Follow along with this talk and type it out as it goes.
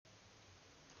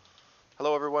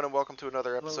Hello, everyone, and welcome to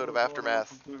another episode Hello, of everyone, and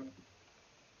Aftermath. welcome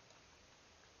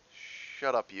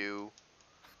Shut up, you.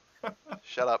 to.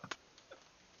 Shut up,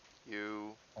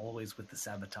 you. Always with the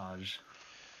sabotage.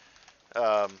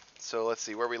 So let's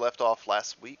see where we left off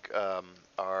last week.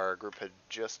 Our group had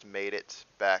just made it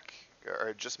back,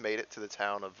 or just made it to the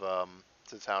town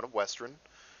of Western,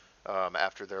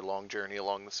 after their long journey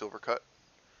along the Silver Cut.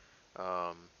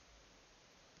 Um,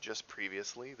 just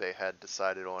previously, they had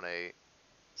decided on a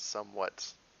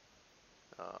somewhat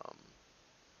um,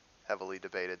 heavily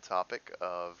debated topic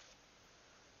of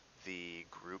the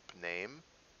group name.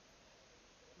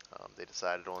 They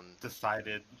decided on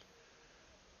Decided,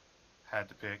 had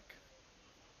to pick.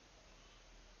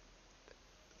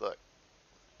 look.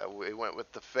 We went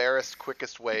with the fairest,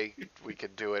 quickest way we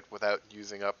could do it without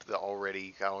using up the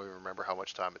already. I don't even remember how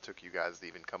much time it took you guys to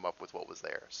even come up with what was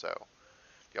there. So,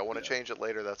 if y'all want to change it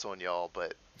later, that's on y'all.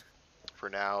 But for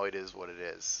now, it is what it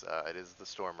is. It is the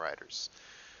Storm Riders.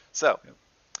 So, Yep.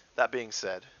 that being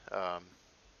said, you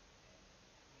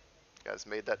guys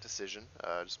made that decision.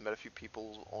 Just met a few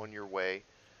people on your way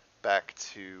back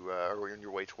to, or on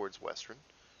your way towards Western.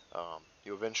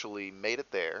 You eventually made it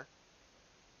there.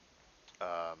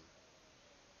 Um,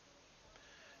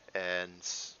 and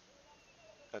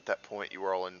at that point, you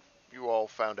all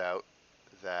found out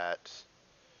that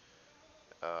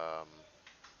um,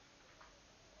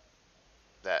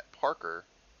 that Parker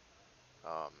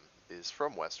um, is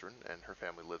from Western, and her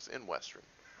family lives in Western.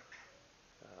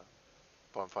 Uh,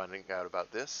 upon finding out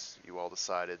about this, you all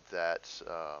decided that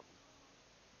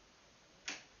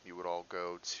you would all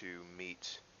go to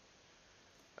meet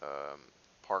um,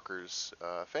 Parker's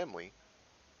family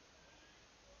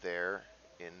there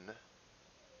in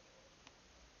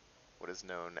what is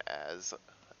known as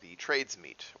the Trades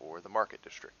Meet, or the Market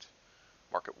District.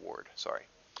 Market Ward, sorry.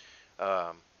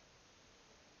 Um,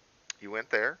 you went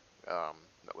there,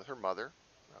 met with her mother,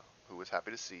 who was happy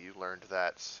to see you. Learned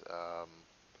that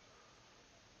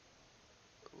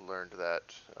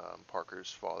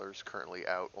Parker's father is currently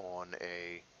out on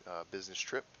a business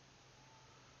trip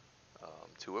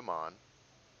to Amman,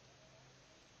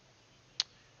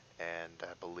 and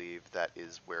I believe that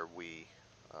is where we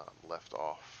left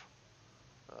off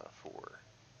for.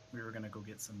 We were gonna go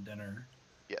get some dinner,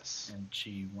 Yes, and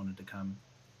she wanted to come.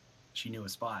 She knew a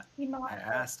spot. You know, I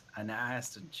asked, and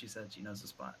she said she knows a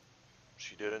spot.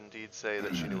 she did indeed say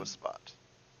that she knew a spot.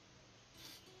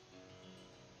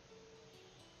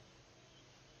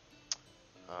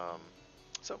 Um,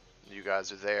 so you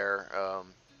guys are there,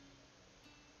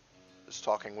 just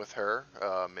talking with her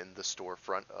in the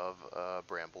storefront of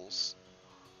Brambles.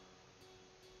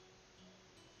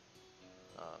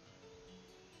 Um,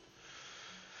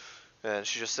 and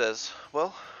she just says,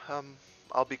 "Well,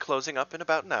 I'll be closing up in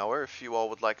about an hour. If you all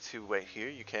would like to wait here,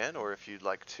 you can. Or if you'd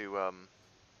like to,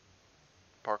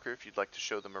 Parker, if you'd like to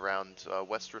show them around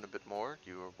Western a bit more,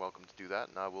 you are welcome to do that.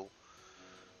 And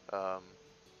um,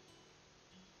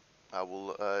 I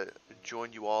will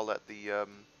join you all at the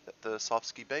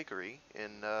Sofsky Bakery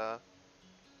in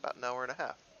about an hour and a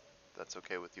half. If that's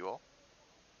okay with you all.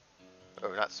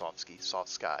 Or not Sofsky, Soft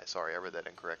Sky. Sorry, I read that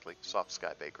incorrectly. Soft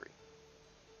Sky Bakery.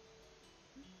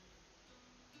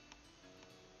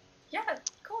 yeah,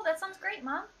 cool. That sounds great,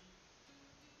 Mom.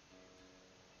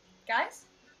 Guys?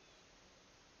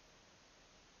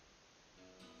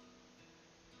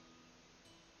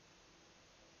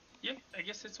 Yeah, I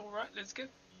guess it's alright. Let's go.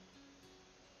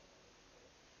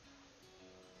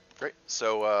 Great.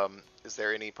 So, is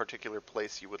there any particular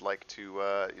place you would like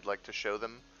to you'd like to show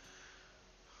them,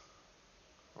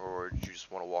 or did you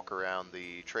just want to walk around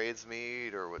the trades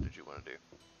meet, or what did you want to do?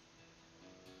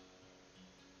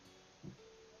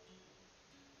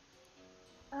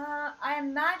 I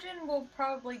imagine we'll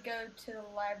probably go to the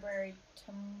library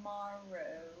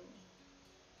tomorrow.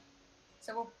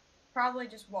 So we'll probably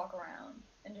just walk around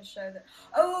and just show that.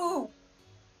 Oh!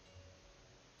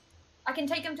 I can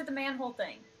take him to the manhole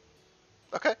thing.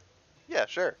 Okay. Yeah,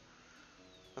 sure.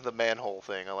 The manhole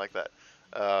thing. I like that.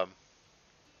 Um,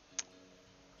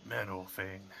 Manhole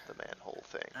thing. the manhole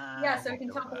thing. Yeah, so we won't can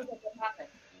go tell with people what happened.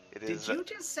 It Did is. you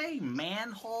just say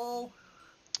manhole?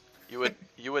 You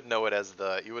would know it as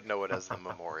the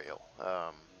memorial.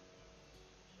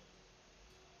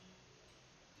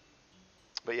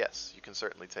 But yes, you can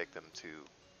certainly take them to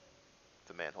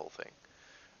the manhole thing.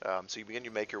 So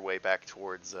you make your way back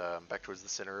towards the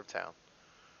center of town.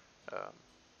 Um,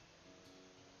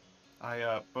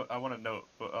 But I want to note,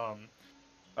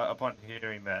 upon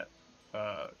hearing that,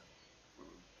 uh,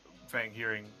 Fang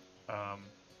hearing, um,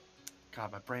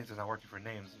 God, my brains are not working for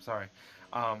names. I'm sorry.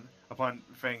 Upon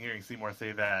Fang hearing Seymour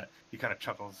say that, he kind of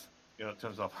chuckles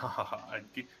turns off.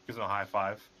 Gives them a high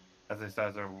five as they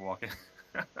start over walking.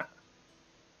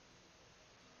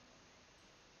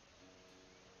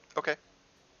 Okay.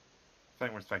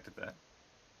 Fang respected that.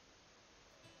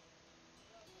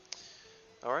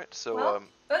 All right. So Well,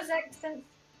 Bozek,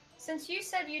 since you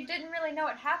said you didn't really know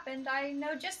what happened, I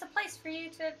know just the place for you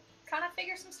to kind of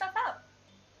figure some stuff out.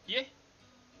 Yeah.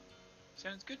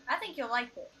 Sounds good. I think you'll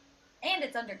like it, and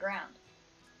it's underground.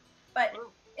 But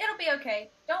Well, it'll be okay.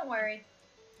 Don't worry.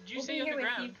 did you We'll say be here with you.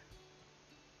 underground?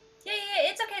 Yeah.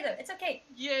 It's okay though. It's okay.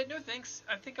 Yeah, no thanks.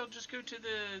 I think I'll just go to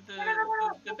the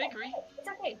No. the bakery. It's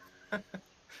okay. Come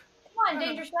on, No.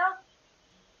 Danger Shell.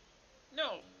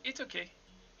 No, it's okay.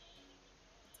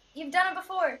 You've done it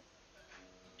before.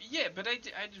 Yeah, but I'm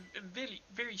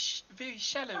very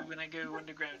shallow when I go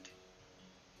underground.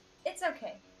 It's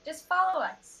okay. Just follow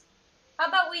us. How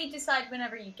about we decide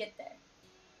whenever you get there?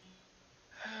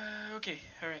 Okay,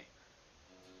 all right.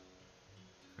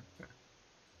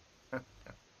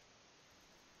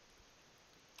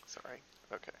 sorry.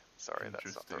 Okay. Sorry,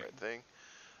 that's not the right Interesting.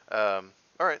 thing.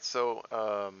 All right. So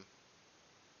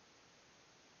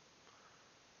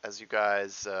as you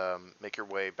guys make your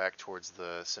way back towards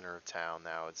the center of town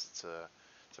now, it's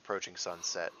approaching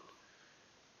sunset.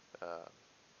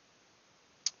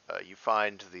 You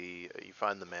find the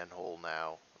manhole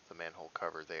now, the manhole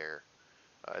cover there.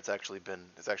 It's actually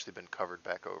been covered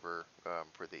back over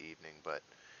for the evening, but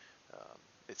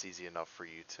it's easy enough for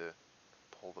you to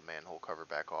pull the manhole cover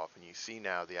back off, and you see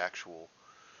now the actual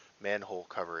manhole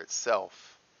cover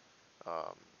itself.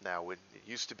 Now, it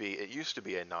used to be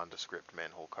a nondescript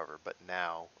manhole cover, but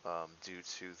now, due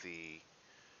to the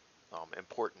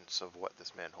importance of what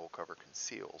this manhole cover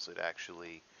conceals, it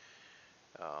actually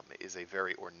is a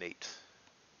very ornate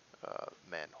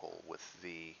manhole with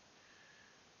the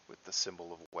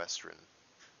symbol of Western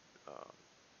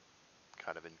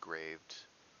kind of engraved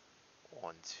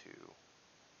onto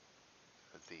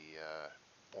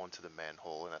the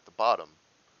manhole, and at the bottom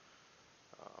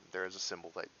there is a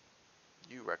symbol that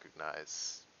you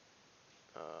recognize,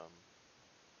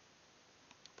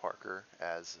 Parker,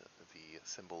 as the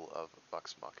symbol of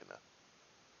Vox Machina.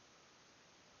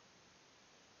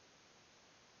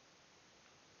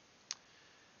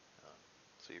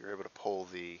 So you're able to pull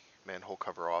the manhole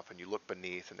cover off, and you look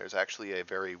beneath, and there's actually a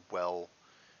very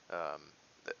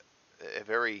a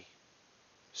very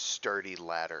sturdy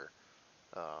ladder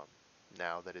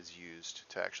now that is used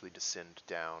to actually descend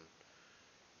down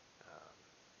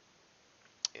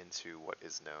into what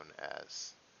is known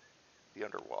as the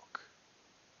Underwalk.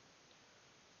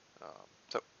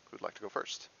 So, who'd like to go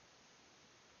first?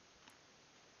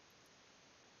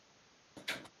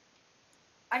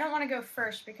 I don't want to go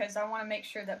first because I want to make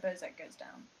sure that Bozek goes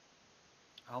down.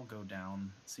 I'll go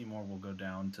down. Seymour will go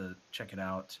down to check it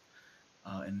out.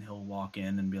 And he'll walk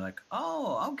in and be like,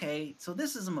 "Oh, okay. So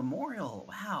this is a memorial.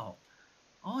 Wow.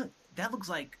 Oh, that looks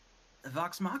like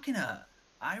Vox Machina.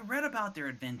 I read about their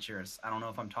adventures. I don't know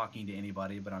if I'm talking to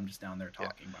anybody, but I'm just down there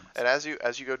talking by myself." And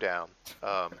as you go down,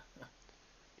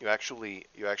 you actually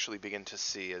begin to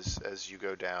see as you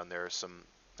go down there are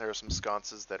some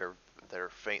sconces that are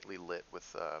faintly lit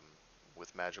with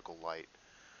magical light,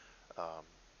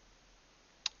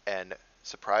 and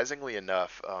surprisingly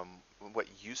enough, what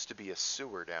used to be a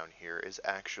sewer down here has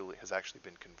actually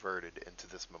been converted into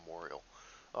this memorial.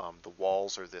 The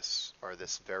walls are this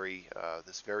very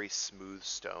smooth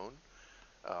stone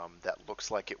that looks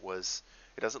like it was.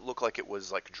 It doesn't look like it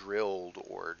was like drilled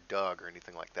or dug or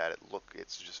anything like that.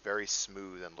 It's just very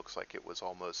smooth and looks like it was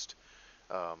almost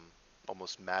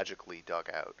magically dug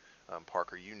out.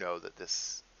 Parker, you know that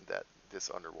this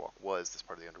underwalk this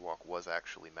part of the underwalk was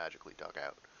actually magically dug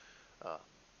out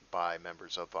by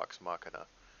members of Vox Machina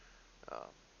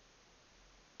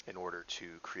in order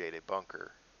to create a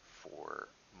bunker for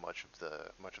much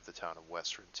of the town of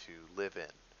Western to live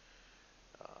in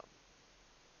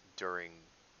during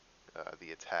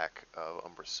the attack of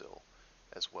Umbrasyl,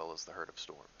 as well as the Herd of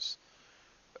Storms.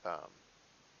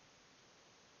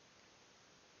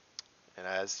 And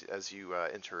as you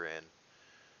enter in,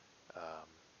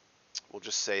 we'll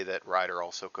just say that Ryder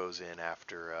also goes in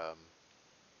after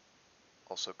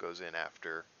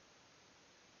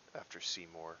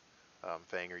Seymour.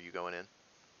 Fang, are you going in?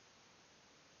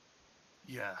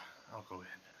 Yeah, I'll go in.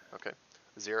 Okay.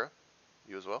 Zira,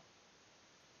 you as well?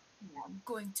 Yeah, I'm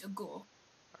going to go.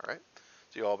 All right.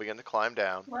 So you all begin to climb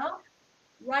down. Well,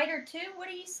 Ryder 2, what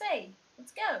do you say?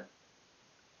 Let's go.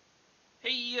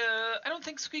 Hey, I don't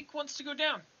think Squeak wants to go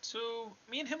down, so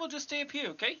me and him will just stay up here,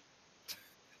 okay?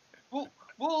 We'll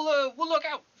look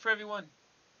out for everyone.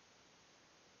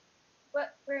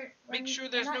 But we're Make sure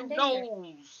we're there's not no in danger.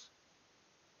 gnolls.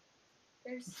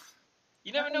 There's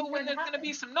You never know Nothing's when going to there's gonna be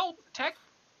happen. some Gnoll attack.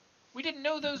 We didn't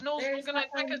know those Gnolls were there's gonna not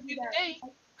attack going us to be the other that. day.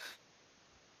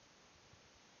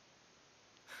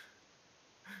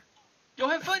 Yo,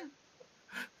 have fun.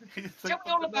 It's Tell like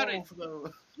me all the about it. Gnolls,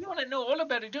 though. You want to know all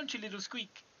about it, don't you, little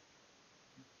Squeak?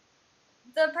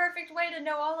 The perfect way to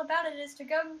know all about it is to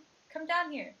come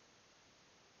down here.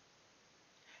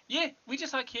 Yeah, we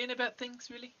just like hearing about things,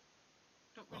 really.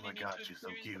 Don't Oh really my need God, to she's so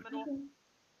experience cute. them at all.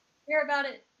 Hear about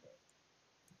it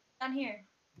down here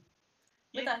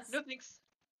with Yeah, us. no thanks.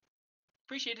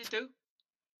 Appreciate it, though.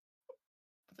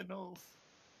 The Gnolls.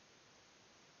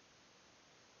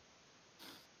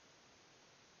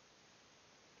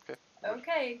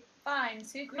 Okay, fine.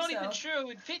 Suit I'm not even yourself. sure it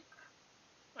would fit.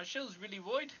 My shell's really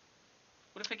wide.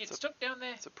 What if I get It's a- stuck down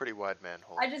there? It's a pretty wide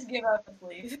manhole. I just give up,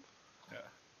 please. Yeah.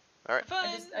 All right. Fun.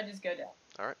 I just go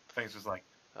down. Thanks was like,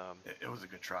 Um, it was a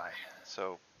good try.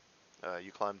 so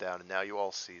you climb down, and now you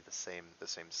all see the same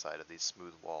side of these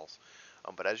smooth walls.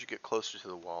 But as you get closer to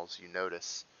the walls, you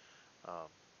notice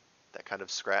that kind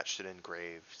of scratched and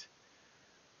engraved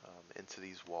into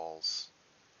these walls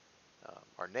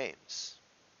are names.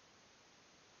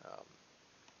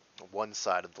 One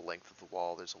side of the length of the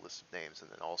wall, there's a list of names, and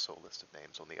then also a list of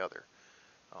names on the other.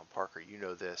 Parker, you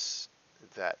know this,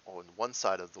 that on one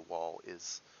side of the wall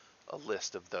is a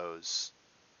list of those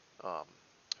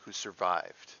who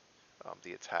survived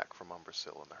the attack from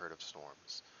Umbrasyl and the Herd of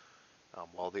Storms,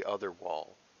 while the other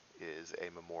wall is a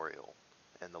memorial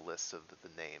and the list of the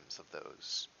names of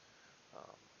those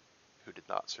who did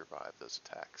not survive those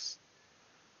attacks.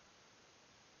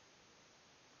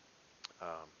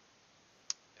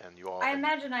 And you all. I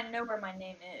imagine I know where my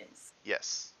name is.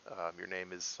 Yes, your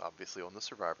name is obviously on the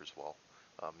survivor's wall.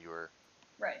 You are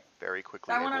Right. very So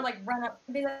quickly I want to able. like run up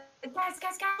and be like, guys,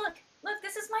 look,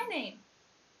 this is my name.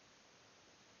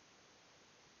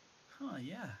 Huh,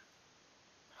 yeah.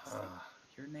 Huh.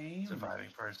 Your name, Surviving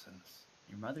persons.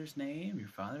 your mother's name, your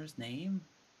father's name.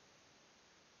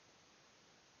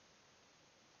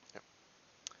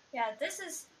 Yeah, this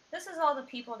is all the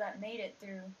people that made it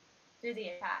through the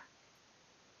attack.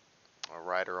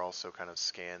 Ryder also kind of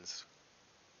scans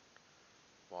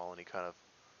the wall, and he kind of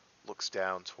looks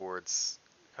down towards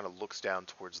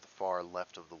the far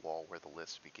left of the wall where the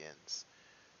list begins.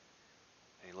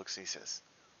 And he looks and he says,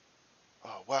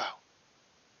 "Oh wow,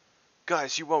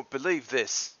 guys, you won't believe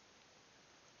this.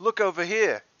 Look over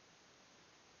here.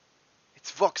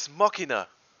 It's Vox Machina."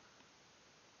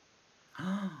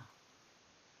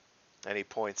 And he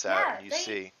points out, Yeah, and you they-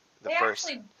 see the They first.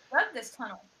 actually dug this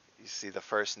tunnel. You see the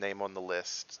first name on the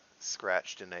list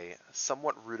scratched in a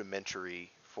somewhat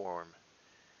rudimentary form.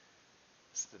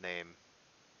 It's the name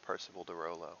Percival de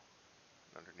Rolo.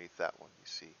 And underneath that one, you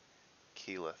see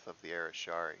Keyleth of the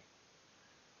Arashari,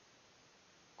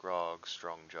 Grog,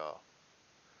 Strongjaw,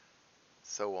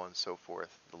 so on and so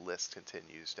forth. The list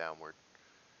continues downward.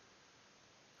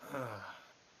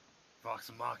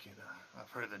 Vox Machina. I've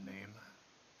heard the name.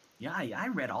 Yeah, I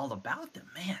read all about them.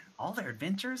 Man, all their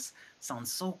adventures sound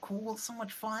so cool, so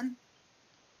much fun.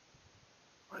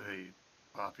 Are they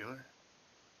popular?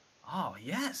 Oh,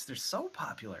 yes, they're so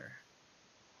popular.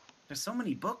 There's so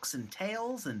many books and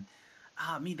tales, and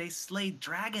I mean, they slayed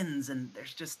dragons, and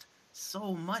there's just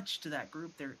so much to that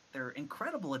group. They're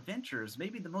incredible adventures,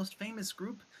 maybe the most famous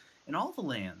group in all the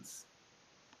lands.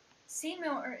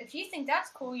 Seymour, if you think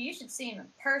that's cool, you should see him in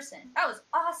person. That was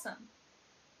awesome.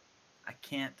 I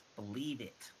can't believe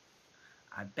it.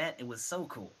 I bet it was so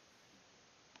cool.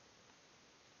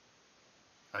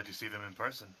 How'd you see them in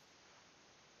person?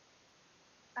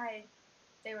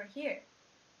 They were here.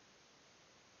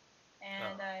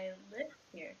 And Oh. I lived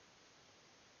here.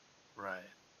 Right.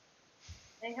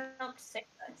 They helped save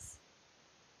us.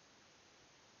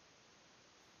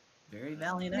 Very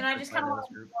valiant And then I effort just by kind of those want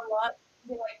to group. go up and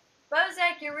be like,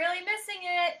 Bozak, you're really missing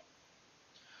it.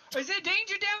 Is there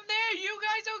danger down there? You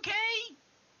guys okay?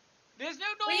 There's no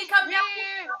Will you noise come from down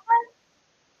here. here?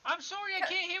 I'm sorry, I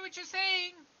can't hear what you're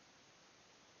saying.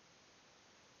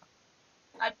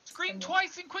 I Scream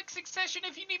twice in quick succession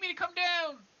if you need me to come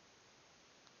down.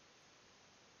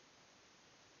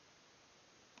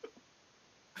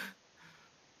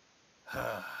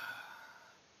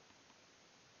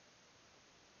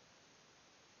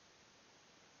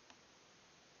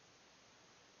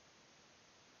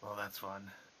 Well, that's fun.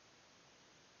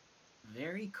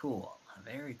 Very cool.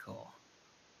 Very cool.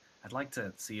 I'd like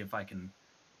to see if I can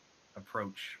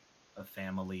approach a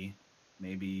family,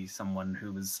 maybe someone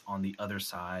who was on the other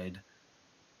side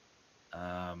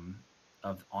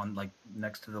of on like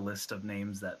next to the list of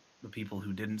names that the people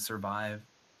who didn't survive.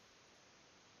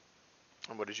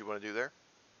 And what did you want to do there?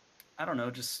 I don't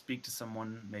know, just speak to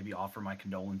someone, maybe offer my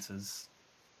condolences.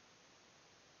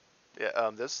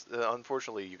 Yeah, this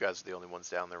unfortunately, you guys are the only ones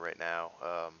down there right now.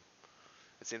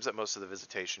 It seems that most of the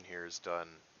visitation here is done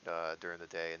during the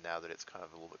day, and now that it's kind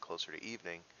of a little bit closer to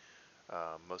evening,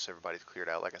 most everybody's cleared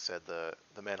out. Like I said,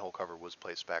 the manhole cover was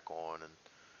placed back on, and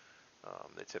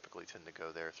they typically tend to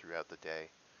go there throughout the day.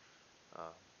 Um,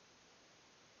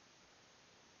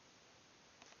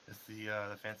 Is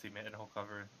the fancy manhole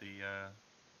cover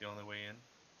the only way in?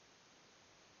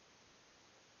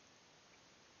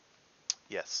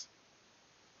 yes.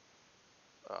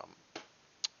 Um,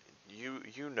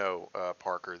 you know,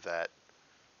 Parker, that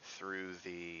through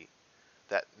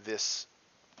this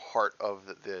part of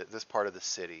this part of the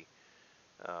city,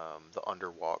 the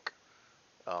Underwalk,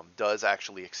 does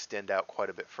actually extend out quite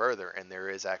a bit further, and there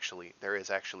is actually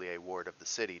a ward of the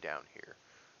city down here.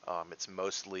 It's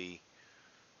mostly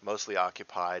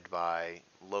occupied by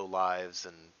low lives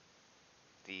and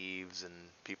thieves and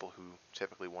people who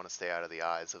typically want to stay out of the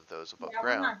eyes of those above Yeah, we're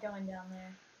ground. not going down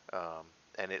there.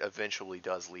 And it eventually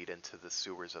does lead into the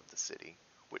sewers of the city,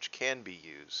 which can be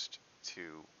used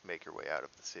to make your way out of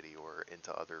the city or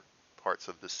into other parts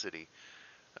of the city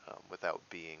without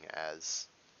being as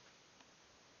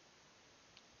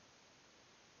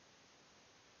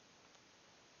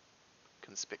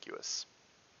conspicuous.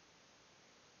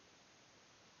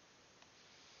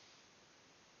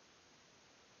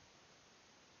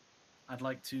 I'd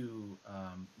like to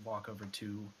walk over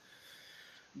to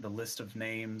the list of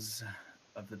names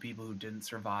of the people who didn't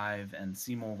survive, and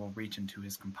Seymour will reach into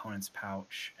his components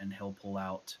pouch and he'll pull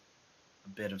out a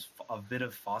bit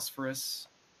of phosphorus,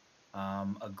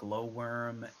 a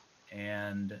glowworm,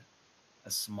 and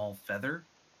a small feather.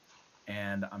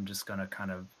 And I'm just gonna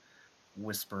kind of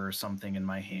whisper something in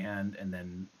my hand and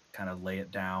then kind of lay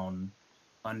it down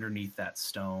underneath that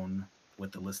stone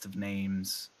with the list of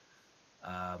names,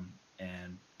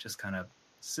 and just kind of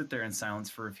sit there in silence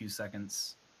for a few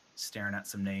seconds, staring at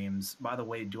some names. By the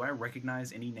way, do I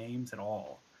recognize any names at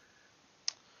all?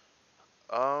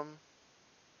 Um,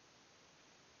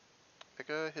 Make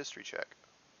a history check.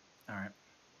 All right.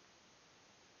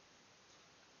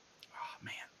 Oh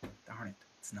man, darn it,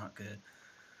 it's not good.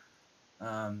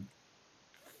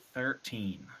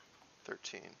 13.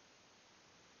 13.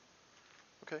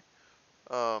 Okay.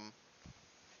 Um,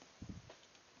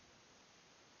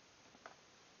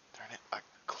 Darn it, I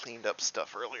cleaned up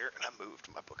stuff earlier and I moved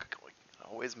my book. I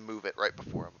always move it right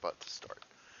before I'm about to start.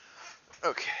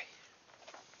 Okay.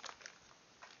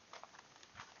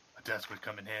 A desk would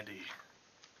come in handy.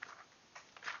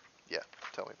 Yeah,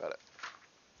 tell me about it.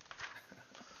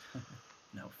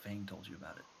 No, Fang told you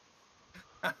about it.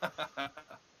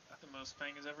 The most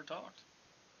Fang has ever talked.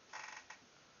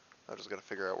 I just gotta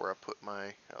figure out where I put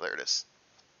my. Oh, there it is.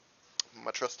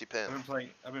 My trusty pen.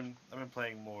 I've been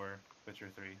playing more Witcher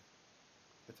 3.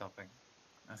 It's helping.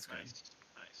 That's good. Nice,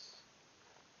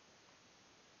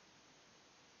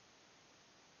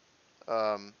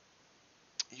 nice.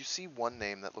 You see one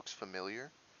name that looks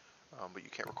familiar, but you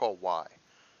can't recall why.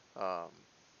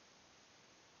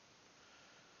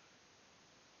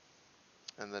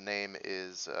 And the name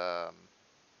is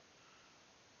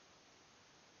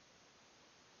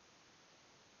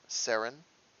Serrin,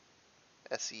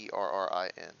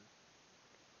 Serrin,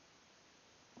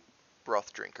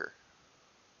 broth drinker.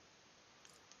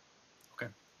 Okay.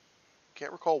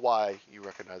 Can't recall why you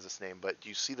recognize this name, but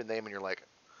you see the name and you're like,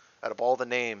 out of all the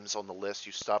names on the list,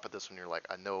 you stop at this one. You're like,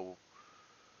 I know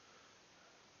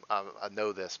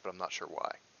this, but I'm not sure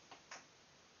why.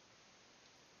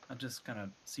 I just kind of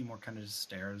Seymour kind of just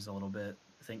stares a little bit,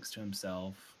 thinks to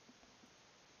himself.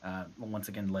 Once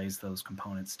again, lays those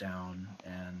components down,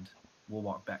 and we'll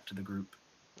walk back to the group.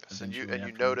 Yes, and you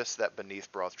Eventually notice that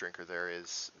beneath broth drinker there.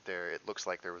 It looks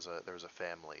like there was a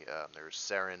family. There's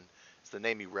Saren, it's the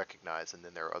name you recognize, and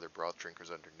then there are other broth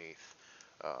drinkers underneath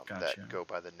Gotcha. that go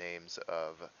by the names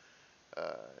of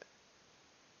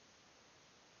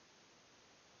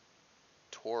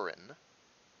Torin,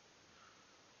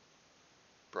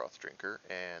 broth drinker,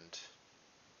 and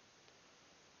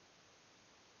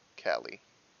Callie.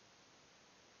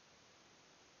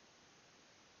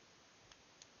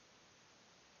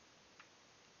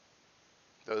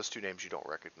 Those two names you don't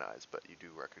recognize, but you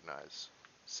do recognize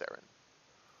Saren.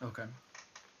 Okay.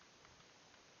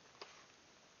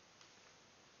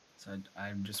 So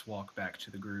I just walk back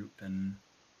to the group and,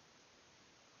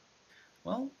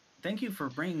 well, thank you for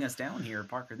bringing us down here,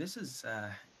 Parker. This is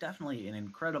definitely an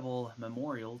incredible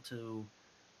memorial to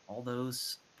all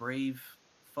those brave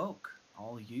folk,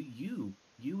 all you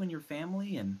and your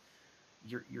family and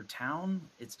your town.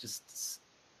 It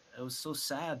was so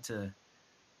sad to,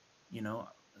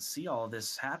 see all of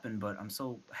this happen, but I'm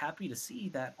so happy to see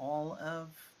that all of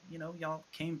y'all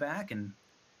came back and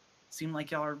seem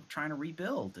like y'all are trying to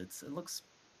rebuild. It looks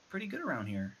pretty good around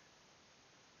here.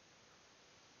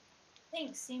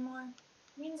 Thanks, Seymour.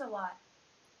 Means a lot.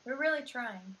 We're really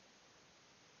trying.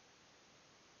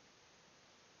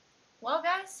 Well,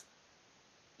 guys,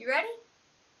 you ready?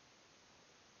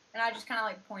 And I just kind of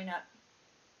like point up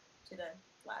to the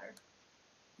ladder.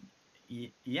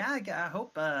 Yeah, I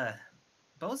hope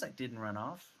Bozak didn't run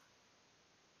off.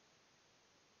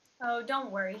 Oh,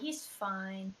 don't worry. He's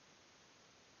fine.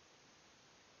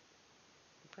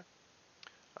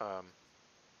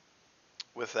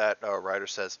 With that, Ryder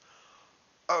says,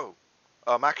 "Oh,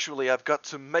 actually, I've got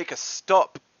to make a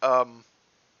stop, at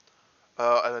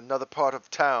another part of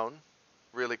town,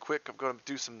 really quick. I'm gonna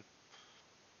do some.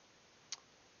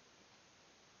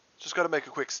 Just gotta make a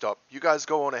quick stop. You guys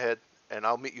go on ahead, and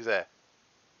I'll meet you there."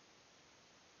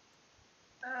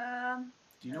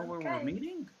 Do you know where we're Okay.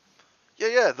 meeting?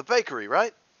 Yeah, the bakery,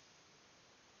 right?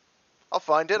 I'll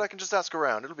find it. I can just ask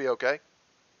around. It'll be okay.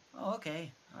 Oh,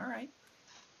 okay. All right.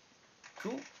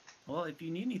 Cool. Well, if you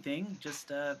need anything,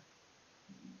 just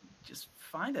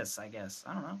find us, I guess.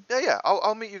 I don't know. Yeah.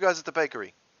 I'll meet you guys at the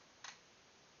bakery.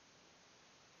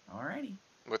 Alrighty.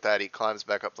 With that, he climbs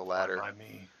back up the ladder. By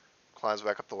me. Climbs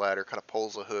back up the ladder, kind of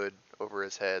pulls a hood over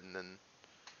his head, and then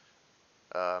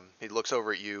he looks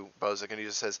over at you, Bozak, and he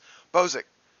just says, "Bozak,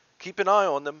 keep an eye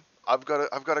on them. I've got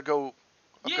to go.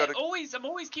 Always. I'm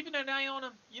always keeping an eye on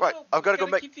them. Right, I've gotta go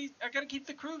make- I gotta keep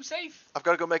the crew safe. I've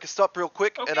got to go make a stop real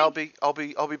quick, Okay. and I'll be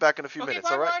back in a few minutes.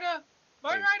 Bye, All right?" Ryder.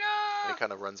 Bye, And Ryder. he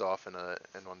kind of runs off in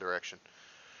one direction.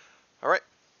 All right.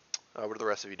 What are the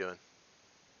rest of you doing?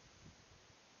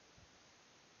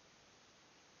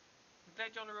 I'm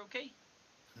glad y'all are okay.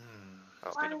 Oh, Kind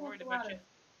of Climbing up worried the about ladder. you.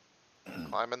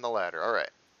 climbing the ladder. All right.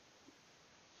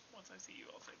 Once I see you,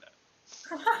 I'll say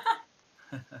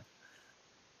that.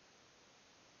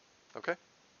 Okay.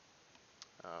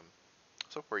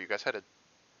 So where are you guys headed?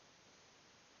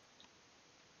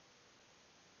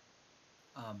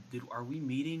 Are we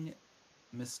meeting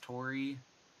Miss Tori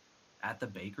at the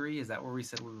bakery? Is that where we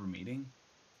said we were meeting?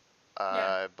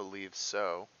 I believe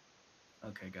so.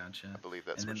 Okay, gotcha. I believe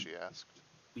that's And what then- she asked.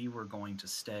 We were going to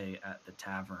stay at the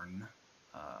tavern.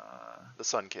 The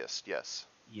Sunkissed, yes.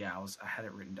 Yeah, I had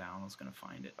it written down. I was gonna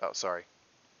find it. Oh, sorry.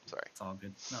 It's all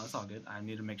good. No, it's all good. I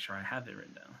need to make sure I have it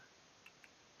written down.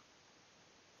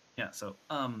 Yeah, so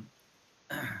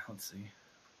let's see.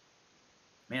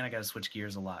 Man, I gotta switch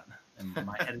gears a lot. And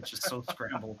my head is just so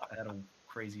scrambled. I had a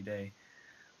crazy day.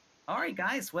 Alright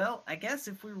guys, well, I guess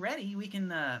if we're ready, we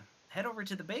can head over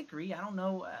to the bakery. I don't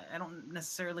know, I don't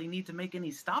necessarily need to make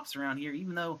any stops around here,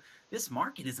 even though this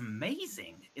market is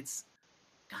amazing.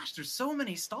 Gosh, there's so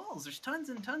many stalls. There's tons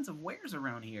and tons of wares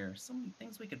around here. So many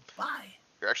things we could buy.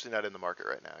 You're actually not in the market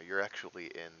right now. You're actually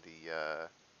in the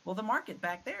Well, the market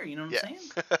back there, you know what yeah. I'm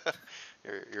saying?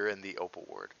 You're in the Opal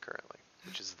Ward currently,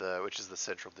 which is the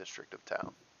central district of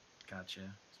town. Gotcha.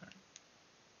 Sorry.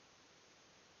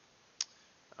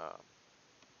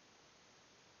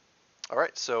 All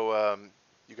right, so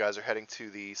you guys are heading to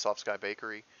the Soft Sky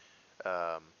Bakery.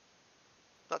 Not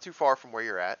too far from where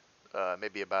you're at.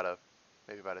 Maybe about a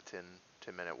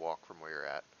 10-minute walk from where you're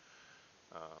at.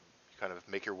 You kind of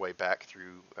make your way back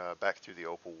through the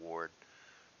Opal Ward,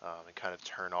 and kind of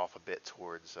turn off a bit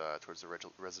towards the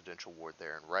residential ward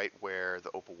there. And right where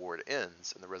the Opal Ward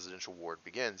ends and the residential ward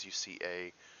begins, you see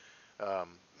a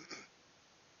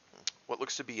what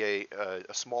looks to be a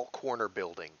small corner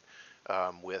building,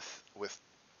 with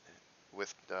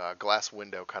glass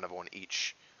window kind of on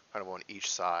each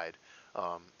side,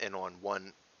 and on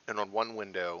one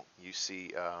window you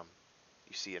see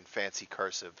in fancy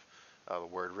cursive the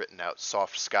word written out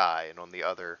 "Soft Sky," and on the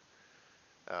other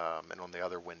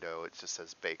window it just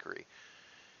says "Bakery."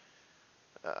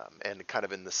 And kind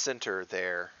of in the center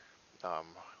there,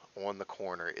 on the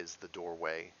corner, is the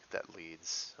doorway that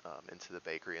leads into the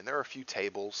bakery, and there are a few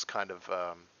tables kind of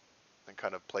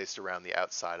placed around the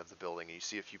outside of the building. And you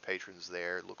see a few patrons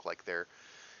there. It look like they're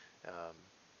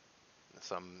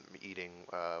some eating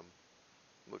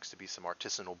looks to be some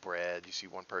artisanal bread. You see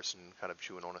one person kind of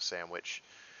chewing on a sandwich,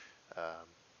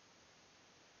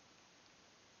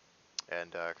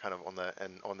 and kind of on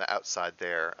the outside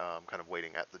there, kind of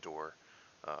waiting at the door,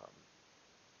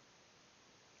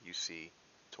 you see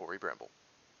Tori Bramble.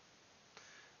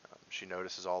 She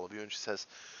notices all of you and she says,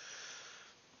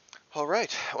 "All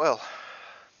right, well,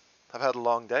 I've had a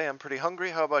long day. I'm pretty hungry.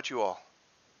 How about you all?"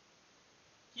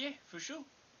 Yeah, for sure.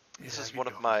 This Yeah, is I one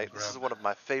could of go my get some one of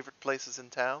my favorite places in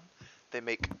town. They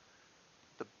make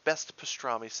the best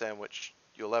pastrami sandwich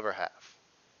you'll ever have.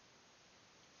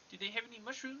 Do they have any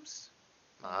mushrooms?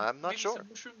 I'm not Maybe sure. some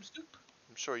mushroom soup?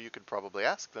 I'm sure you could probably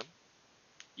ask them.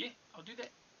 Yeah, I'll do that.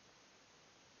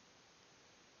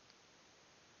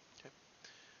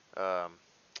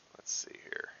 Let's see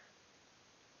here.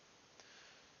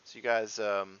 So you guys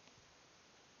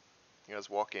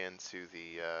walk into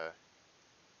the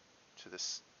to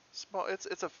this small.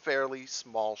 It's a fairly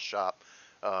small shop.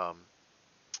 Um,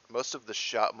 most of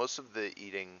the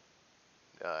eating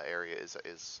area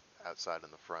is outside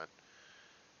in the front.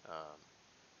 Um,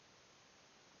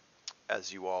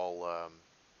 as you all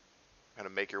kind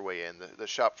of make your way in, the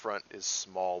shop front is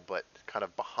small, but kind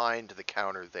of behind the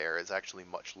counter there is actually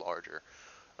much larger.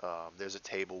 There's a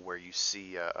table where you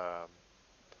see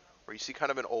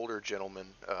kind of an older gentleman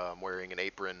wearing an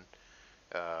apron,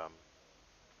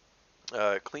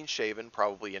 clean shaven,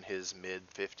 probably in his mid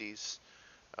 50s,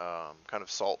 kind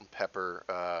of salt and pepper,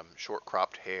 short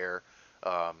cropped hair,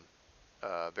 um,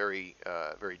 very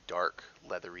dark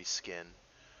leathery skin.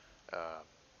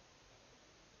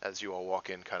 As you all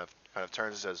walk in, kind of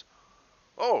turns and says,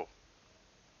 "Oh,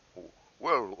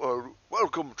 well,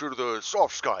 welcome to the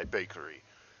Soft Sky Bakery.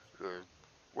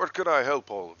 What can I help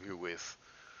all of you with?"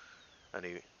 And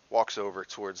he walks over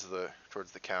towards the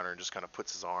counter and just kind of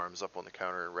puts his arms up on the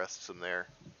counter and rests them there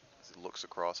as he looks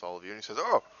across all of you. And he says,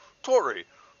 "Oh, Tori,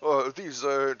 these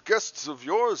guests of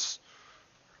yours?"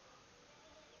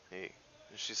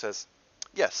 She says,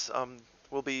 "Yes,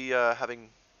 we'll be having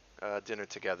dinner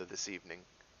together this evening.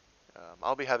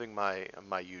 I'll be having my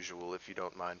usual, if you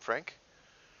don't mind, Frank."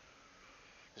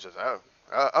 He says,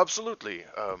 "Absolutely.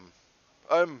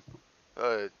 I'm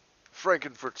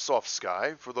Frankenfurt Soft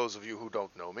Sky. For those of you who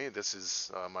don't know me, this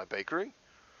is my bakery."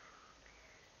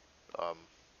 Um,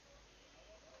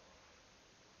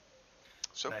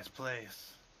 so Nice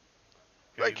place.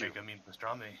 Thank you you. make a mean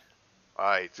pastrami.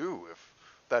 I do, if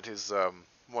that is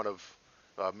one of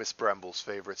Miss Bramble's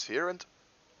favorites here. And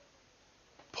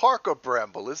Parker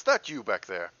Bramble, is that you back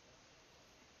there?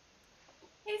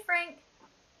 Hey, Frank.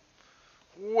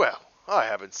 Well, I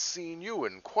haven't seen you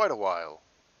in quite a while.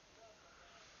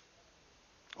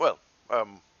 Well,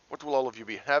 what will all of you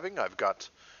be having? I've got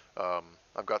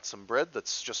some bread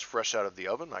that's just fresh out of the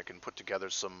oven. I can put together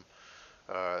some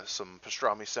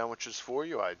pastrami sandwiches for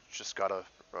you. I just got a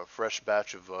fresh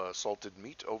batch of salted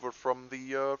meat over from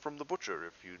the butcher.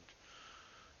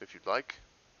 If you'd like.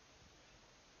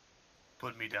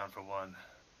 Put me down for one.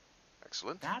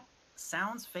 Excellent. That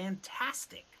sounds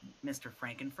fantastic, Mr.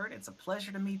 Frankenfurt. It's a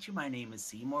pleasure to meet you. My name is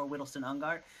Seymour Whittleston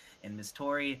Ungart, and Miss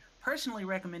Tori personally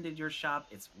recommended your shop.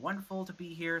 It's wonderful to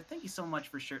be here. Thank you so much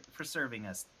for serving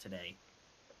us today.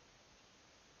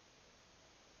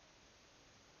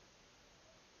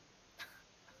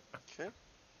 Okay.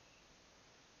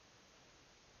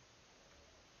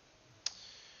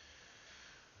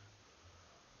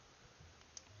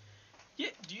 Yeah,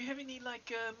 do you have any,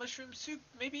 like, mushroom soup,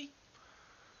 maybe?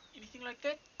 Anything like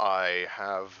that? I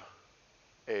have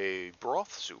a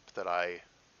broth soup that I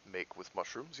make with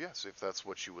mushrooms. Yes, if that's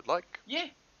what you would like. Yeah,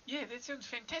 that sounds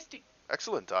fantastic.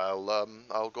 Excellent.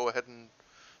 I'll go ahead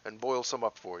and boil some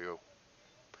up for you.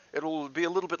 It'll be a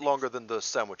little bit longer than the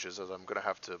sandwiches, as I'm gonna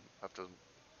have to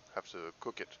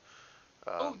cook it.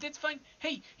 Oh, that's fine.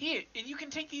 Hey, here, and you can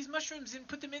take these mushrooms and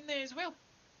put them in there as well.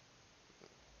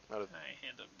 Not a, I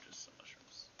hand him just some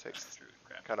mushrooms. Takes- True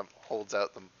crap. kind of holds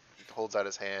out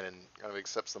his hand and kind of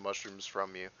accepts the mushrooms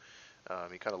from you.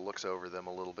 He kind of looks over them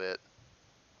a little bit.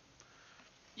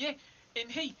 Yeah, and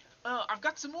hey, I've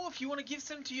got some more if you want to give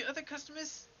some to your other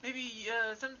customers. Maybe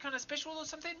some kind of special or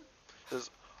something.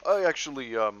 I've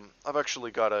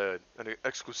actually got an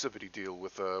exclusivity deal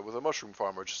with a mushroom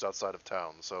farmer just outside of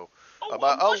town. So Oh, a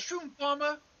I'll mushroom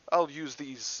farmer! I'll use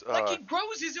these. Like he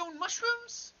grows his own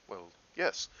mushrooms? Well,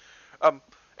 yes.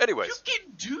 Anyways, You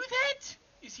can do that?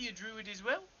 Is he a druid as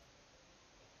well?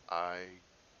 I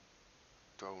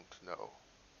don't know.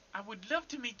 I would love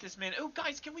to meet this man. Oh,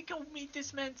 guys, can we go meet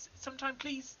this man sometime,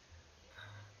 please?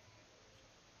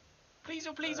 Please,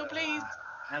 oh please, oh please.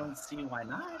 I don't see why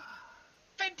not.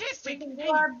 We Fantastic. can do Hey,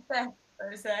 our best,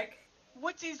 Bozek.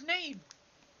 what's his name?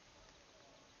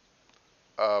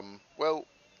 Well,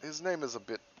 his name is a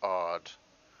bit odd.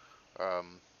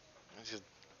 He's a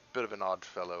bit of an odd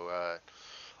fellow.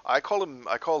 I call him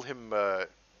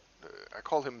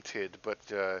Tid, but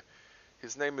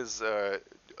his name is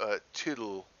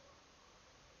Tiddle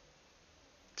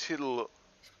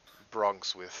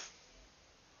Bronxwith.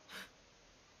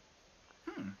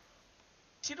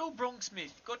 Tittle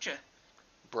Bronxsmith. Gotcha.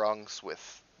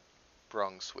 Bronxwith.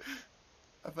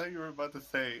 I thought you were about to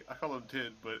say, I call him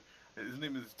Tid, but his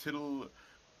name is Tittle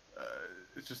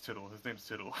It's just Tittle. His name's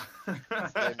Tittle. name's-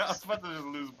 I was about to just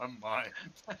lose my mind.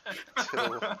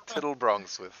 Tittle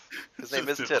Brongswith. His It's name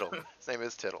is just Tittle. His name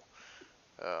is Tittle.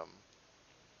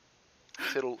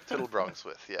 Tittle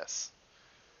Brongswith. Yes.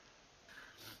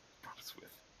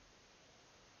 Brongswith.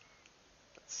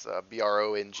 It's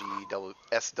Brongswith.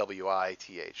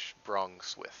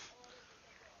 Brongswith.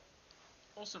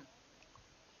 Awesome.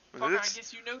 And Parker, I it's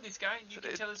guess you know this guy, and you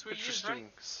can tell us where he is, interesting,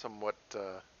 right? somewhat.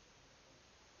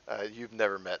 You've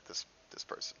never met this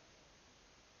person.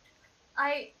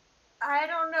 I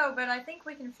don't know, but I think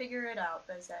we can figure it out,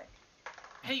 Bezek.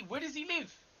 Hey, where does he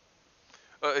live?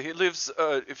 He lives.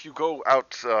 If you go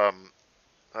out,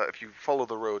 if you follow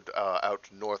the road out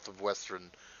north of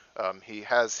Western, he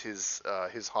has his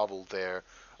hovel there,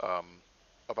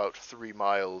 about 3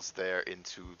 miles there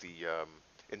into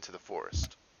the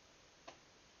forest.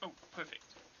 Oh, perfect.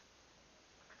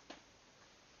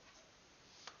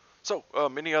 So,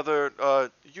 any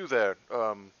other you there?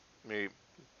 He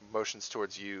motions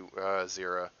towards you,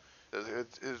 Zira.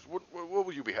 What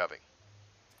will you be having?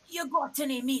 You got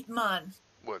any meat, man?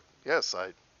 What? Yes,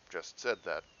 I just said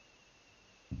that.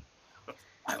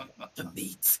 I want the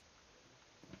meat.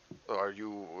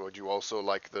 Would you also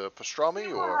like the pastrami,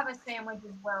 We will or? have a sandwich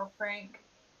as well, Frank.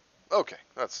 Okay,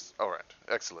 that's all right.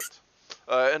 Excellent.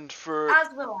 And for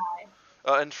As will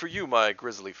I. you, my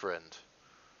grizzly friend.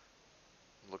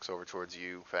 Looks over towards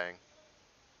you, Fang.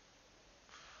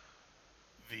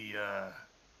 The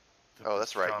Oh,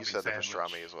 that's right. You pastrami said the sandwich.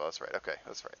 pastrami as well. That's right. Okay,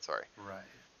 that's right. Sorry. Right.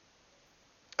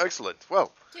 Excellent.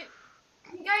 Well, Do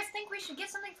you guys think we should get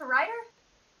something for Ryder?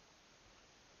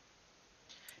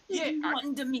 Yeah, You I-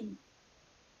 want the meat?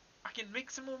 I can make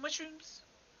some more mushrooms.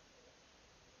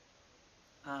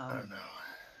 I don't know.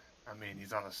 I mean,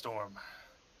 he's on a storm.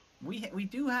 We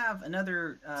do have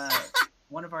another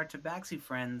one of our Tabaxi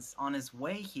friends on his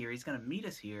way here. He's going to meet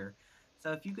us here.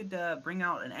 So if you could bring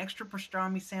out an extra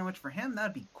pastrami sandwich for him,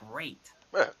 that'd be great.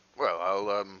 well,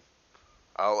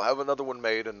 I'll have another one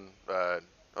made, and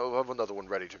I'll have another one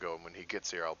ready to go. And when he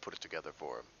gets here, I'll put it together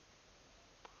for him.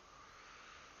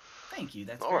 Thank you.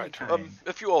 That's All very right. kind.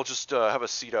 If you all just have a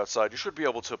seat outside, you should be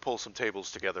able to pull some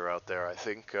tables together out there, I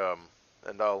think.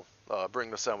 And I'll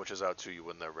bring the sandwiches out to you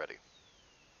when they're ready.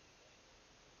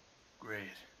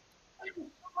 Great. Thank you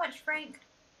so much, Frank.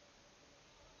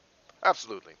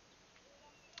 Absolutely.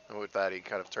 And with that, he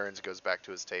kind of turns, goes back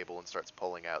to his table, and starts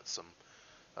pulling out some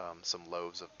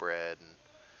loaves of bread,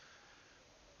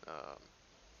 and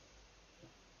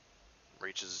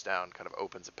reaches down, kind of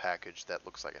opens a package that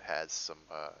looks like it has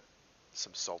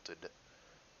some salted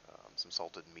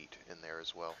meat in there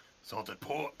as well. Salted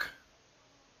pork.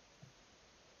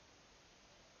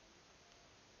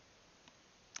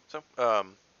 So,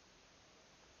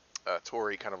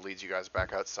 Tori kind of leads you guys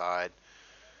back outside.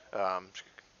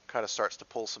 Kind of starts to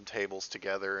pull some tables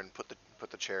together and put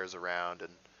the chairs around,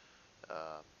 and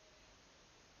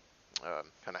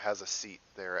kind of has a seat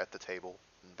there at the table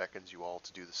and beckons you all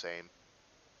to do the same.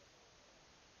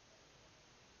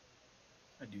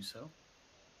 I do so.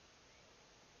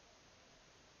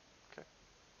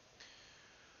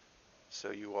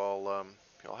 So you all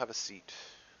have a seat,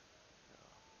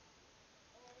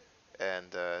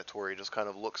 and Tori just kind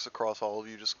of looks across all of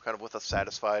you, just kind of with a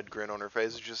satisfied grin on her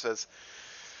face, and just says,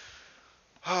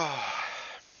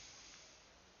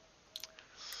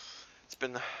 "It's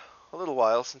been a little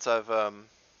while since I've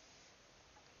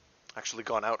actually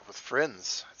gone out with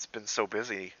friends. It's been so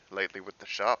busy lately with the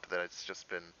shop that it's just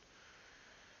been,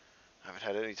 I haven't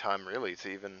had any time really to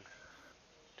even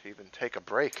take a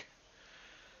break."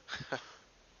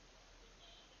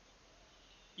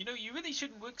 You know, you really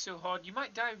shouldn't work so hard. You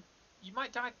might die. You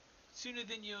might die sooner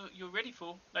than you're ready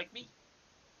for, like me.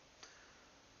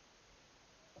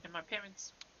 And my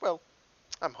parents. Well,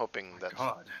 I'm hoping My that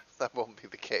God. that won't be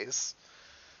the case.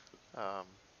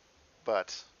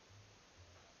 But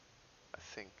I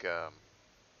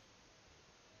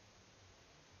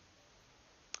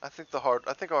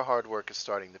think our hard work is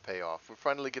starting to pay off. We're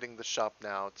finally getting the shop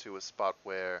now to a spot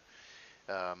where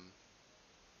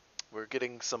we're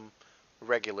getting some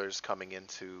regulars coming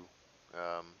into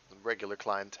regular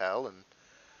clientele, and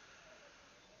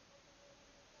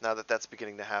now that that's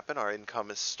beginning to happen, our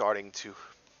income is starting to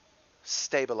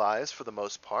stabilize for the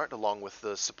most part, along with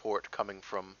the support coming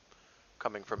from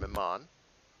Iman.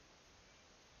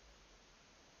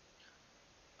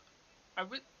 I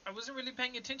wasn't really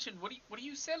paying attention. What do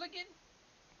you sell again?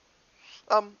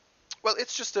 Well,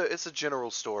 it's a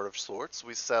general store of sorts.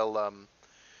 We sell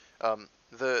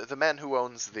the man who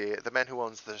owns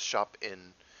the shop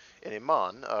in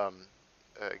Iman,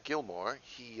 Gilmore.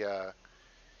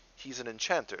 he's an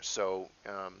enchanter, so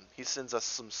he sends us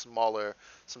some smaller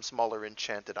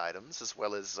enchanted items, as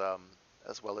well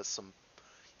as some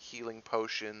healing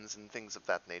potions and things of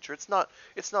that nature. It's not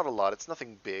a lot. It's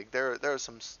nothing big. There are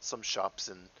some shops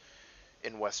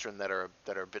in Western that are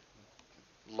a bit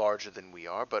larger than we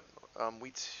are, but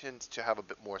we tend to have a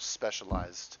bit more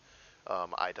specialized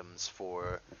items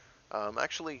for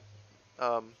actually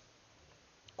um,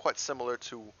 quite similar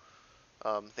to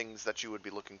things that you would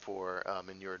be looking for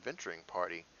in your adventuring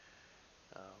party.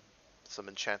 Um, some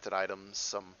enchanted items,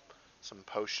 some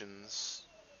potions.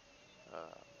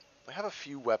 Uh, I have a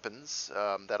few weapons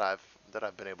that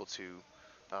I've been able to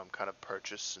kind of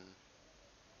purchase and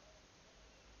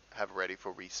have ready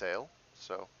for resale.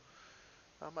 So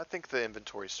I think the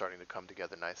inventory is starting to come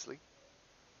together nicely.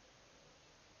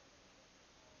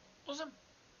 Awesome.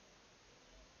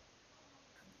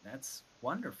 That's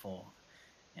wonderful.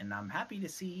 And I'm happy to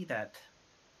see that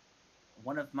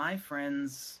one of my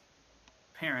friends'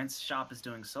 parents' shop is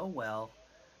doing so well.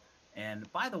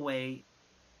 And by the way,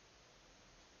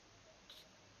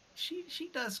 she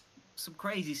does some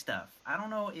crazy stuff. I don't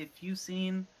know if you've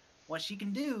seen what she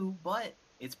can do, but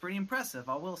it's pretty impressive.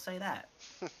 I will say that.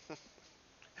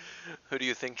 Who do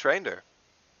you think trained her?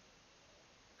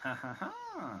 Ha ha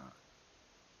ha.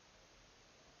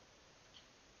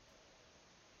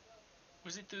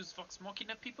 Was it those Vox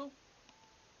Machina people?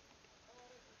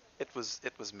 It was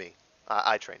me.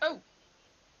 I trained her.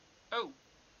 Oh.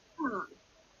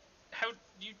 How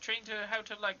you trained her how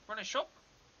to like run a shop?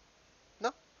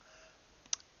 No,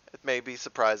 it may be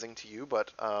surprising to you,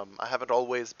 but I haven't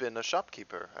always been a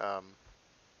shopkeeper.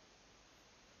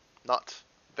 Not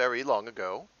very long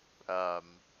ago, um,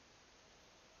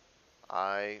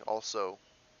 I also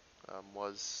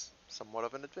was somewhat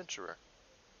of an adventurer.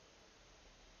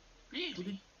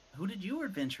 Really? Who did you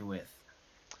adventure with?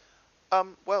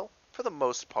 Well, for the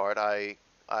most part, I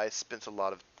spent a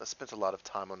lot of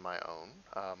time on my own,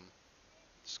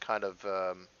 just kind of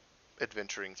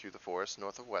adventuring through the forest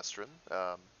north of Western.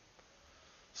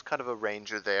 Was kind of a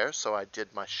ranger there, so I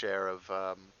did my share of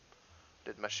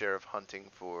hunting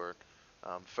for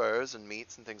furs and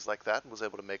meats and things like that, and was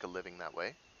able to make a living that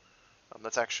way.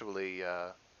 That's actually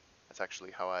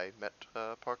how I met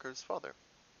Parker's father.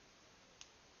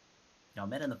 Y'all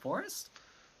met in the forest?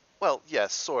 Well,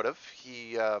 yes, sort of.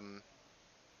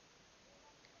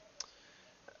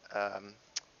 Um,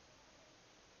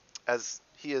 as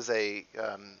he is at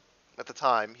the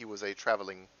time he was a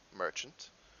traveling merchant,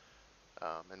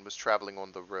 and was traveling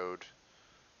on the road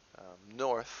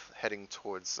north, heading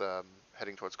towards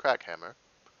Crackhammer,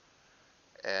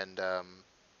 and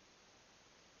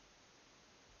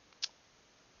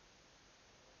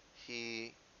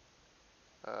he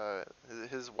uh,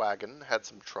 his wagon had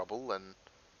some trouble, and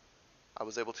I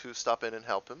was able to stop in and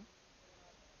help him.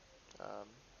 Um,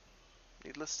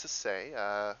 Needless to say,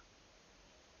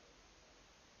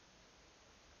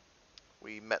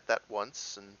 we met that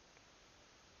once, and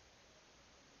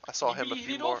I saw You him a really hit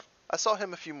few it more. off? I saw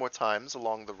him a few more times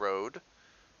along the road,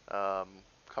 um,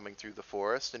 coming through the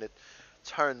forest, and it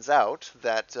turns out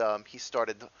that he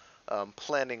started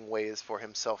planning ways for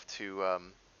himself to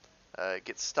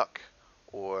get stuck,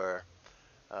 or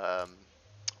um,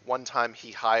 one time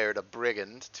he hired a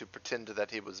brigand to pretend that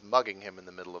he was mugging him in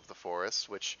the middle of the forest,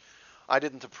 which I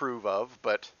didn't approve of,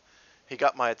 but he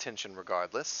got my attention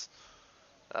regardless.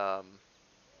 Um,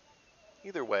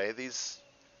 Either way, these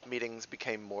meetings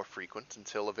became more frequent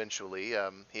until eventually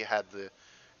he had the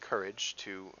courage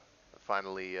to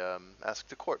finally ask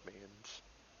to court me, and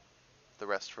the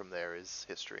rest from there is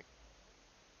history.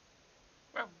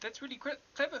 Wow, that's really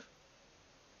clever.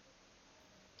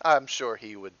 I'm sure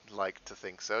he would like to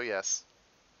think so, yes.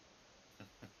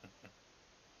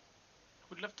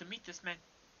 Would love to meet this man.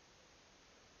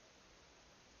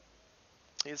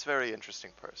 He's a very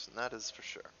interesting person, that is for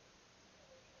sure.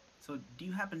 So, do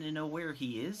you happen to know where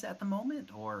he is at the moment,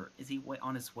 or is he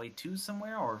on his way to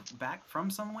somewhere, or back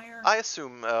from somewhere? I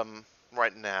assume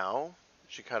right now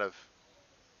she kind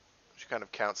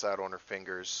of counts out on her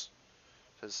fingers.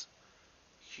 Says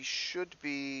he should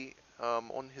be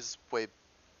on his way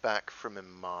back from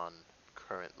Iman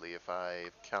currently, if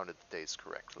I counted the days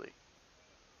correctly.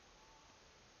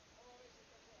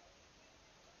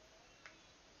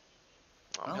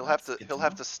 Well, He'll have that's to good he'll to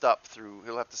have know. to stop through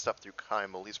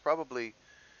Kymel. He's probably,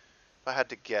 if I had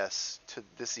to guess, to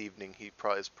this evening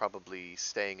is probably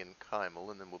staying in Kymel,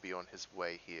 and then will be on his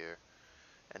way here,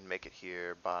 and make it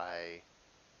here by,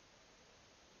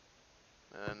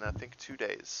 and I think 2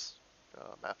 days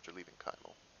after leaving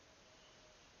Kymel.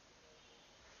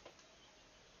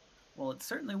 Well, it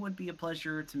certainly would be a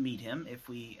pleasure to meet him if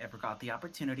we ever got the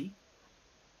opportunity.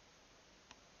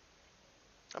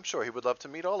 I'm sure he would love to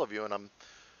meet all of you, and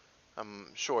I'm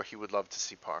sure he would love to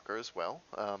see Parker as well.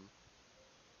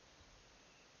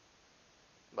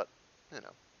 But you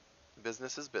know,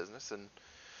 business is business, and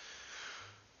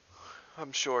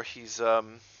I'm sure he's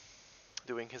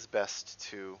doing his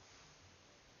best um,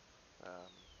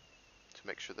 to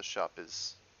make sure the shop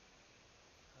is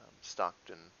stocked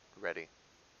and ready.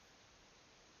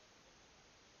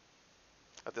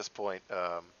 At this point,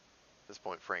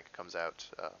 Frank comes out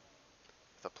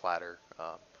with a platter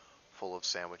full of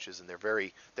sandwiches, and they're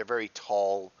very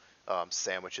tall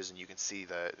sandwiches, and you can see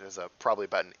that there's probably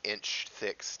about an inch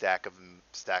thick stack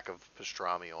of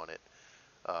pastrami on it,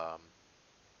 um,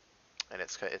 and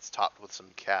it's topped with some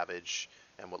cabbage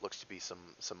and what looks to be some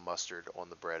mustard on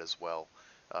the bread as well,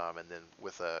 and then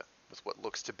with what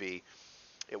looks to be,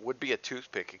 it would be a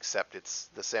toothpick, except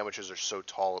the sandwiches are so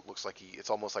tall it looks like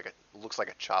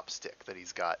a chopstick that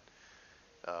he's got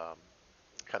um,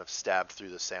 kind of stabbed through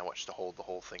the sandwich to hold the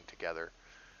whole thing together,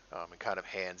 and kind of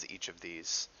hands each of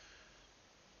these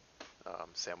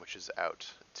sandwiches out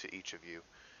to each of you,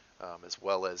 as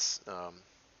well as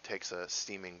takes a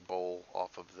steaming bowl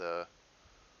off of the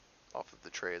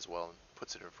tray as well and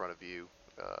puts it in front of you,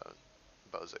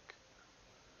 Bozic.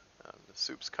 The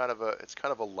soup's kind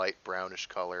of a light brownish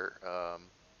color.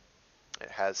 It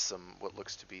has what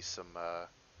looks to be some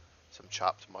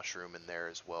chopped mushroom in there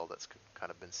as well that's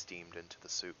kind of been steamed into the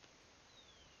soup.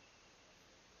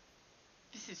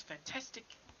 This is fantastic.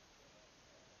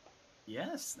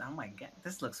 Yes. Oh my god,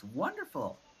 this looks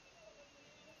wonderful.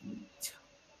 Neat.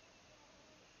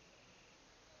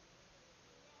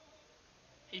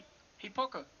 Hey,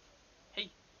 Parker. Hey,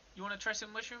 you want to try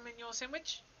some mushroom in your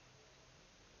sandwich?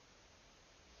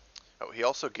 Oh, he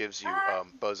also gives you, Ah.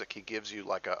 Bozic, he gives you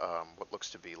like a what looks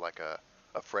to be like a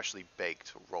freshly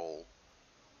baked roll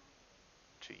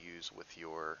to use with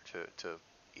to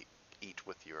eat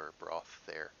with your broth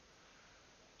there.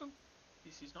 Oh,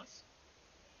 this is nice.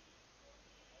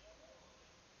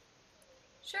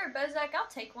 Sure, Bozak, I'll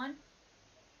take one.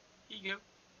 Here you go.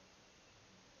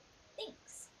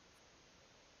 Thanks.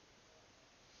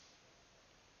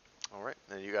 All right,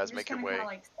 and you guys I'm just make your gonna way. kind of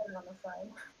like set it on the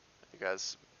side. You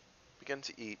guys begin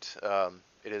to eat.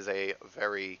 It is a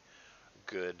very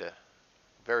good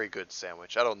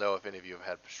sandwich. I don't know if any of you have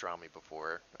had pastrami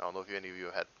before. I don't know if any of you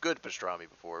have had good pastrami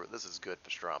before, but this is good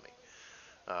pastrami.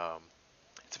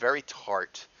 It's very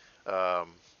tart.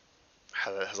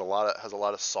 Has a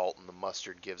lot of salt, and the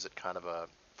mustard gives it kind of a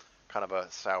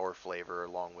sour flavor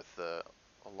along with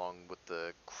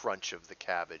the crunch of the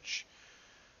cabbage.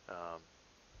 Um,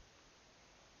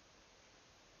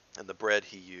 and the bread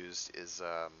he used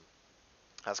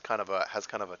has kind of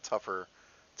a tougher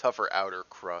outer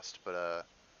crust, but a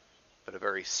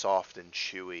very soft and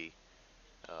chewy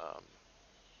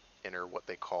inner, what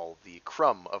they call the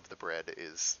crumb of the bread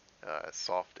is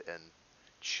soft and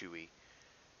chewy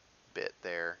bit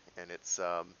there, and it's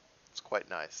quite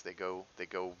nice. They go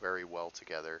very well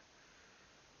together.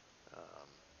 Um,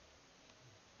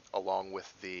 Along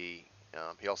with he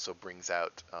also brings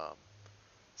out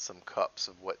some cups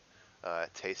of what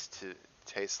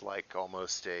tastes like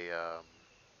almost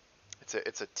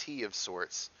it's a tea of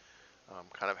sorts.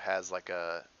 Kind of has like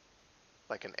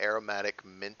an aromatic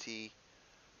minty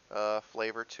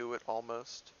flavor to it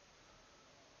almost.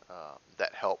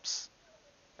 That helps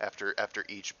after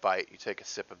each bite. You take a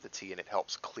sip of the tea and it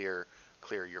helps clear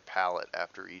your palate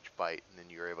after each bite, and then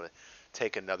you're able to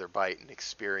take another bite and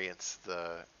experience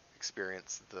the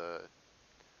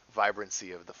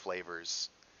vibrancy of the flavors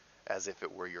as if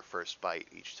it were your first bite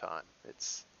each time.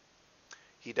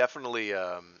 He definitely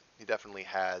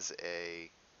has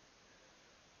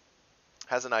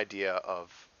an idea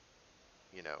of,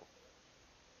 you know,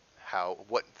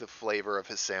 what the flavor of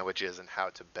his sandwich is and how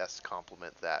to best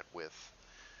complement that with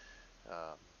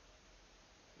um,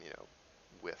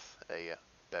 with a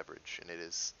beverage. And it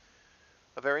is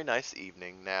a very nice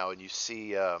evening now, and you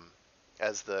see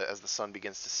as the sun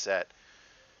begins to set,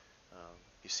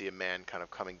 you see a man kind of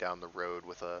coming down the road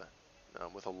with a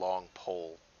long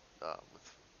pole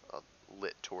with a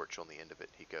lit torch on the end of it.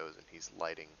 He goes and he's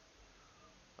lighting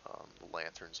the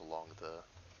lanterns along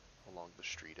the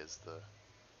street as the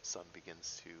sun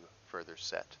begins to further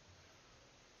set.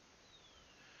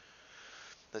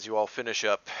 As you all finish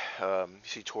up, you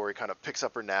see Tori kind of picks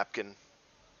up her napkin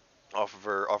off of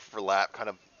her lap, kind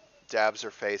of dabs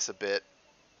her face a bit,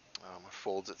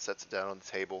 folds it, sets it down on the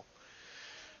table,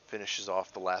 finishes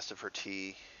off the last of her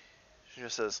tea. She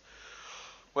just says,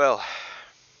 "Well,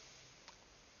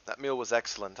 that meal was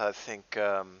excellent. I think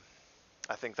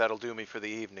that'll do me for the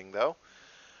evening, though.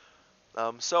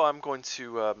 So I'm going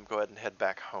to go ahead and head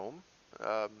back home.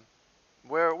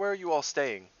 Where are you all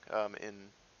staying? In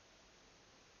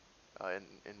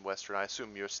Western, I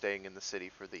assume you're staying in the city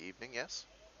for the evening. Yes.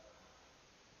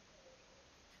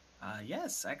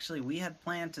 Yes, actually, we had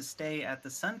planned to stay at the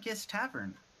Sunkissed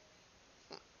Tavern.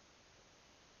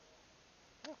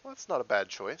 Well, that's not a bad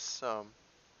choice.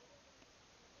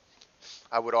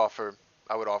 I would offer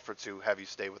I would offer to have you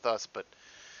stay with us, but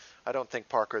I don't think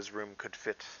Parker's room could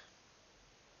fit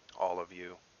all of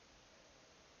you.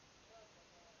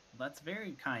 That's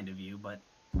very kind of you, but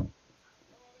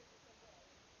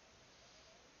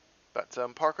But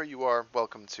Parker, you are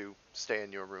welcome to stay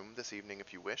in your room this evening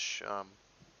if you wish.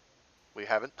 We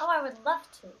haven't Oh, I would love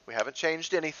to. we haven't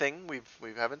changed anything. We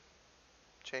haven't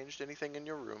changed anything in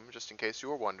your room, just in case you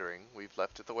were wondering. We've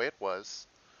left it the way it was.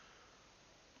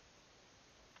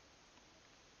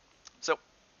 So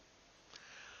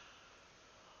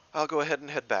I'll go ahead and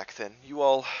head back then. You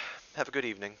all have a good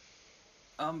evening.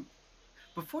 um,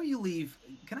 before you leave,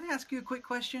 can I ask you a quick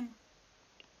question?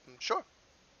 Sure.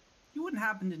 You wouldn't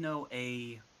happen to know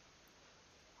a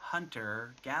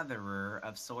hunter gatherer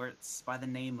of sorts by the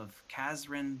name of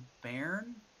Kazrin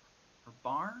Bairn or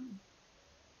Barn?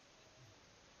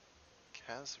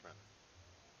 Kazran.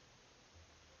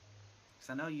 Because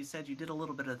I know you said you did a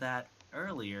little bit of that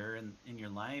earlier in your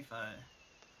life.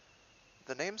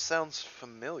 The name sounds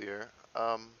familiar.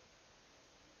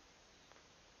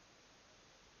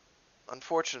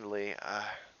 Unfortunately,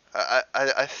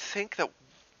 I think that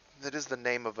is the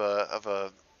name of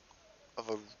an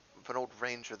old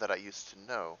ranger that I used to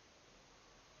know.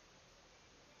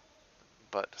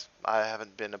 But I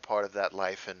haven't been a part of that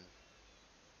life in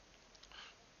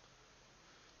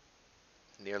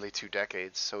nearly 2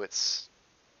 decades, so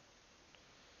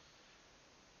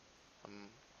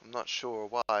I'm not sure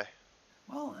why.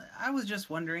 Well, I was just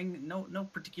wondering, no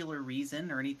particular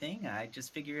reason or anything. I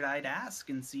just figured I'd ask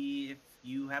and see if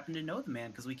you happen to know the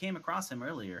man because we came across him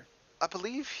earlier. I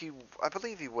believe he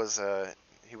was a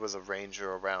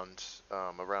ranger around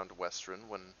Western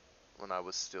when I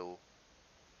was still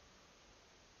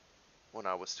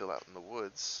out in the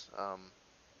woods.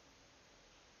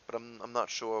 But I'm not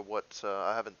sure what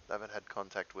I haven't had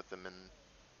contact with him in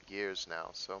years now.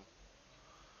 So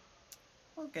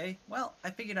Okay, well, I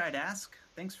figured I'd ask.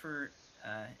 Thanks for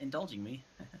indulging me.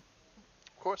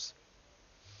 of course,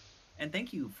 And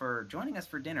thank you for joining us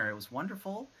for dinner. It was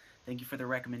wonderful. Thank you for the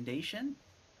recommendation.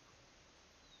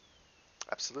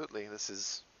 absolutely, this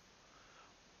is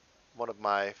one of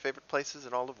my favorite places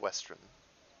in all of Western.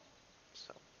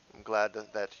 So I'm glad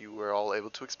that you were all able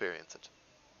to experience it.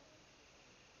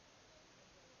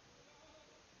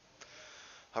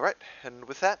 All right, and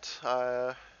with that,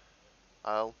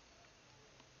 I'll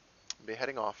be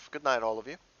heading off. Good night, all of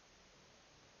you.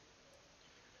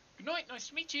 Good night. Nice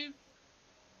to meet you.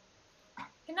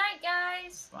 Good night,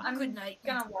 guys. Bye. I'm Good night.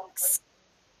 gonna walk. Thanks.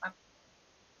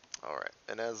 All right,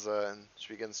 and as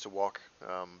she begins to walk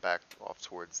back off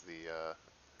towards the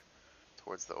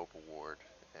Opal Ward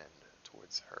and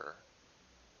towards her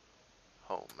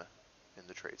home in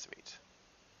the Trades Meet.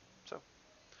 So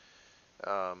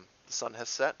the sun has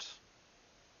set.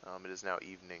 It is now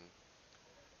evening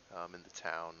in the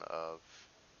town of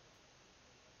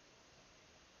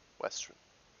Western.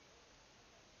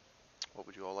 What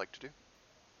would you all like to do?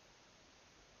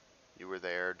 You were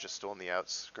there just on the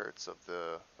outskirts of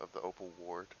the Opal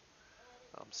Ward,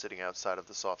 sitting outside of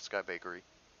the Soft Sky Bakery.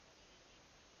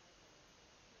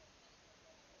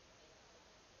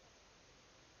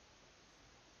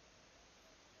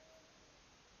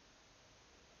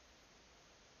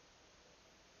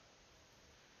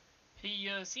 Hey,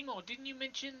 Seymour, didn't you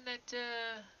mention that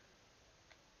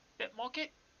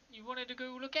market you wanted to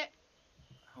go look at?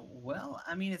 Well,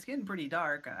 I mean, it's getting pretty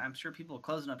dark. I'm sure people are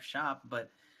closing up shop, but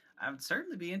I would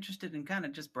certainly be interested in kind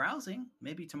of just browsing.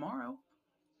 Maybe tomorrow.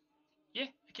 Yeah,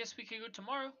 I guess we could go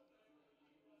tomorrow.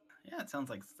 Yeah, it sounds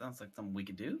like something we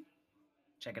could do.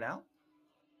 Check it out.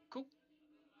 Cool.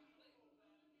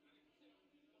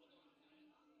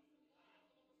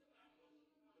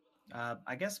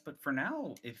 I guess, but for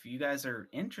now, if you guys are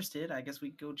interested, I guess we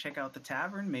could go check out the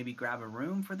tavern, maybe grab a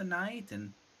room for the night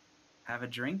and have a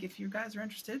drink if you guys are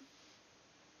interested.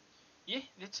 Yeah,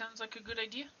 that sounds like a good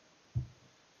idea.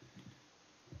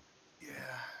 Yeah,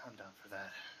 I'm down for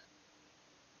that.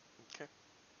 Okay.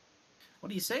 What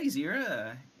do you say,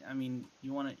 Zira? I mean,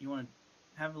 you want to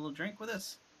have a little drink with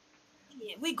us?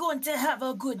 Yeah, we're going to have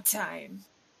a good time.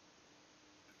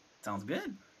 Sounds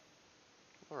good.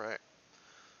 All right.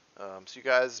 So you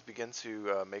guys begin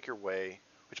to make your way.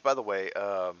 Which, by the way,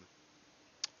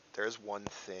 there's one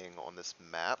thing on this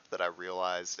map that I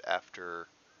realized after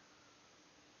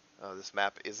this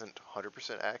map isn't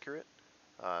 100% accurate.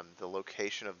 The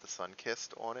location of the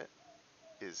Sunkissed on it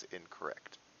is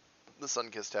incorrect. The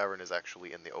Sunkissed Tavern is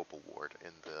actually in the Opal Ward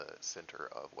in the center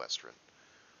of Western.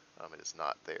 It is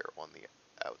not there on the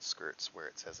outskirts where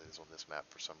it says it is on this map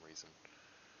for some reason.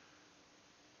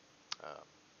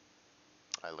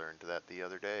 I learned that the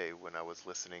other day when I was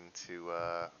listening to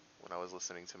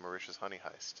Mauritius Honey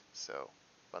Heist. So,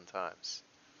 fun times.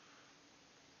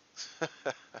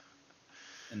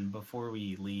 And before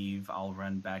we leave, I'll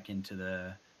run back into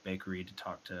the bakery to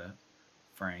talk to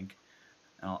Frank.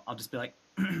 And I'll just be like,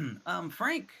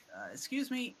 Frank, excuse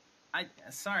me. I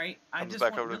Comes just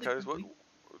back want over to really Titus. quickly-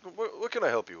 What can I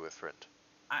help you with, friend?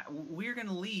 we're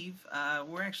gonna leave.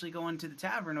 We're actually going to the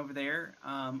tavern over there.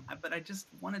 But I just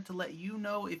wanted to let you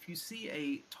know, if you see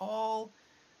a tall,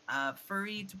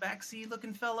 furry,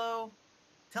 tabaxi-looking fellow,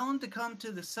 tell him to come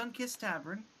to the Sunkissed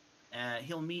Tavern.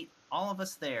 He'll meet all of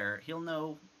us there. He'll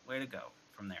know where to go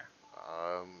from there.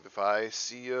 If I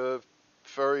see a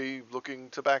furry-looking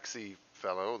tabaxi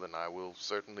fellow, then I will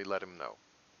certainly let him know.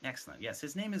 Excellent. Yes,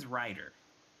 his name is Ryder.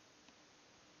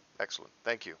 Excellent.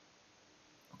 Thank you.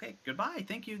 Okay, goodbye.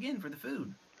 Thank you again for the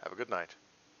food. Have a good night.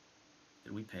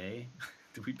 Did we pay?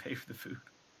 Did we pay for the food?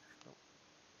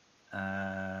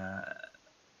 By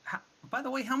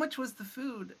the way, how much was the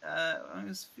food? It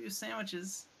was a few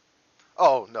sandwiches.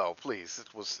 Oh no, please.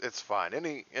 It's fine.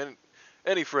 Any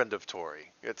friend of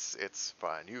Tori. It's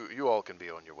fine. You all can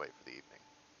be on your way for the evening.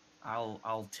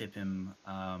 I'll tip him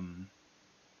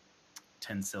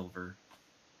 10 silver.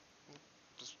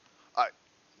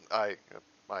 I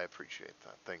appreciate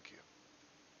that. Thank you.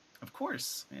 Of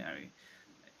course. Yeah, I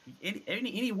mean,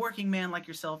 any working man like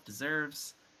yourself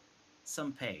deserves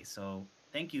some pay. So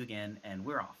thank you again, and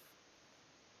we're off.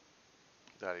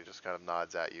 Daddy just kind of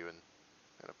nods at you and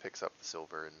kind of picks up the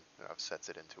silver and sets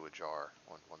it into a jar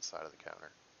on one side of the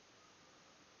counter.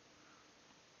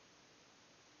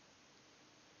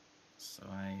 So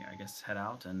I guess head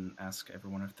out and ask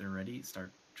everyone if they're ready.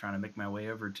 Start trying to make my way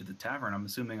over to the tavern. I'm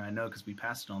assuming I know because we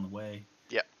passed it on the way.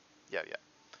 Yeah.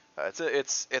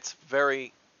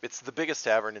 It's the biggest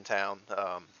tavern in town.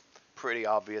 Pretty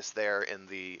obvious there in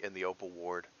the Opal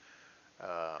Ward.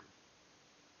 As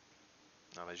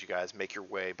you guys make your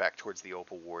way back towards the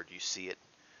Opal Ward, you see it.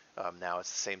 Now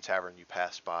it's the same tavern you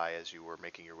passed by as you were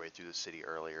making your way through the city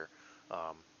earlier.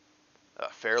 A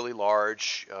fairly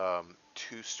large,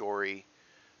 2-story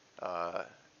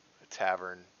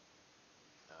tavern.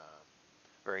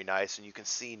 Very nice, and you can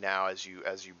see now as you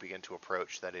begin to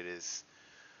approach that it is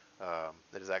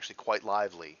actually quite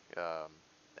lively,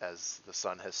 as the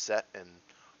sun has set and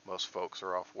most folks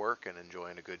are off work and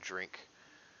enjoying a good drink.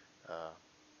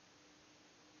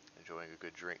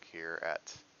 Here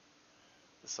at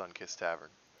the Sunkissed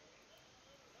Tavern.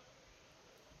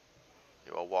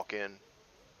 You all walk in,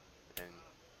 and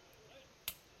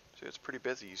so it's pretty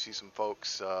busy. You see some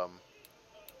folks.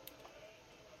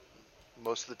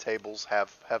 Most of the tables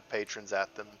have patrons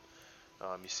at them.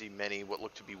 You see many what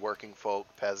look to be working folk,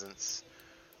 peasants,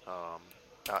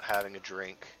 out having a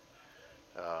drink.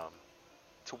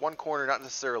 To one corner, not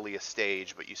necessarily a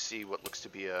stage, but you see what looks to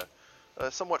be a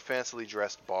somewhat fancily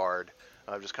dressed bard,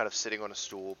 just kind of sitting on a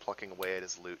stool, plucking away at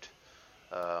his lute.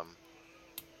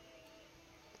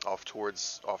 Off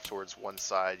towards one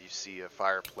side, you see a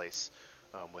fireplace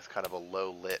with kind of a low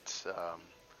lit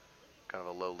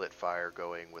fire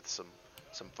going, with some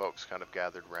folks kind of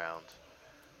gathered round.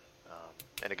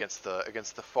 And against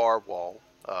the far wall,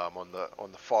 on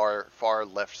the far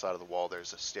left side of the wall,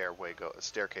 there's a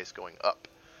staircase going up.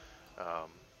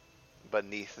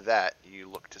 Beneath that, you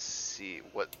look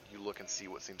and see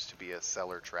what seems to be a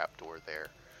cellar trapdoor there,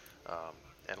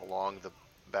 and along the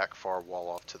back far wall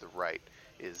off to the right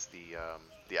is the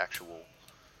actual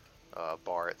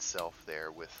bar itself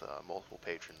there, with multiple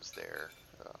patrons there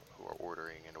who are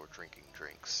ordering and or drinking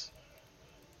drinks.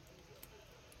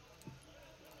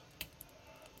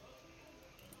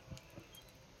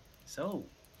 So,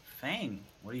 Fang,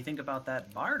 what do you think about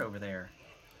that bard over there?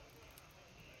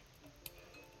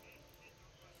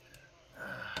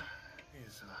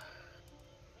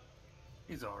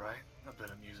 He's all right. A bit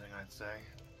amusing, I'd say.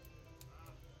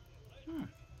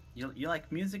 You like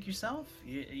music yourself?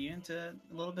 You into a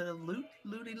little bit of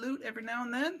looty loot every now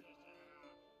and then?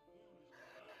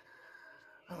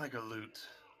 I like a lute.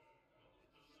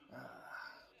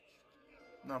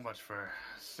 Not much for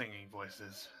singing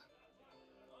voices.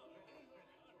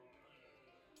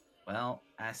 Well,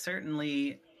 I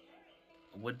certainly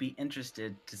would be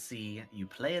interested to see you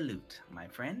play a lute, my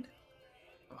friend.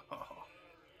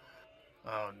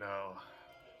 Oh no.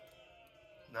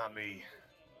 Not me.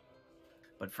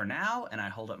 But for now, and I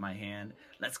hold up my hand,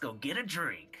 let's go get a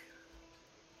drink.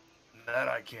 That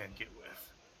I can get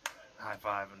with. High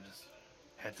five and just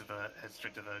head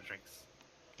straight to the drinks.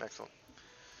 Excellent.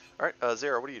 All right,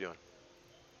 Zara, what are you doing?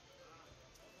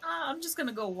 I'm just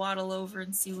gonna go waddle over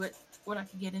and see what I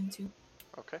can get into.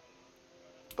 Okay.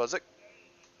 Buzzik?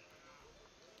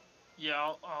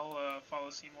 Yeah, I'll follow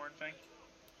Seymour and Fang.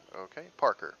 Okay.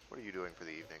 Parker, what are you doing for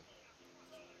the evening?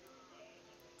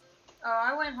 Oh,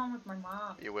 I went home with my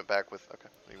mom. You went back with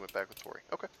Tori.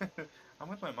 Okay. I'm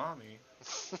with my mommy.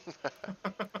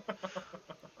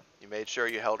 You made sure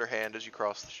you held her hand as you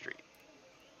crossed the street.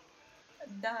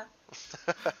 Duh.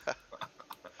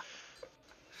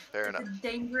 Fair It's enough. a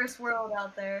dangerous world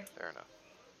out there. Fair enough.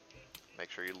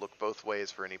 Make sure you look both ways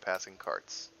for any passing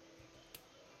carts.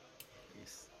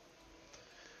 Yes.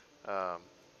 All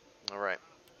right.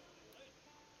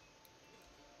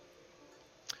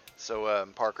 So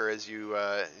Parker, as you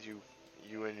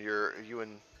and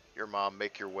your mom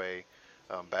make your way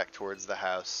back towards the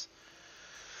house,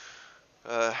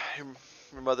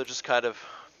 your mother just kind of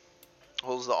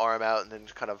holds the arm out and then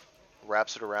kind of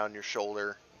wraps it around your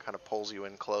shoulder, and kind of pulls you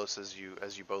in close as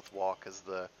you both walk, as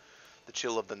the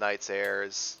chill of the night's air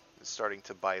is starting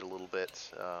to bite a little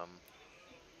bit.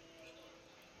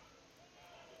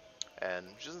 And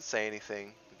she doesn't say anything.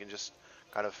 You can just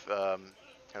kind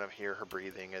of hear her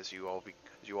breathing as you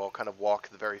all kind of walk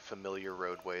the very familiar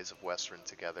roadways of Western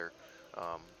together,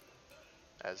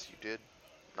 as you did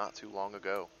not too long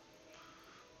ago.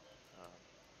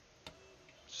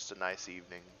 It's just a nice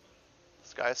evening. The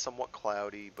sky is somewhat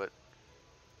cloudy, but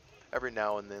every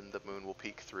now and then the moon will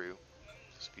peek through.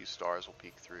 Just a few stars will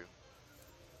peek through.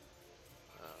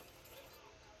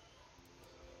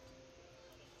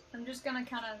 I'm just gonna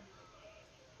kind of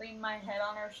lean my head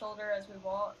on her shoulder as we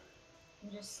walk and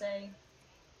just say,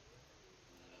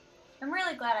 I'm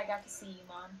really glad I got to see you,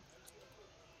 Mom.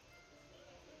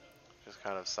 Just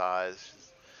kind of sighs.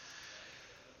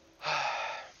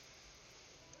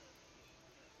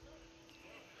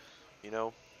 You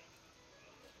know,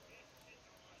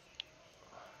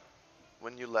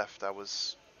 when you left, I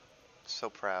was so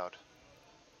proud.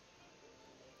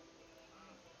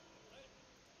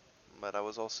 But I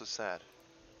was also sad.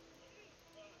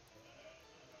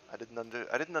 I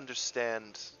didn't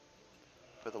understand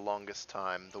for the longest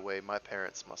time the way my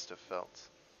parents must have felt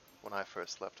when I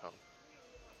first left home.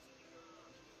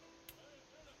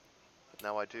 But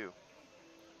now I do.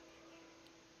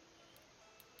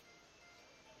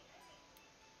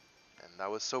 And I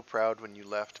was so proud when you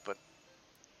left, but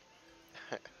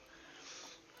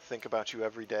think about you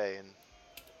every day and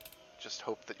just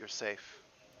hope that you're safe.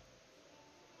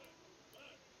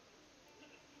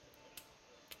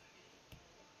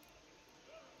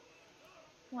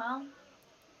 Well,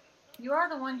 you are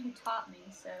the one who taught me,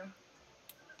 so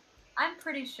I'm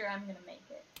pretty sure I'm gonna make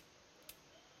it.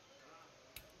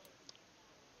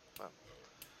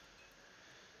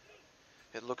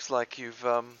 It looks like you've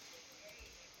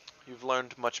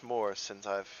learned much more since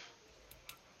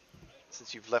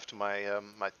you've left my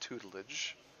my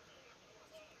tutelage,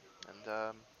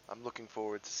 and I'm looking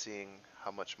forward to seeing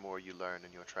how much more you learn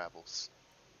in your travels.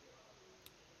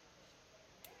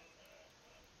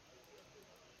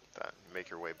 You make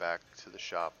your way back to the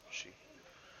shop. She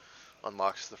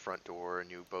unlocks the front door, and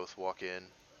you both walk in,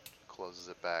 closes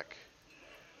it back.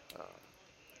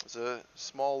 There's a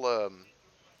small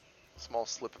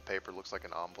slip of paper, looks like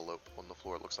an envelope on the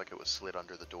floor. It looks like it was slid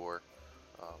under the door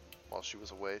while she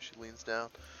was away. She leans down,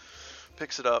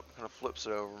 picks it up, kind of flips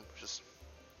it over, just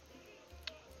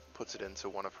puts it into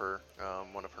one of her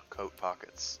coat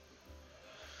pockets.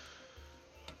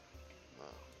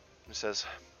 She says,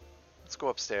 "Let's go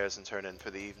upstairs and turn in for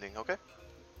the evening, okay?"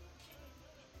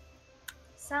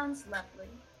 Sounds lovely.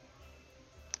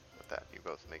 With that, you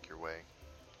both make your way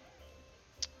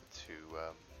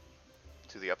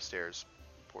to the upstairs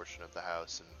portion of the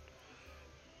house and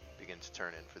begin to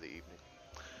turn in for the evening.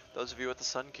 Those of you at the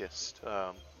Sunkissed,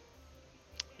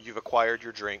 you've acquired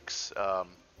your drinks.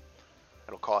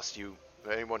 It'll cost you,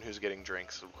 anyone who's getting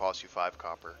drinks, it'll cost you 5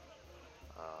 copper.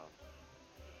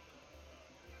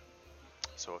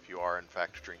 So if you are in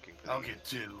fact drinking for the I'll evening, get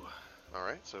 2. all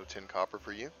right, so 10 copper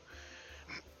for you.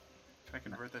 Can I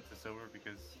convert that to silver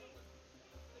because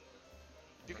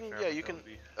You I'm can, not yeah, sure you what can. that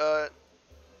would be.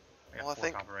 I got Well, I 4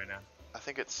 think- copper right now. I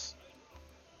think it's.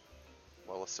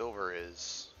 Well, a silver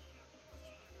is.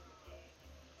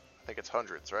 I think it's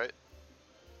hundreds, right?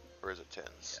 Or is it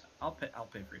tens? I'll pay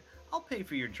for you. I'll pay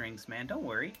for your drinks, man. Don't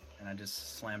worry. And I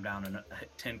just slam down a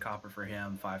 10 copper for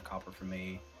him, 5 copper for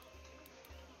me.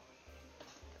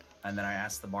 And then I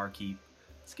ask the barkeep,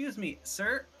 "Excuse me,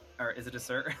 sir," or is it a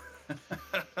sir?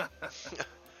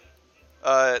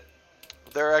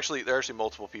 There are actually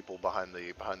multiple people behind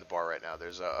the bar right now. There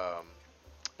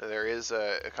is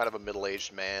a kind of a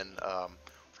middle-aged man,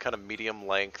 with kind of medium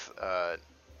length,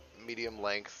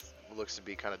 looks to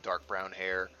be kind of dark brown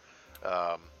hair,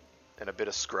 and a bit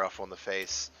of scruff on the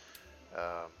face.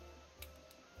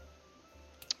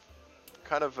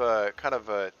 Kind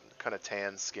of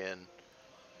tan skin.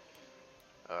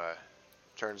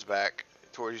 Turns back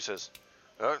towards you, says,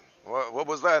 "What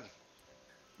was that?"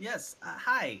 Yes.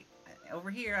 Hi. Over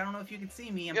here. I don't know if you can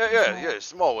see me. I'm Yeah, pretty yeah, small. yeah,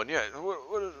 small one. Yeah.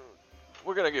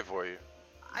 What can I get for you?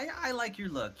 I like your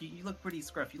look. You look pretty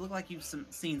scruffy. You look like you've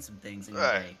seen some things in your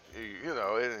day. You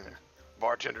know,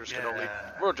 bartenders can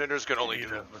only You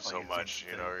do look like so you've much. seen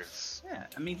You some know, things. it's Yeah.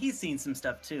 I mean, he's seen some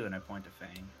stuff too, and I point to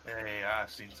Fang. Hey,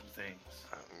 I've seen some things.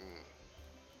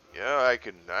 yeah, I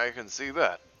can see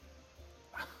that.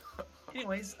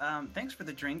 Anyways, thanks for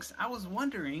the drinks. I was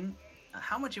wondering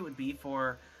how much it would be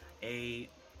for a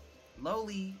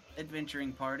lowly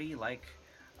adventuring party like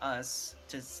us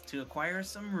to acquire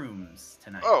some rooms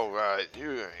tonight. Oh,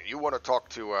 you want to talk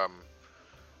to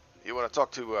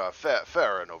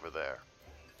Farron over there?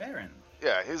 Farron.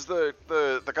 Yeah, he's the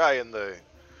guy in the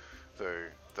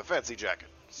fancy jacket,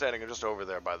 standing just over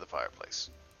there by the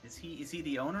fireplace. Is he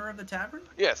the owner of the tavern?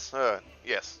 Yes,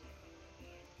 yes.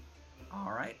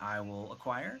 All right, I will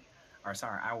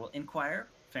inquire,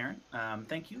 Farron.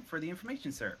 Thank you for the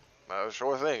information, sir.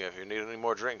 Sure thing. If you need any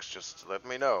more drinks, just let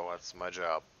me know. That's my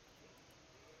job.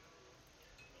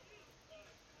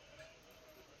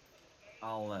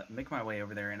 I'll make my way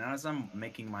over there, and as I'm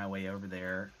making my way over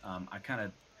there, I kind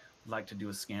of like to do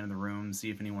a scan of the room, see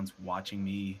if anyone's watching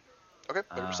me. Okay,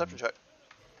 make a perception check.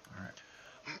 All right.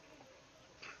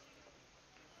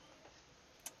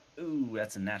 Ooh,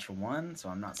 that's a natural 1, so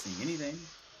I'm not seeing anything.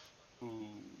 Ooh.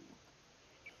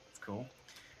 It's cool.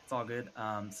 It's all good.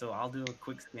 So I'll do a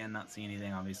quick scan, not see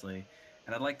anything, obviously.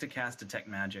 And I'd like to cast Detect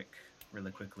Magic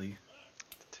really quickly.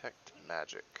 Detect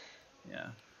magic. Yeah.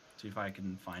 See if I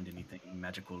can find anything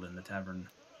magical in the tavern.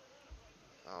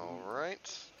 All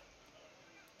right.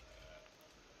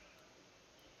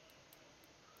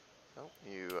 Oh,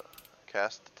 you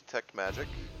cast detect magic.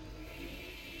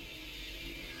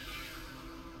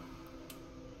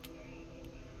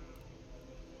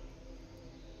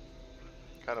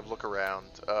 Kind of look around.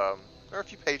 There are a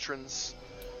few patrons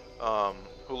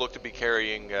who look to be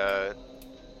carrying a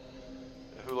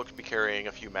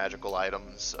few magical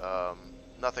items.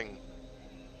 Nothing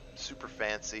super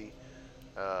fancy,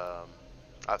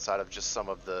 outside of just some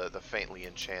of the faintly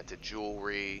enchanted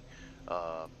jewelry.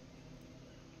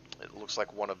 It looks like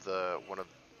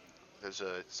there's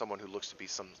someone who looks to be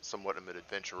somewhat of an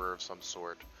adventurer of some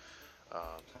sort,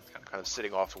 kind of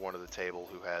sitting off to one of the table,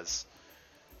 who has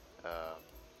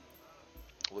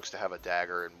looks to have a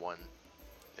dagger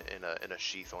in a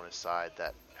sheath on his side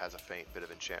that has a faint bit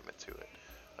of enchantment to it.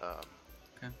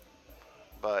 Okay.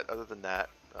 But other than that,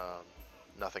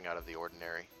 nothing out of the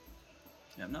ordinary.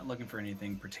 Yeah, I'm not looking for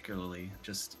anything particularly.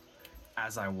 Just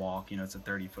as I walk, it's a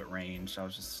 30-foot range. So I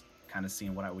was just kind of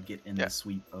seeing what I would get in the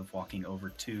sweep of walking over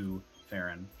to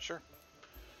Farron. Sure.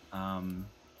 And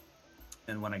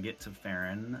when I get to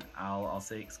Farron, I'll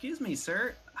say, "Excuse me,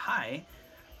 sir. Hi.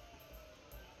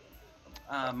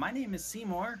 My name is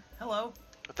Seymour. Hello."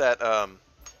 With that, you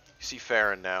see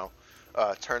Farron now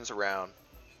turns around,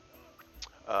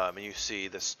 and you see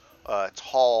this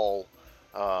tall,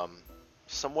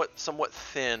 somewhat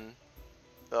thin,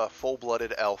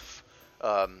 full-blooded elf.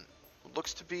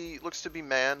 Looks to be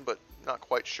man, but not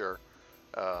quite sure,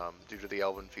 due to the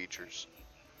elven features.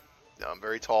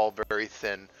 Very tall, very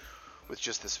thin, with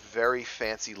just this very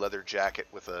fancy leather jacket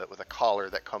with a collar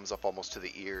that comes up almost to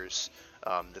the ears.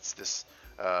 That's this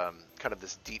kind of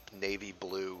this deep navy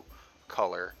blue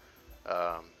color.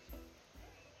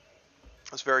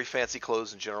 It's very fancy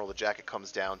clothes in general. The jacket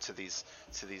comes down to these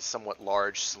somewhat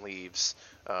large sleeves.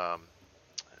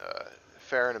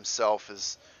 Farron himself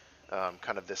is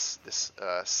kind of this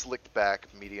slicked back,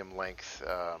 medium length,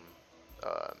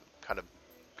 kind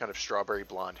of strawberry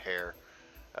blonde hair.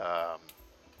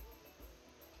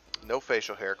 No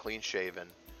facial hair, clean shaven.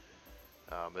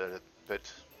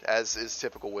 But as is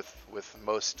typical with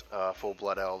most full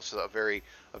blood elves, a very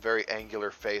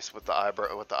angular face with the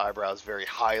eyebrows very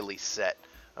highly set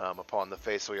upon the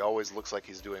face. So he always looks like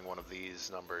he's doing one of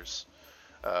these numbers.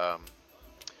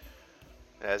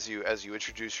 As you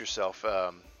introduce yourself,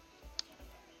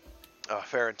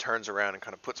 Farron turns around and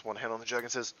kind of puts one hand on the jug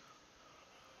and says,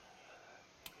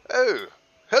 "Oh,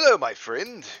 hello, my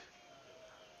friend.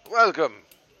 Welcome."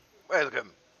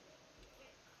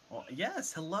 Well,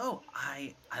 yes, hello.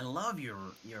 I love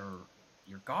your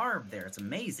garb there. It's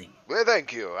amazing. Well,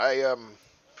 thank you.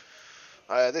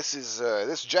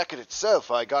 This jacket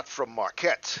itself I got from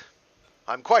Marquette.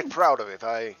 I'm quite proud of it.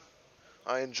 I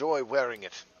enjoy wearing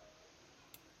it.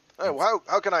 Oh,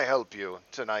 how can I help you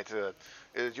tonight? Do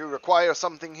you require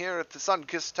something here at the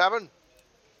Sunkissed Tavern?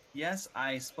 Yes,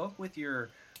 I spoke with your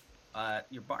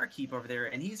barkeep over there,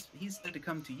 and he's said to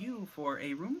come to you for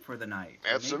a room for the night. or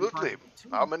maybe Absolutely. possibly two.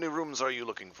 How many rooms are you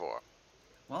looking for?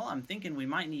 Well, I'm thinking we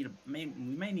may need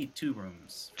 2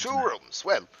 rooms. for Two tonight. rooms.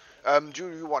 Well, do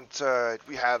you want?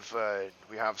 We have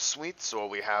suites, or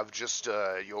we have just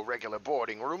your regular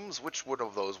boarding rooms. Which one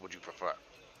of those would you prefer?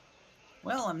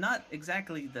 Well, I'm not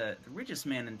exactly the richest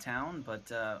man in town, but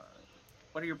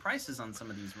what are your prices on some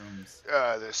of these rooms?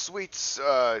 The suites.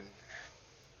 Well,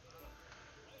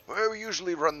 we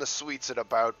usually run the suites at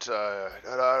about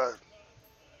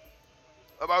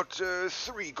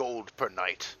 3 gold per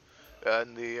night,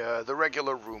 and the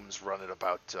regular rooms run at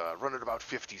about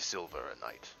 50 silver a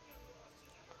night.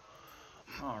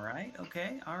 All right.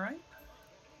 Okay. All right.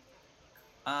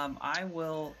 I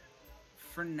will.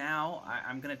 For now,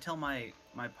 I'm gonna tell my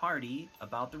party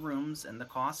about the rooms and the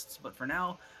costs. But for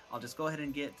now, I'll just go ahead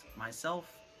and get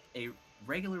myself a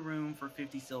regular room for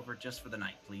 50 silver just for the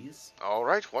night, please. All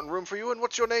right, 1 room for you. And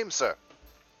what's your name, sir?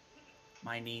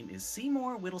 My name is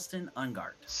Seymour Whittleston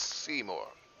Ungard. Seymour.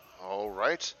 All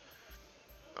right.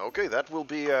 Okay, that will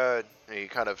be. He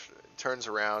kind of turns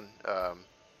around,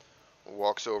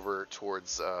 walks over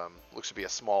towards. Looks to be a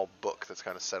small book that's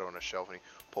kind of set on a shelf, and he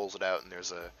pulls it out, and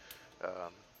there's a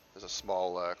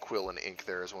small quill and ink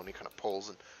there as well. And he kind of pulls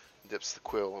and dips the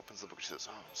quill, opens the book, and says,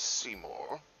 "Oh,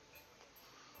 Seymour.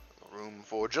 A room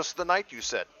for just the night, you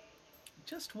said."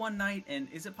 Just one night, and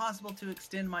is it possible to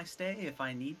extend my stay if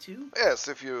I need to? Yes,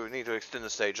 if you need to extend the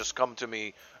stay, just come to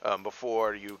me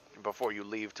before you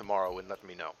leave tomorrow and let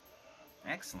me know.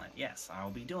 Excellent. Yes,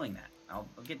 I'll be doing that. I'll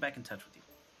get back in touch with you.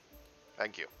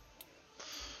 Thank you.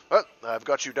 Well, I've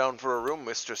got you down for a room,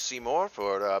 Mr. Seymour,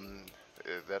 for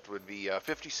that would be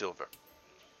 50 silver.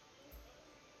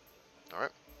 All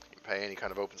right. You pay, and he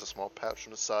kind of opens a small pouch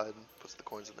on the side and puts the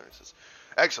coins in there. He says,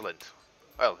 "Excellent.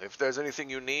 Well, if there's anything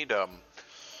you need,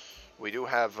 we do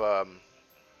have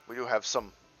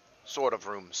some sort of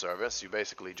room service. You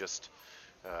basically just,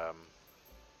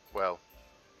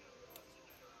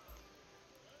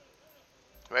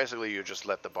 basically you just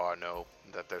let the bar know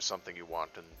that there's something you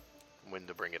want and when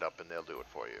to bring it up, and they'll do it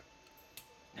for you.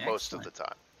 Most of the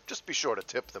time. Just be sure to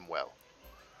tip them well."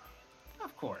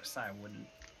 Of course, I wouldn't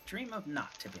dream of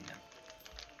not tipping them.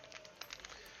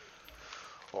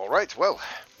 All right. Well,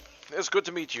 it's good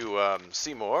to meet you,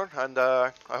 Seymour, and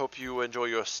I hope you enjoy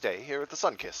your stay here at the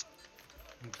Sunkissed.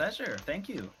 Pleasure. Thank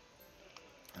you.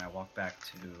 And I walk back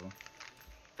to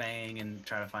Fang and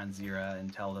try to find Zira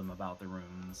and tell them about the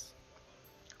rooms,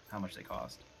 how much they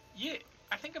cost. Yeah,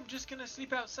 I think I'm just gonna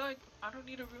sleep outside. I don't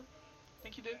need a room.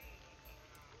 Thank you, dude.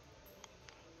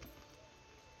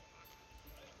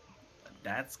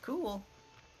 That's cool.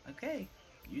 Okay,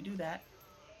 you do that.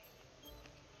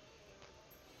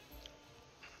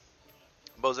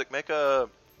 Bozic, make a...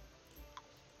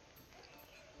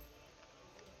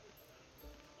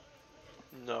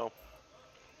 No.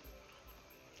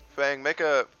 Fang, make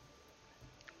a...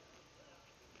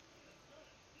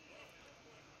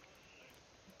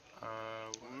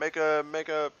 Make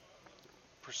a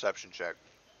perception check.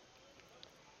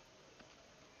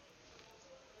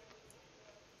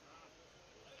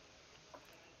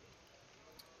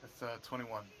 That's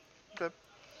 21. Okay.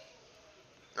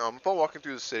 Upon walking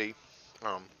through the city,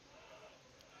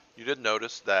 you did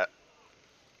notice that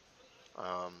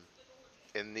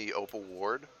in the Opal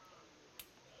Ward,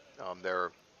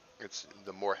 it's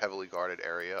the more heavily guarded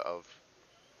area of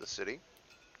the city.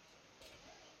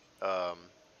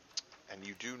 And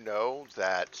you do know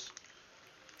that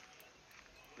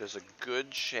there's a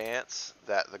good chance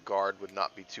that the guard would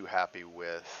not be too happy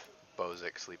with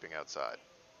Bozic sleeping outside.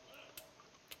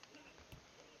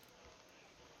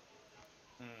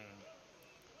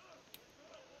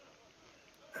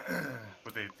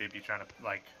 Would they be trying to,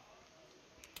 like,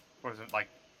 or is it like,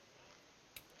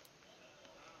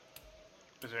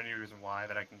 is there any reason why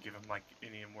that I can give him, like,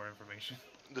 any more information?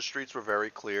 The streets were very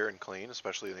clear and clean,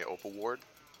 especially in the Opal Ward.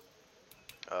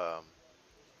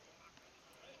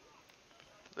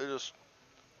 They just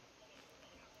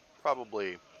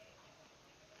probably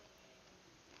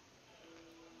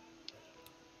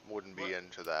wouldn't be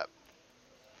into that.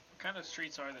 What kind of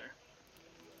streets are there?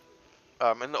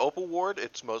 In the Opal Ward,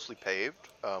 it's mostly paved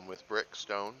with brick,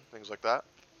 stone, things like that.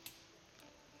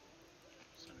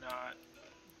 So not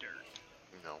dirt.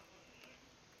 No.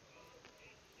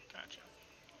 Gotcha.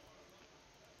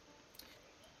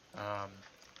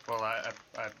 Well, I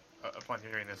upon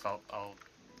hearing this, I'll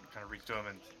kind of reach to him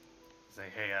and say,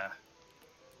 hey, I'm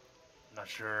not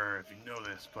sure if you know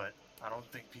this, but I don't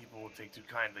think people will take too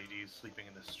kindly to you sleeping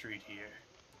in the street here.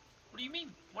 What do you mean?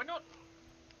 Why not?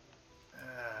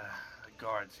 The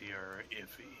guards here are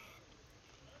iffy.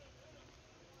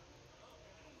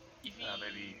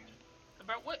 Maybe.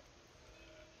 About what?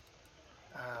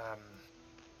 Are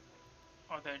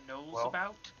there gnolls well,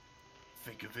 about?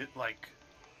 Think of it like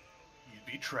you'd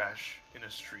be trash in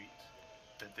a street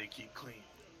that they keep clean.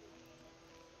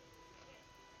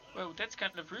 Well, that's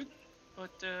kind of rude, but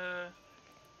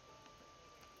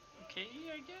okay,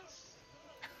 I guess.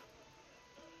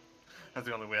 That's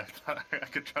the only way I thought I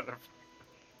could try to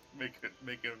make it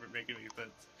make any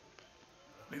sense.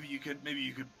 Maybe you could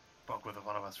bunk with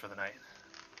one of us for the night.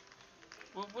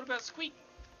 Well, what about Squeak?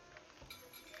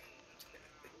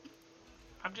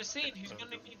 I'm just saying, who's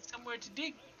gonna need somewhere to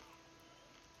dig?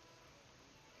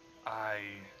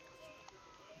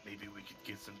 Maybe we could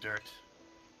get some dirt.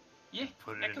 Yeah,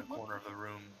 Put it that in the could work. corner of the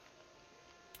room.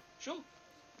 Sure.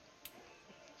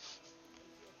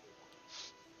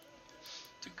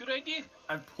 It's a good idea.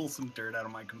 I pull some dirt out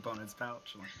of my components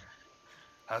pouch. I'm like,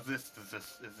 How's this? Is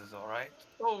this all right?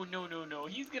 Oh, no.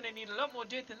 He's gonna need a lot more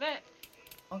dirt than that.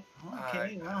 oh,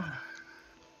 okay, well, I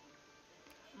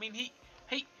mean, he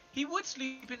would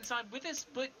sleep inside with us,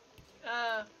 but,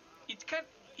 he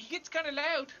gets kind of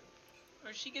loud.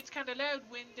 Or she gets kind of loud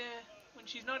when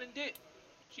she's not in dirt.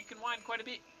 She can whine quite a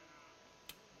bit.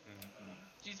 Mm-hmm.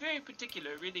 She's very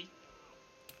particular, really.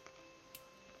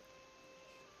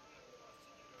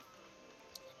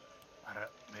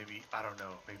 I don't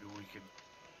know. Maybe we could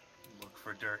look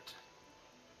for dirt.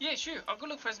 Yeah, sure. I'll go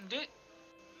look for some dirt.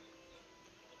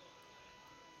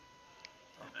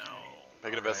 Okay.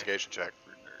 Make an investigation check.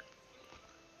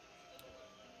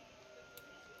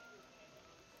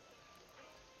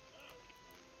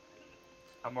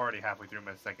 I'm already halfway through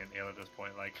my second ale at this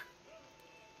point. Like,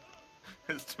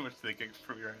 there's too much thinking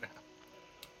for me right now.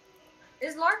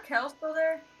 Is Larkel still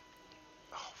there?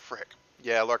 Oh, frick.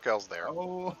 Yeah, Larkel's there.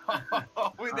 Oh,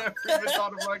 we never even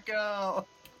thought of Raquel.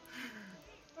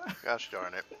 Gosh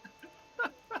darn it.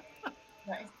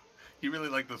 Nice. He really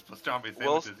liked those pastrami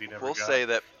We'll, sandwiches he never we'll got. say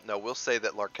that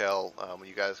Larkel, when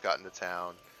you guys got into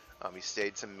town, he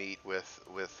stayed to meet with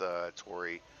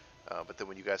Tori, but then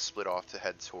when you guys split off to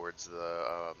head towards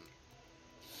the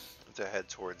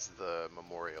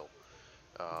memorial,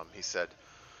 he said,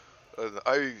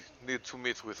 "I need to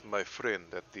meet with my friend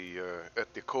at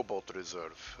the Cobalt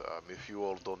Reserve. If you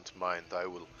all don't mind, I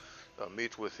will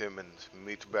meet with him and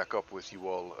meet back up with you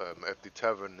all at the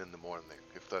tavern in the morning,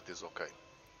 if that is okay."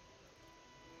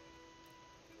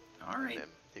 all And right. then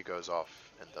he goes off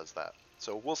and does that.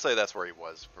 So we'll say that's where he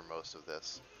was for most of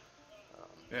this.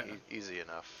 Yeah. Easy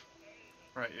enough.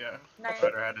 Right, yeah. Nice.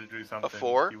 Better had to do something.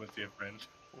 4? He went to see a friend.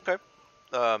 Okay.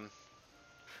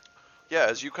 Yeah,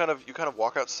 as you kind of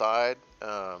walk outside,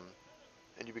 and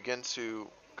you begin to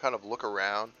kind of look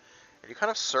around, and you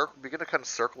kind of begin to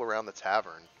circle around the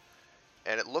tavern,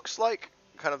 and it looks like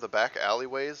kind of the back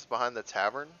alleyways behind the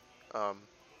tavern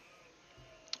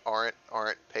aren't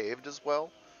paved as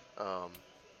well,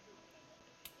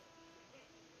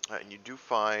 and you do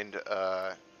find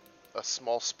a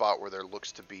small spot where there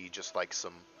looks to be just like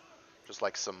some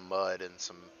mud and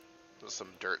some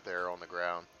dirt there on the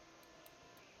ground,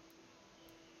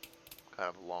 kind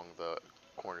of along the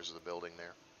corners of the building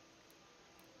there.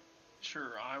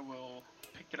 Sure, I will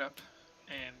pick it up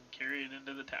and carry it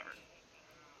into the tavern.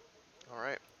 All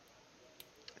right.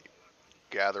 You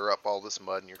gather up all this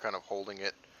mud and you're kind of holding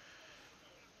it,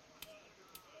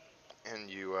 and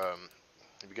you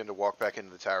begin to walk back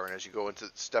into the tavern. As you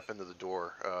step into the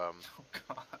door, Oh,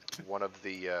 God. one of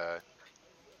the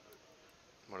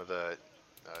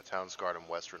town's guard in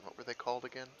Western. What were they called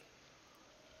again?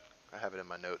 I have it in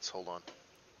my notes. Hold on.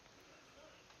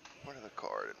 What are the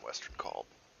guard in Western called?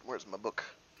 Where's my book?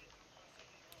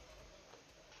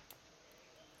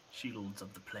 Shields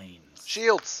of the Plains.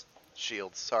 Shields.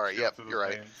 Sorry. Shields Yep, to the you're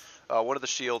right. plains. One of the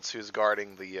shields who's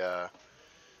guarding the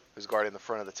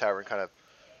front of the tavern kind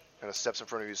of steps in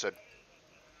front of you and said,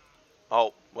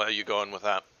 "Oh, where are you going with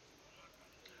that?"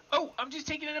 Oh, I'm just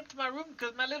taking it up to my room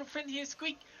because my little friend here,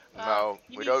 Squeak, No,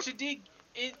 he we needs don't. to dig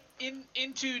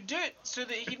into dirt so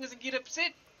that he doesn't get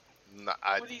upset No,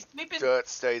 when he's sleeping. dirt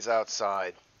stays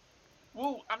outside.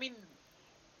 Whoa, I mean,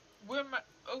 where am I?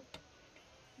 Oh,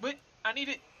 but I need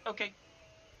it. Okay.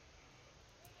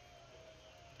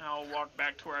 I'll walk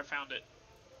back to where I found it,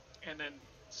 and then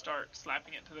start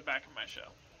slapping it to the back of my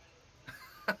shell.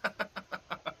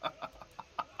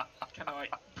 Kind of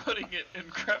like putting it in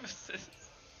crevices.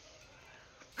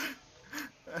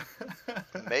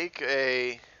 Make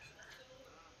a.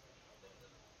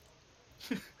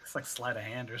 It's like sleight of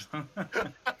hand or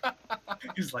something.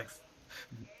 He's like,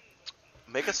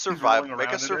 Make a rolling survival. Make around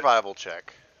in a it. survival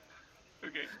check.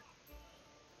 Okay.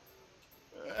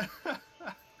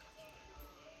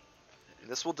 And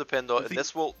this will depend on. Is he-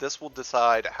 This will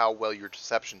decide how well your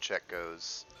deception check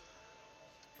goes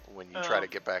when you try to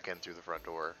get back in through the front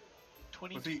door.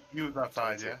 20. Was he was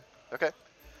outside, 22. yeah? Okay.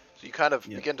 So you kind of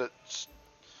Yeah. begin to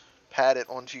pat it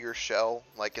onto your shell,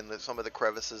 like in some of the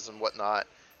crevices and whatnot.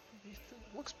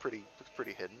 Looks pretty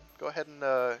hidden. Go ahead and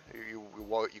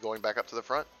you going back up to the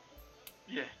front?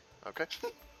 Yeah. Okay.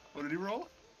 What did he roll?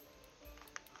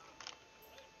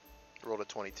 Rolled a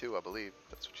 22, I believe.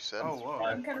 That's what you said. Oh, whoa.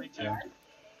 I'm kind of Yeah. sad.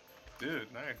 Dude,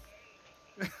 nice.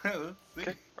 Let's see.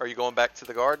 Okay. Are you going back to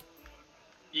the guard?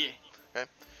 Yeah. Okay.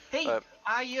 Hey, Uh,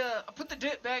 I put the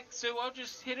dirt back, so I'll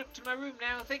just head up to my room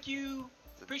now. Thank you.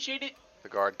 Appreciate it. The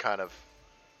guard kind of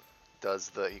does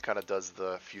the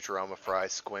Futurama Fry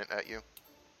squint at you.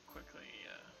 Quickly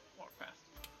walk past.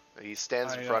 He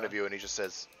stands in I, front of you and he just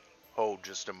says, "Hold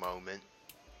just a moment."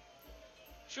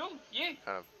 Sure. Yeah.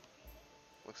 Kind of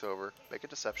looks over. Make a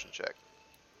deception check.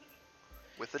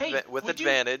 With Hey, with would you-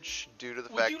 advantage due to the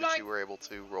would fact you that like- you were able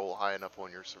to roll high enough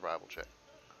on your survival check.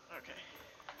 Okay.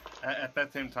 At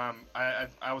that same time,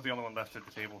 I was the only one left at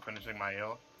the table finishing my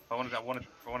ale. I wanted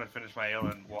to finish my ale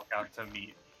and walk out to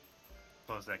meet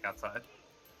Bozek outside.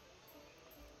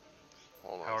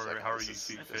 Hold on However- a second. however this you is,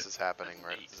 see this fit. is happening,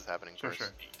 right? This is happening Sure, first. sure.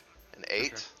 An 8?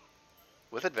 sure.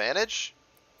 With advantage?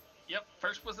 Yep.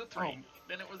 First was a 3.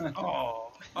 Then it was a 2.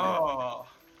 Oh, oh,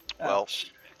 Well,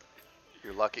 ouch.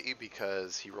 you're lucky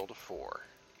because he rolled a 4.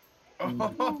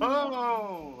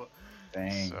 oh!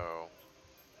 Dang. So,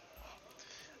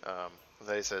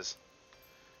 then he says,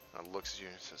 looks at you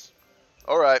and says,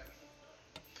 "All right."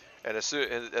 And as soon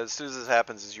as this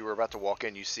happens, as you were about to walk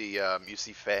in, you see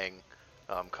Fang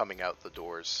coming out the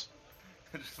doors.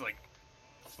 Just like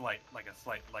a slight,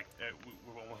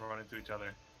 we almost run into each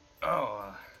other.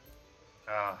 Oh,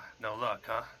 no luck,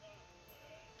 huh?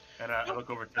 And I look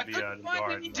over to I the couldn't find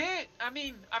guard. any dirt. I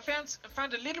mean, I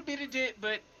found a little bit of dirt,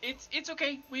 but it's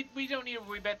okay. We don't need to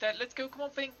worry about that. Let's go. Come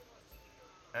on, Fing.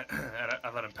 And I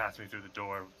let him pass me through the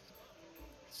door.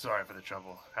 Sorry for the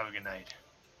trouble. Have a good night.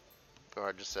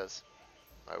 Guard just says,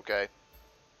 "Okay."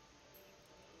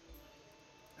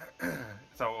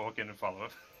 So I'll walk in and follow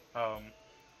him.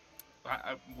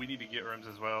 We need to get rooms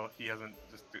as well. We haven't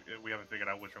figured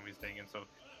out which room he's staying in, so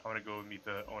I'm gonna go meet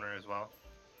the owner as well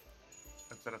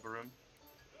and set up a room.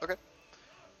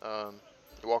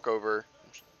 You walk over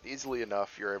easily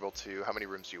enough. You're able to. How many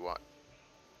rooms do you want?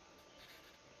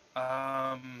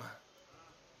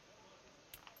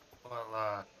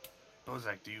 Well,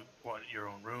 Bozak, do you want your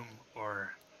own room,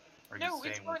 or are you No,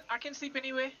 staying it's fine. I can sleep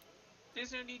anywhere.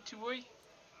 There's no need to worry.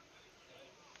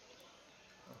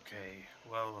 Okay,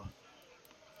 well,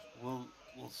 we'll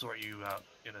sort you out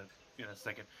in a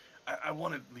second. I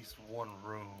want at least one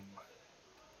room.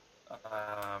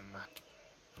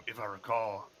 If I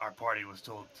recall, our party was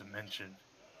told to mention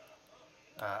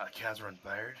Kazran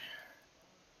Baird.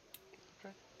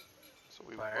 So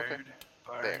we Baird.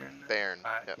 Bairn.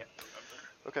 I Yep. can't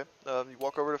remember. Okay. You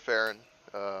walk over to Farron.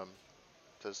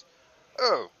 Says,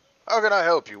 "Oh, how can I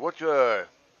help you? What do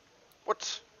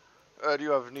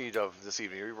you have need of this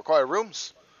evening? You require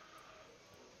rooms?"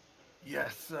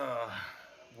 Yes,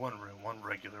 one room, one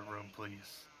regular room,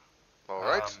 please. All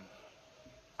right.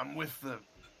 I'm with the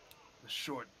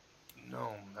short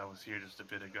gnome that was here just a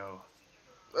bit ago.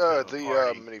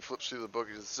 And he flips through the book.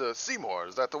 He says, "Seymour,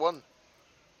 is that the one?"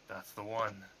 That's the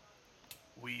one.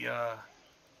 We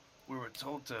were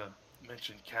told to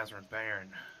mention Kazran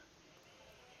Bairn.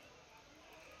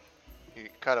 He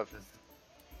kind of This-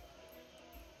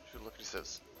 should look. He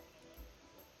says,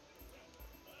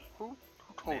 "Who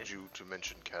told you to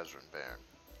mention Kazran Bairn?"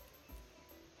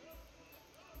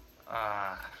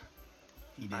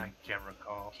 He did. I can't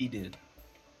recall. He did.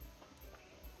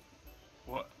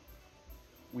 What?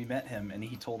 We met him, and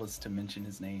he told us to mention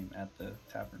his name at the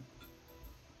tavern.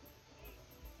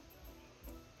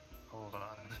 Hold on.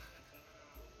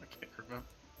 I can't remember.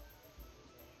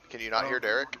 Can you not hear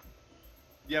Derek?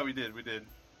 Yeah, we did.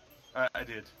 I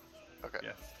did. Okay.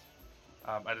 Yes.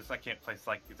 I can't place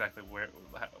like exactly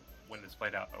when this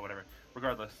played out or whatever.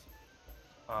 Regardless.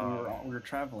 We were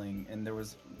traveling, and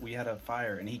we had a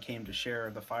fire, and he came to share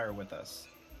the fire with us.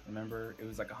 Remember, it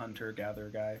was like a hunter-gatherer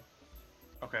guy.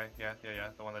 Okay. Yeah.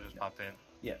 The one that just popped in.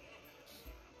 Yeah.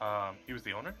 He was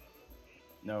the owner.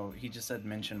 No, he just said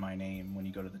mention my name when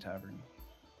you go to the tavern.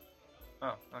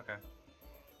 Oh. Okay.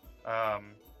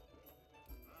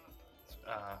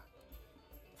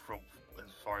 From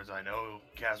as far as I know,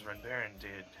 Kazran Baron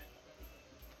did.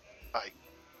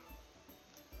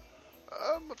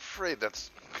 I'm afraid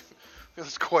that's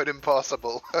that's quite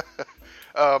impossible.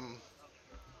 um,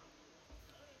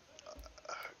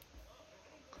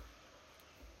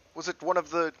 was it one of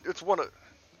the? It's one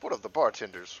of the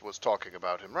bartenders was talking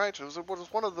about him, right? Was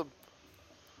one of them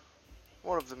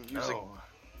using? No.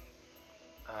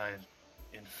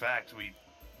 In fact, we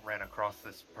ran across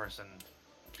this person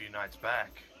a few nights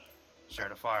back.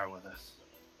 Shared a fire with us.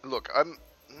 Look, I'm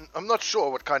not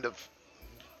sure what kind of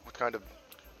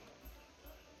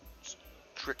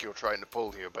trick you're trying to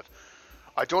pull here, but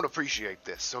I don't appreciate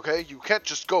this. Okay, you can't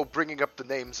just go bringing up the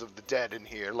names of the dead in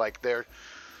here like they're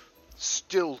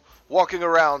still walking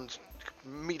around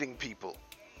meeting people.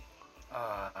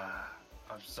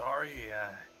 I'm sorry.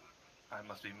 I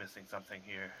must be missing something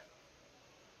here.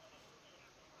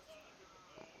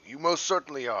 You most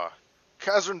certainly are.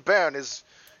 Kazran Baron he's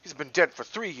been dead for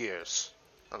 3 years.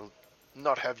 I'll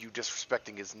not have you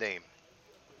disrespecting his name.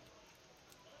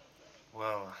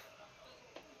 Well,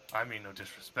 I mean no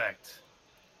disrespect.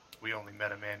 We only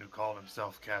met a man who called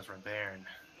himself Kazran Baron.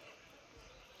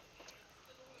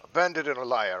 A bandit and a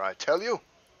liar, I tell you.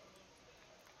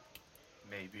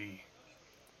 Maybe.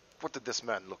 What did this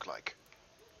man look like?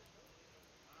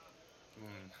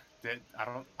 I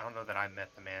don't know that I met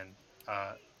the man.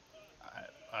 I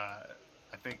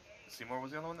think Seymour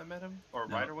was the only one that met him, or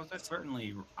No, Ryder was it?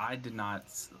 Certainly, I did not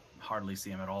hardly see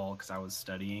him at all because I was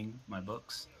studying my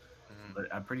books. Mhm.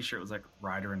 But I'm pretty sure it was like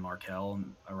Ryder and Larkel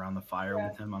around the fire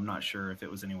with him. I'm not sure if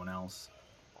it was anyone else.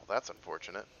 Well, that's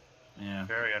unfortunate. Yeah,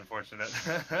 Very unfortunate.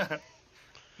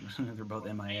 they're both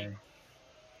MIA.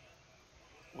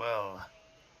 Well,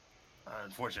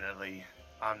 unfortunately,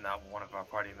 I'm not one of our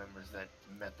party members that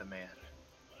met the man.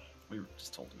 We were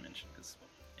just told to mention because,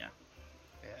 Yeah.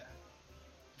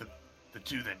 The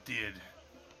two that did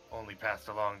only passed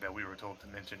along that we were told to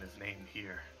mention his name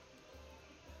here.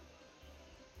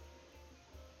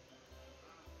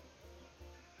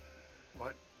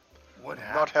 What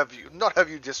happened? Not have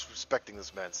you disrespecting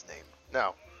this man's name.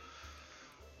 Now,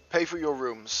 pay for your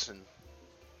rooms and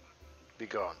be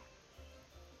gone.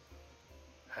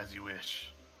 As you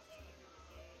wish.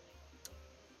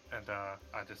 And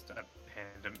I just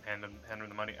hand him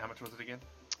the money. How much was it again?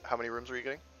 How many rooms are you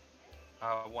getting?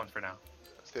 One for now.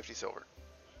 It's 50 silver.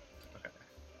 Okay.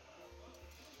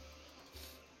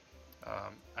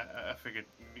 I figured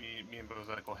me and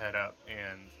Bozak will head up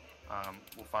and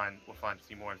we'll find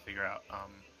Seymour and figure out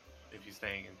if he's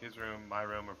staying in his room, my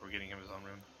room, or if we're getting him his own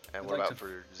room. And I'd what like about to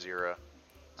for Zira?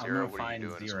 I'm Zira, gonna what are you find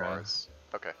doing as Zira. far as...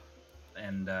 Okay.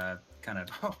 and kind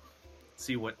of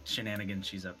see what shenanigans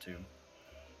she's up to.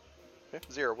 Okay.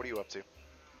 Zira, what are you up to?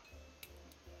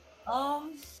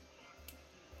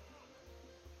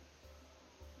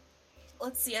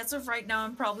 Let's see. As of right now,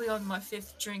 I'm probably on my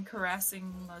 5th drink,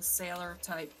 harassing a sailor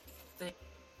type thing.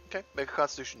 Okay, make a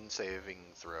Constitution saving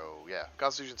throw. Yeah,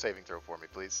 Constitution saving throw for me,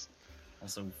 please.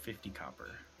 Also 50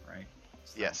 copper, right?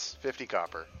 So- Yes, 50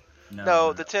 copper.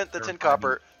 No, The tin They're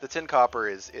copper. The tin copper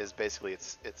is basically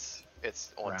it's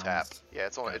on Rounds. tap. Yeah,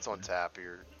 it's on Gotcha. tap.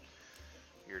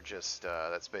 You're just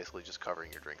that's basically just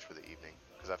covering your drinks for the evening.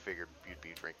 Because I figured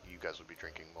you guys would be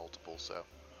drinking multiple. So,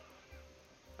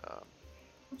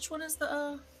 Which one is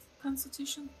the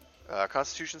Constitution?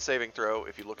 Constitution saving throw.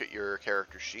 If you look at your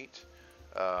character sheet,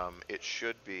 it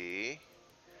should be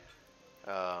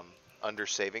under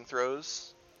saving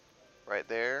throws, right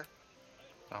there.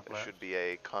 Top There left. should be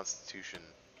a Constitution.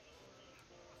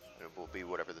 It will be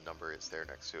whatever the number is there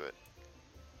next to it.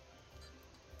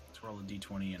 Let's roll a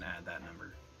d20 and add that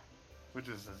number. Which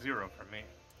is a 0 for me.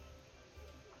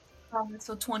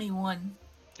 So 21.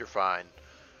 You're fine.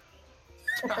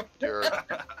 You're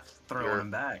Throwing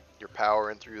them back. you're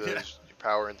powering through those. You're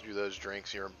powering through those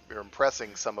drinks. You're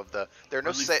impressing some of the. There are no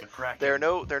Release the Kraken. there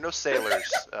are no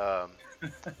sailors.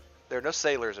 There are no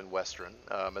sailors in Western,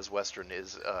 as Western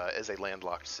is a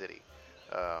landlocked city.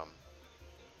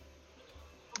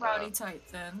 Rowdy type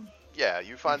then. Yeah,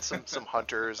 you find some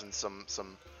hunters and some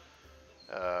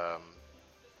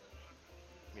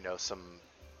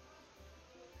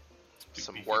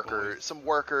Beefy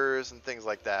workers and things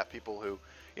like that. People who,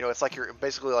 it's like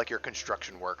basically like your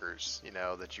construction workers,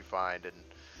 that you find, and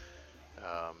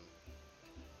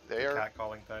they are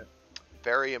Catcalling type.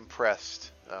 very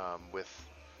impressed with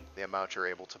the amount you're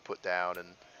able to put down and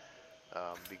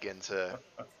begin to.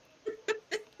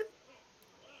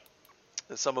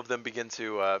 Some of them begin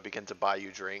to buy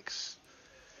you drinks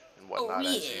and whatnot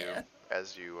yeah.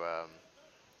 as you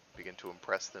begin to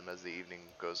impress them as the evening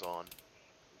goes on.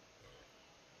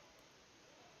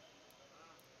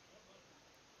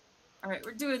 All right,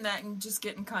 we're doing that and just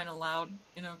getting kind of loud,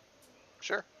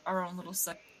 Sure. our own little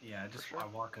sec. Yeah, just sure. I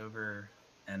walk over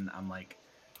and I'm like,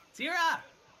 Zira!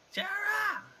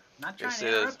 Shara! Not trying This to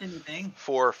is interrupt anything.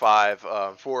 4 or 5,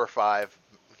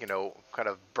 kind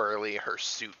of burly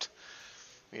hirsute,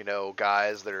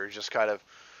 guys that are just kind of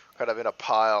in a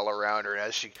pile around her. And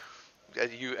as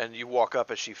you walk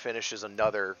up as she finishes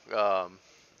another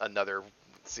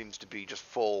seems to be just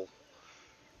full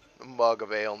mug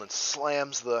of ale, and then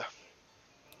slams the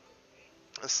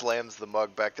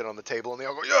mug back down on the table, and they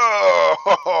all go, yeah,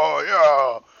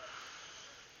 yeah.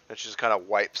 And she just kind of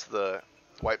wipes the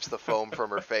foam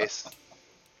from her face.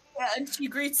 Yeah, and she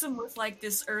greets him with like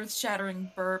this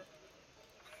earth-shattering burp.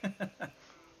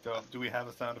 Do we have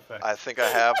a sound effect? I think I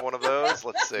have one of those.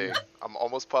 Let's see. I'm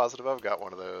almost positive I've got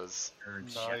one of those.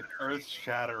 Nice. Earth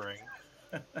shattering.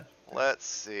 Let's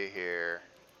see here.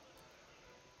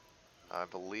 I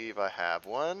believe I have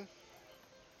one.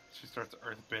 She starts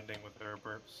earth bending with her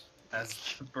burps. As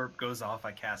the burp goes off,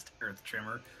 I cast Earth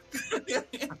Trimmer.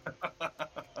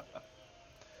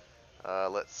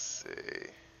 Let's see.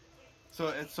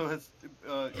 So has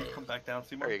you come back down,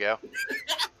 Seymour? There you go.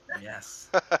 Yes.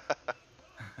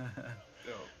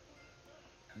 Yo.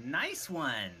 Nice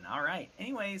one. All right.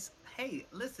 Anyways, hey,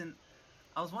 listen.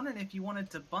 I was wondering if you wanted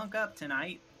to bunk up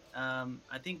tonight.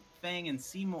 I think Fang and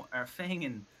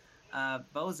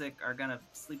Bozic are gonna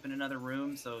sleep in another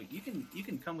room, so you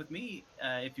can come with me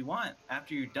if you want.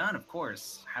 After you're done, of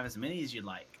course. Have as many as you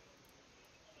like.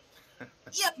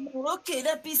 Yeah, okay,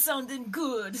 that be sounding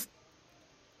good.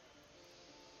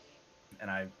 And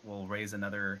I will raise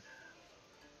another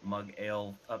mug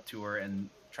ale up to her and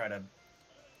try to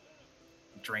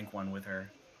drink one with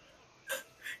her.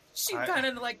 She kind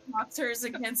of like knocks hers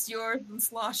against yours and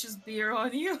sloshes beer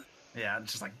on you. Yeah,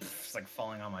 it's just like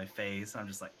falling on my face. I'm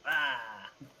just like, ah.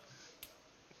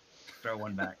 Throw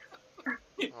one back. All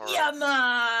Yeah, right.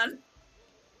 man.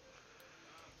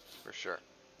 For sure.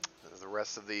 As the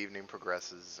rest of the evening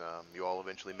progresses, you all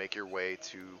eventually make your way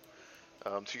to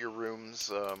your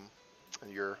rooms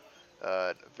and your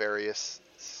various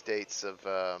states of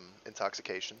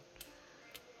intoxication.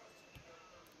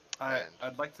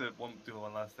 I'd like to do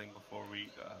one last thing before we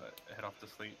head off to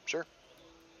sleep. Sure.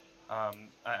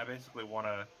 I basically want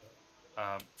to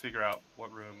figure out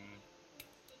what room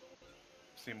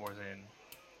Seymour's in,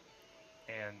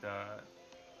 and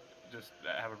just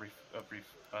have a brief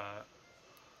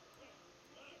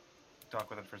talk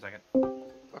with him for a second.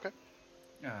 Okay.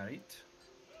 All right.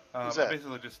 Who's that?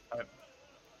 Basically just.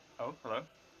 Oh, hello.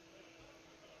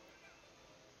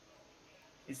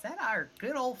 Is that our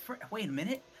good old friend? Wait a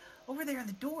minute. Over there in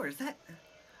the door, is that...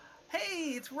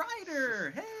 Hey, it's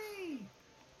Ryder! Hey!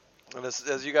 And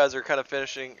as you guys are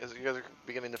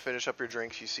beginning to finish up your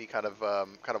drinks, you see kind of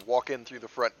walk in through the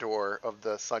front door of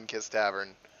the Sunkissed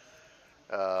Tavern.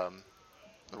 The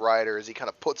rider, as he kind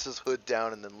of puts his hood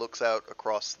down and then looks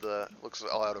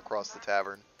all out across the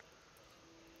tavern.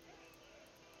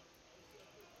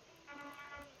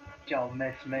 Y'all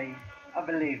missed me. I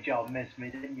believe y'all missed me,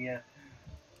 didn't you?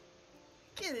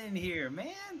 Get in here,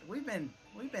 man. We've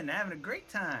been having a great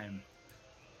time.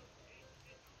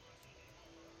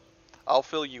 I'll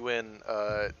fill you in,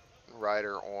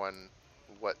 Ryder, on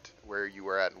where you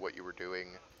were at and what you were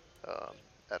doing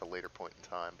at a later point in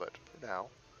time. But for now,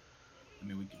 I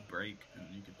mean, we could break, and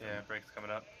you could... Yeah, break's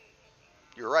coming up.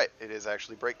 you're right. It is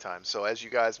actually break time. So as you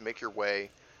guys make your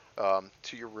way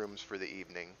to your rooms for the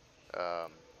evening.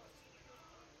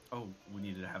 Oh, we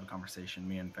needed to have a conversation,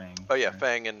 me and Fang. Oh yeah, Right.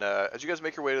 Fang, and as you guys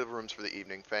make your way to the rooms for the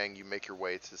evening, Fang, you make your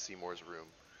way to Seymour's room.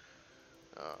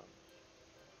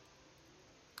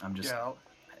 I'm just Yeah.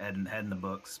 heading the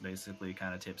books, basically,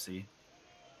 kind of tipsy.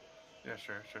 Yeah,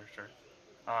 sure.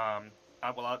 I'm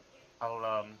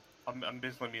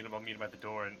basically I'll meet him at the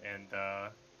door, and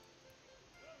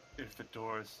if the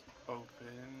door's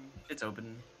open. It's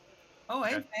open. Oh,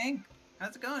 hey, Okay. Fang.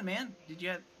 How's it going, man?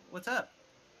 What's up?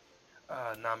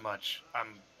 Not much.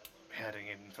 I'm heading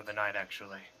in for the night,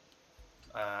 actually.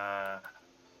 I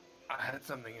had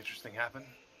something interesting happen.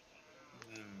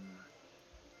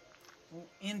 Well,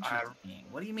 interesting.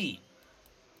 What do you mean?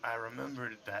 I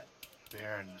remembered that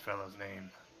Baron fellow's name.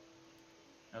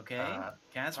 Okay,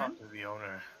 Catherine? Talked to the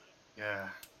owner. Yeah.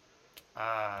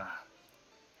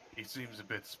 He seems a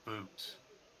bit spooked.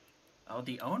 Oh,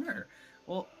 the owner.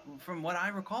 Well, from what I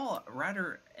recall,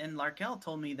 Ryder and Larkel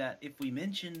told me that if we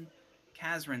mention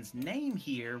Kazrin's name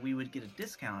here, we would get a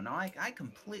discount. Now, I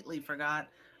completely forgot.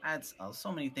 I had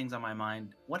so many things on my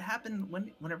mind. What happened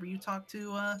whenever you talked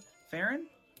to Farron?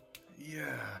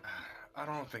 Yeah. I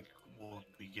don't think we'll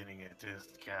be getting a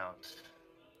discount.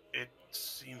 It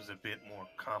seems a bit more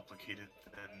complicated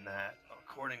than that.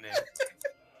 According to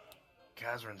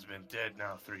Kazran's been dead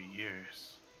now 3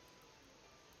 years.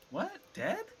 What?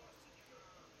 Dead?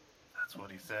 That's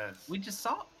what he says. We just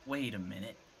saw. Wait a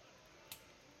minute.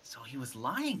 So he was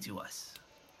lying to us.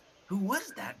 Who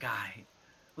was that guy?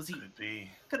 Was he? Could be.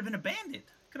 Could have been a bandit.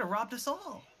 Could have robbed us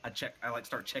all. I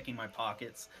start checking my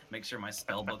pockets, make sure my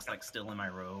spell book's like still in my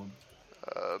robe.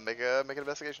 Make an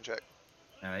investigation check.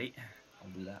 All right, I'll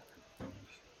do that.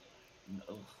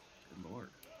 Oh, good lord,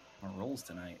 my rolls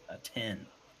tonight. A 10.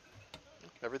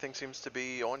 Everything seems to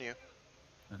be on you.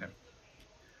 Okay.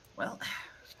 Well,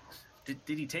 did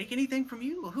he take anything from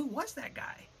you? Who was that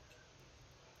guy?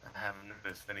 I haven't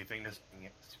noticed anything this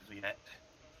yet.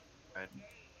 But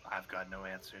I've got no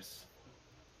answers.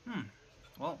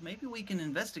 Well, maybe we can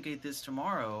investigate this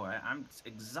tomorrow. I'm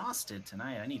exhausted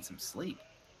tonight. I need some sleep.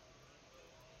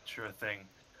 Sure thing.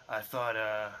 I thought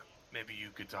maybe you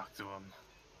could talk to him.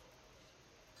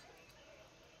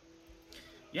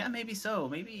 Yeah, maybe so.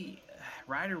 Maybe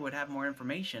Ryder would have more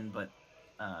information, but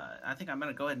I think I'm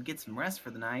going to go ahead and get some rest for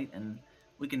the night, and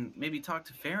we can maybe talk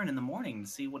to Farron in the morning and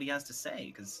see what he has to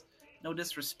say, because no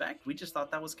disrespect, we just thought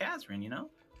that was Kazran, you know?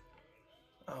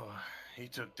 Oh, he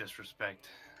took disrespect.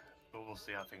 But we'll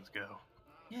see how things go.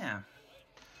 Yeah.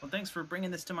 Well, thanks for bringing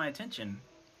this to my attention.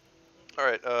 All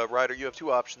right, Ryder, you have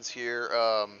two options here.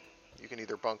 You can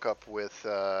either bunk up with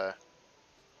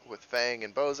Fang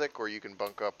and Bozic, or you can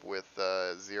bunk up with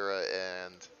Zira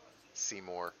and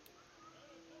Seymour.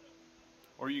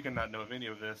 Or you can not know of any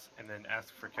of this and then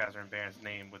ask for Kazran Baron's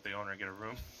name with the owner and get a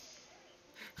room.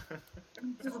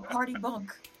 To the party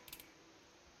bunk.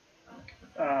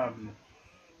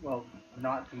 Well,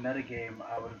 not to metagame,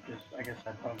 I would have just, I guess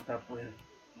I bunked up with,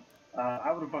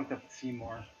 I would have bunked up with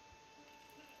Seymour.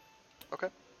 Okay.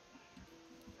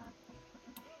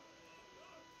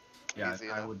 Yeah, Easy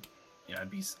I enough. would. Yeah,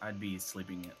 I'd be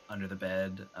sleeping under the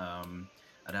bed.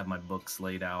 I'd have my books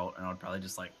laid out, and I'd probably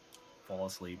just like fall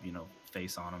asleep, you know,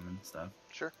 face on them and stuff.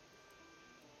 Sure.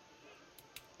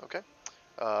 Okay.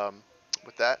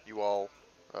 With that, you all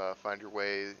find your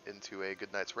way into a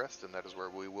good night's rest, and that is where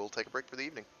we will take a break for the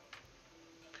evening.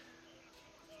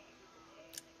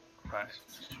 Right.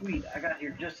 Sweet, I got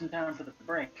here just in time for the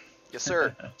break. Yes,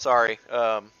 sir. Sorry,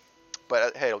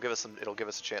 but hey, it'll give us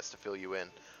a chance to fill you in.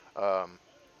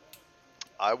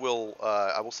 I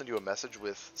will send you a message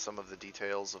with some of the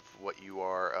details of what you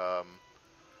are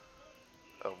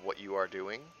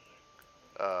doing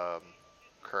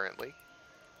currently.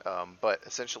 But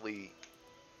essentially,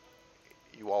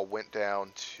 you all went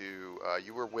down to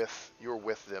you were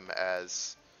with them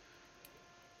as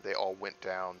they all went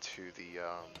down to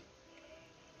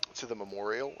the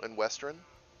memorial in Western.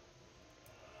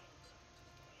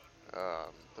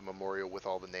 The memorial with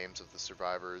all the names of the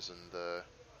survivors and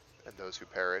those who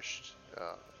perished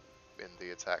in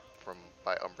the attack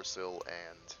by Umbrasyl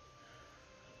and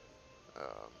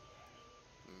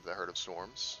the Herd of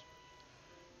Storms.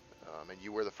 And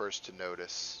you were the first to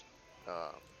notice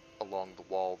along the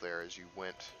wall there as you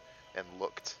went and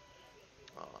looked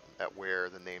at where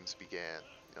the names began.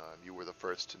 You were the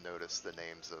first to notice the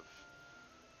names of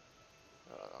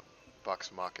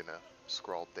Vox Machina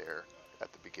scrawled there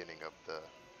at the beginning of the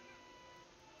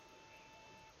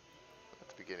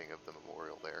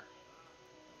memorial there.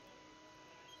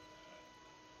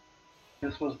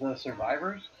 This was the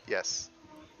survivors? Yes.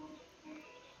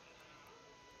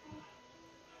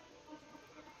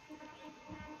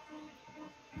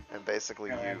 And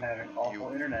basically, I'm having awful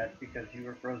you internet because you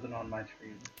were frozen on my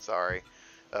screen. sorry.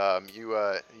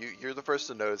 You're the first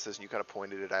to notice this, and you kind of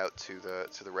pointed it out to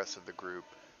the rest of the group.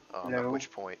 At Hello? which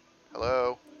point,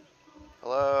 hello,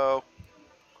 Of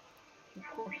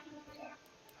course.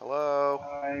 hello,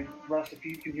 Russ, if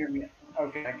you can hear me.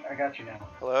 Okay, I got you now.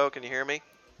 hello. Can you hear me?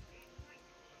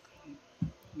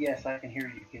 Yes, I can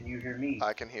hear you. Can you hear me?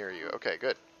 I can hear you. Okay,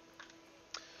 good.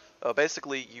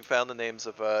 Basically, you found the names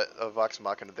of Vox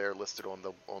Machina there listed on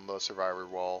the survivor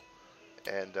wall,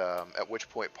 and at which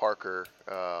point Parker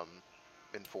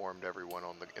informed everyone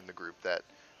in the group that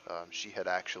she had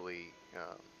actually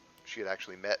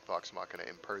met Vox Machina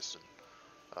in person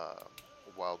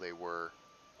while they were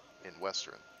in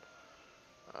Western.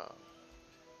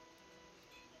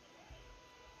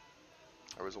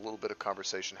 There was a little bit of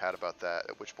conversation had about that.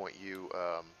 At which point you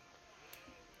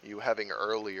having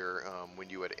earlier when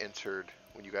you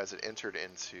guys had entered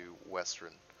into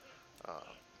Western,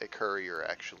 a courier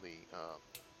actually,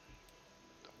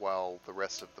 while the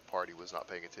rest of the party was not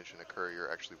paying attention, a courier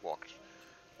actually walked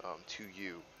to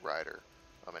you, Ryder,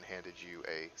 and handed you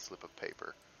a slip of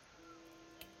paper.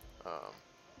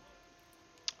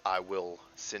 I will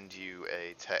send you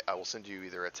I will send you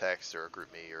either a text or a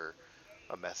group me or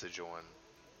a message on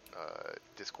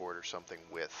Discord or something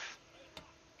with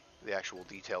the actual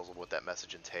details of what that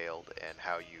message entailed and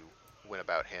how you went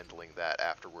about handling that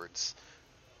afterwards,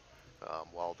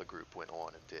 while the group went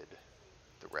on and did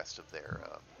the rest of their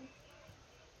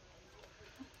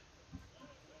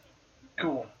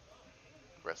Cool.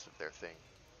 thing.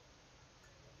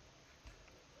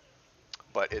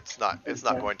 But it's not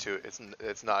going to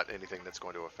it's not anything that's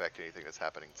going to affect anything that's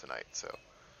happening tonight. So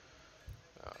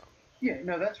Yeah,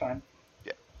 no, that's fine.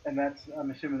 Yeah. And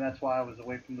I'm assuming that's why I was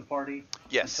away from the party.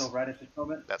 Yes, Until right at this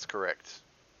moment. that's correct.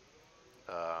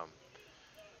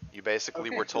 You basically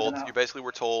Okay, were so told. then You basically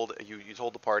were told. You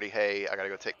told the party, "Hey, I gotta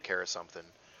go take care of something."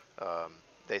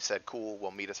 They said, "Cool,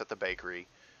 well, meet us at the bakery."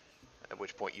 At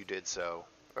which point you did so.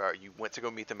 You went to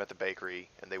go meet them at the bakery,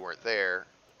 and they weren't there.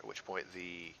 At which point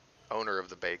the owner of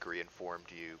the bakery informed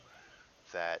you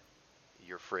that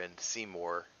your friend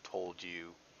Seymour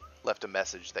left a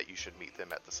message that you should meet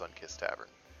them at the Sunkissed Tavern.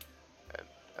 And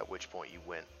at which point you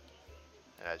went,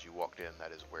 and as you walked in,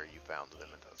 that is where you found them,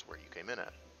 and that's where you came in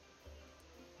at.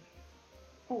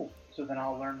 Cool. So then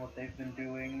I'll learn what they've been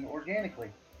doing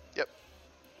organically. Yep.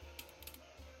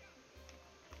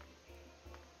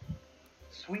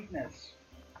 Sweetness.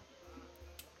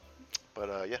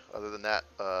 But yeah, other than that,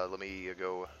 let me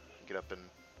go get up and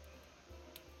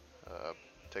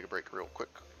take a break real quick.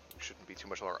 Shouldn't be too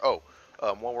much longer. Oh,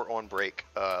 while we're on break,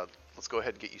 let's go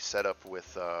ahead and get you set up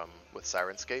with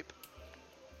Sirenscape.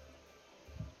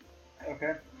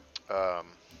 Okay.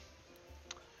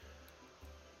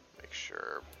 Make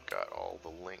sure I've got all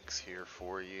the links here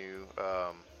for you.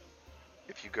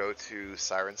 If you go to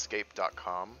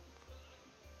Sirenscape.com,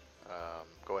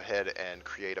 go ahead and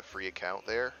create a free account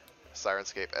there.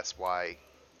 Sirenscape, SYRIN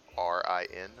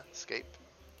Scape.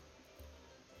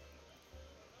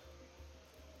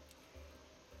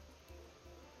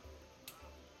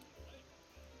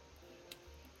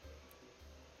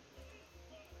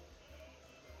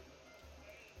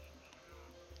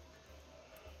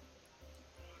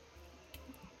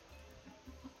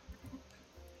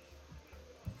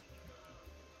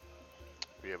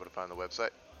 Were you able to find the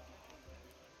website?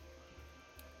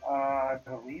 I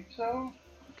believe so.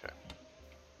 Okay.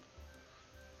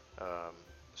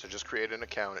 So just create an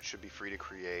account. It should be free to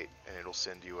create, and it'll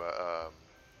send you a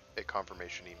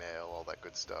confirmation email, all that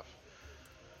good stuff.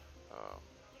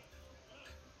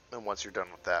 And once you're done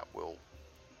with that, we'll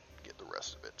get the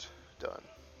rest of it done.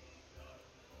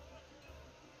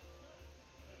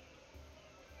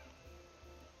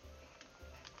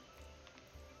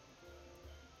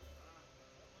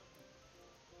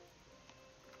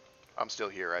 I'm still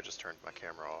here, I just turned my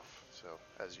camera off, so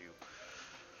as you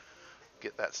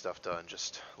get that stuff done,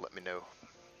 just let me know.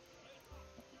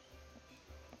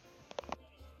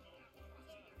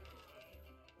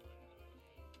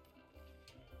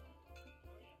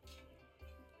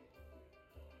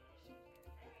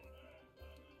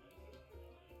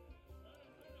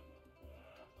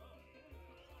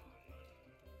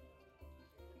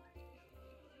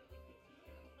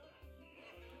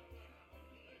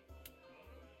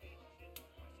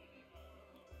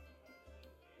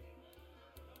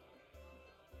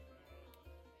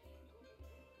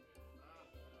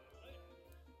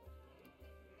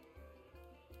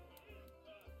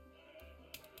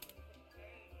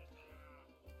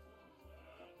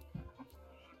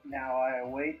 Now I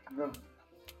await the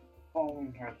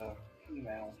phone or the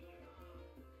email.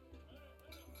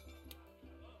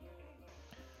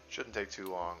 Shouldn't take too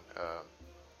long.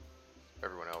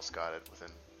 Everyone else got it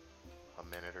within a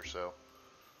minute or so.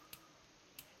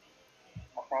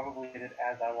 I'll probably get it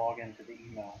as I log into the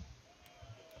email.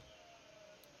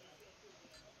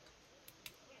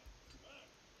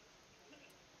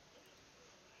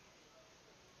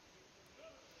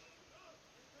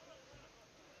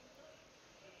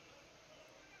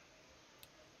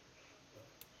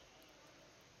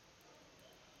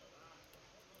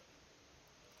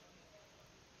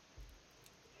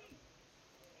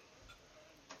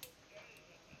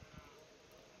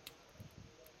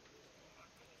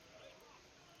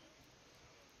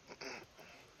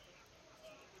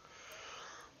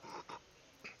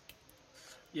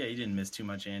 Yeah, you didn't miss too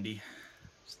much, Andy.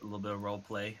 Just a little bit of role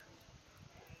play.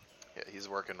 Yeah, he's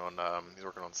working on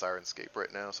Sirenscape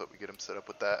right now, so we get him set up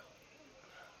with that.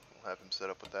 We'll have him set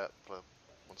up with that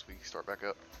once we start back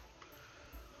up.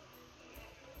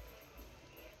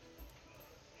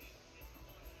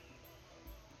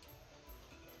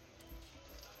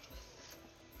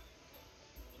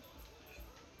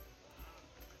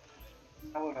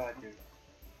 How would I do?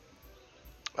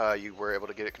 You were able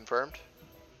to get it confirmed?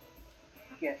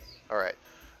 Yes. All right.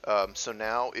 So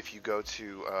now if you go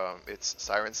to it's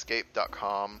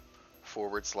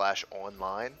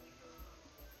sirenscape.com/online.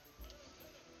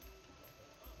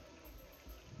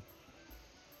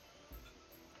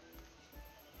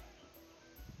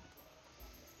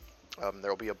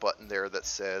 There'll be a button there that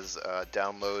says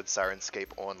download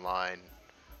Sirenscape Online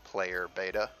Player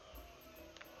Beta.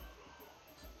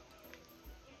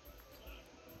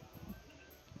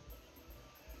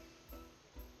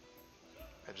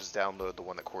 And just download the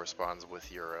one that corresponds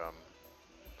with your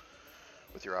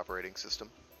operating system.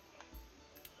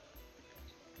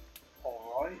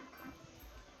 Alright.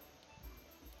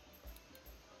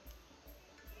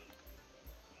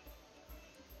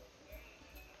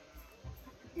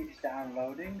 It's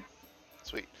downloading.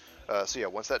 Sweet. So yeah,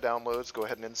 once that downloads, go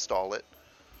ahead and install it.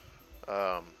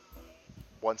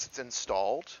 Once it's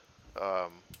installed,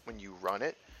 when you run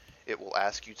it, it will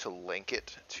ask you to link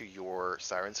it to your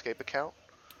Sirenscape account,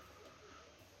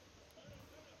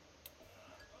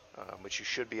 which you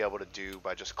should be able to do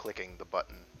by just clicking the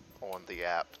button on the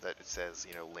app that it says,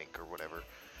 link or whatever.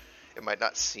 It might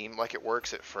not seem like it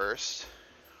works at first,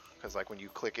 because like when you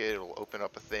click it, it'll open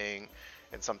up a thing,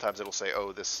 and sometimes it'll say,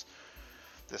 oh, this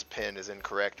pin is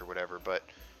incorrect or whatever, but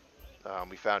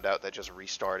we found out that just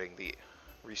restarting the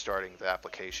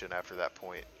application after that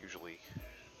point usually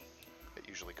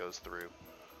goes through,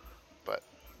 but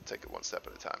take it one step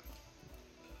at a time.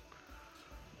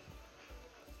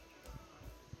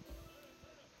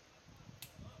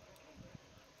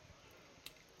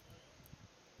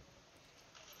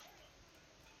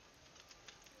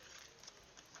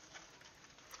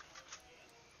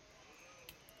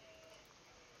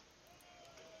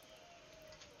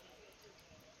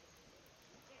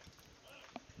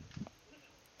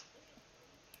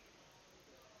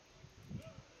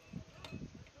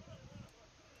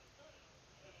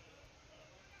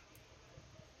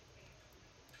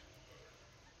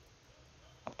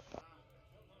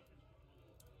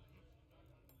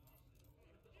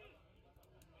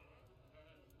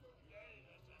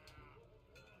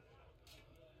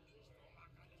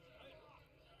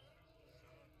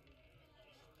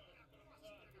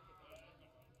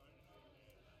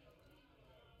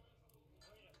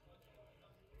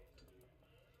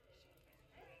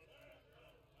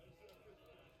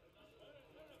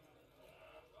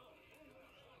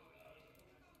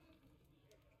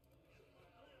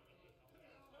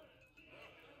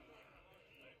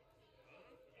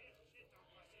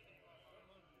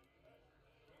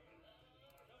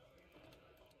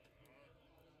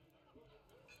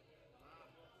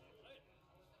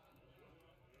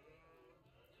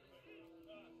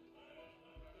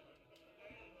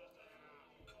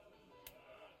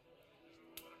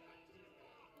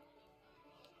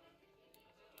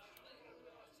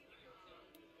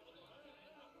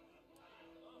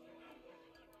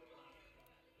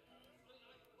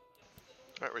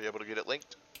 All right, were you able to get it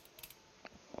linked?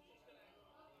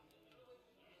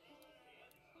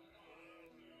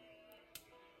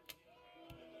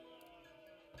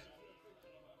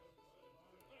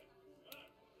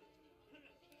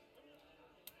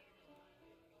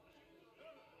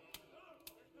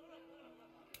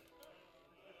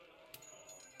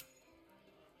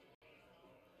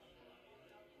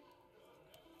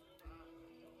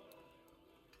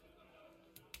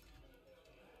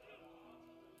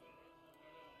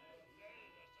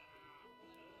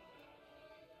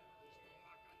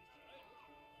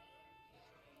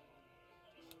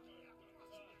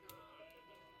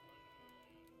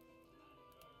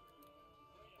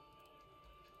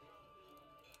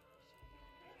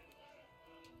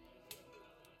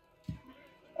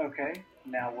 Okay,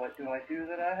 now what do I do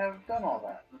that I have done all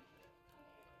that?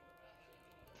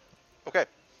 Okay.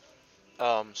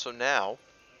 So now,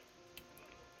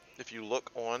 if you look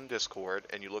on Discord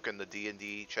and you look in the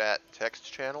D&D chat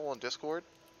text channel on Discord,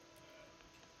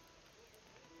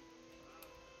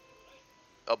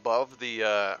 above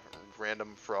the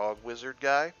random frog wizard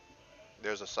guy,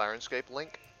 there's a Sirenscape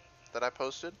link that I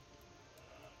posted.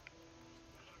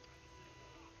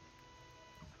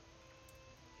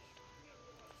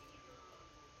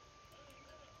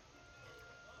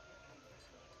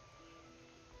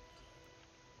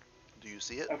 Do you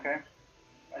see it? Okay,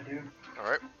 I do. All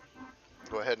right.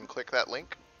 Go ahead and click that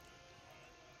link.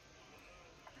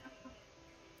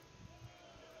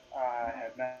 I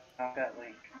have not found that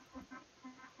link.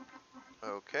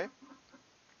 Okay.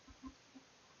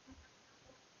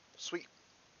 Sweet.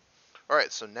 All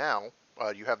right, so now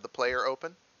you have the player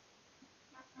open.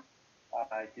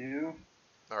 I do.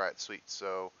 All right, sweet.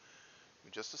 So give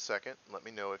me just a second. Let me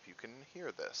know if you can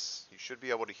hear this. You should be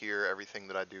able to hear everything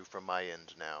that I do from my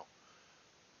end now.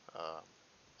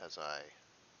 as I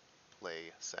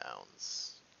play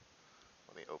sounds.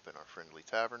 Let me open our friendly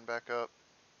tavern back up.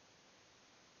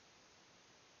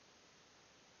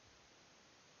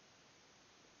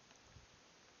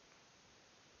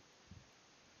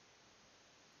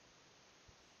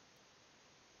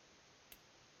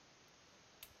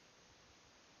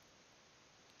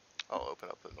 I'll open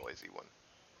up the noisy one.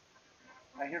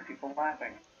 I hear people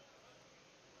laughing.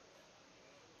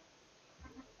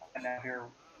 I now hear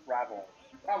rabble.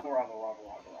 Rabble, rabble, rabble,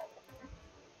 rabble, rabble.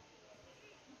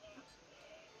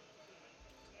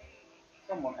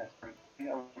 Someone has been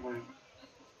a loot.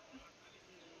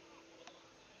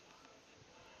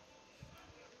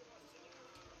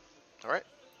 All right.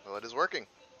 Well, it is working,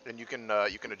 and you can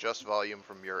adjust volume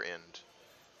from your end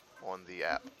on the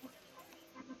app.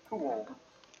 Cool.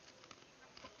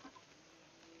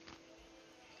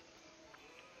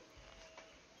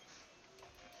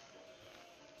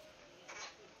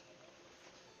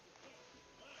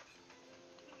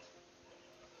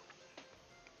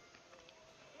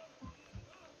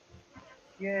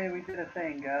 Yay, we did a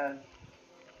thing, guys.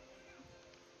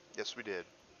 Yes, we did.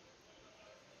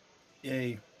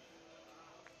 Yay.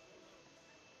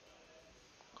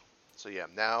 So yeah,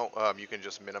 now you can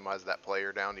just minimize that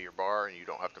player down to your bar, and you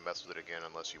don't have to mess with it again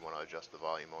unless you want to adjust the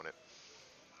volume on it.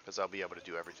 Because I'll be able to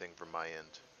do everything from my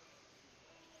end.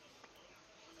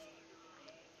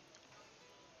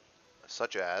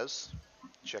 Such as,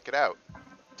 check it out.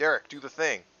 Derek, do the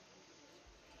thing.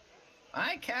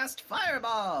 I cast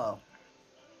Fireball!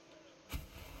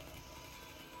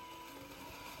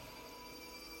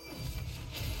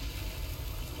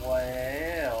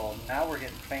 Well, now we're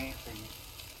getting fancy.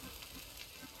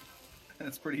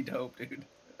 That's pretty dope, dude.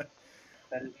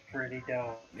 That is pretty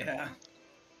dope. Yeah.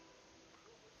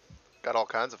 Got all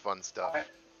kinds of fun stuff.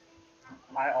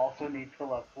 I also need to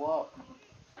level up.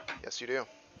 Yes, you do.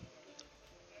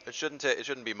 It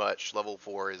shouldn't be much. Level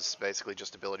 4 is basically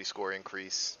just ability score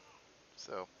increase.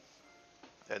 So,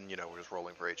 and we're just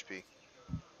rolling for HP.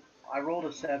 I rolled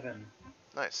a 7.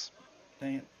 Nice.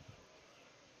 Dang it.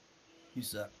 You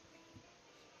suck.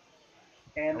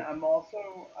 And I'm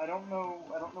also I don't know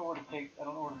where to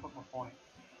put my point.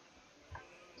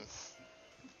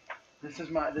 This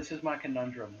is my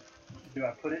conundrum. Do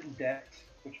I put it in Dex,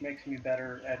 which makes me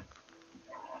better at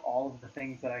all of the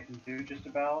things that I can do just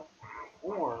about,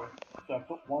 or do I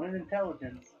put one in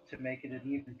Intelligence to make it an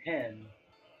even 10,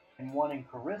 and one in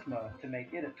Charisma to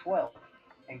make it a 12,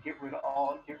 and get rid of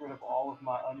all of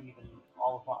my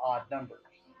odd numbers?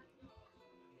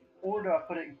 Or do I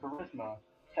put it in Charisma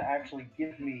to actually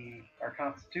give me, or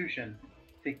Constitution,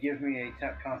 to give me a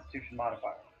Constitution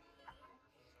modifier?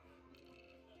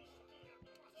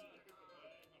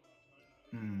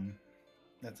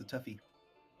 That's a toughie.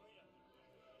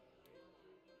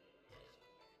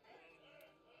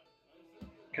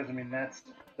 Because I mean that's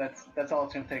all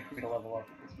it's going to take for me to level up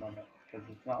at this moment. Because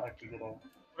it's not like we get a.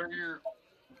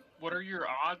 What are your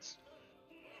odds?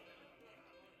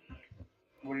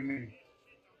 What do you mean?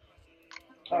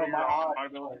 What Oh, are my your odds.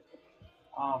 abilities?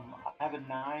 I have a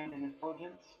 9 in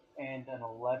Intelligence and an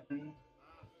 11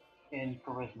 in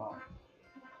Charisma.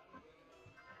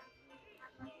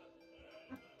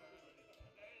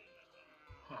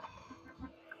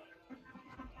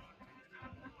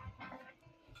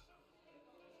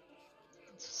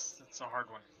 That's a hard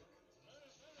one.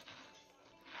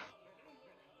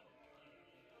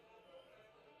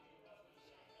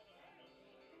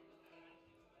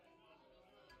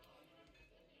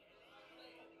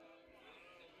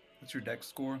 What's your dex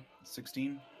score?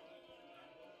 16?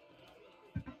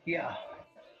 Yeah.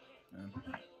 Yeah.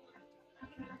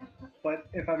 But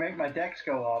if I make my Dex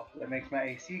go up, it makes my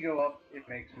AC go up. It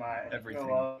makes my Everything,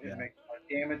 go up. yeah. It makes my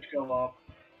damage go up.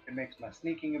 It makes my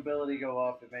sneaking ability go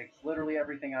up. It makes literally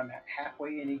everything I'm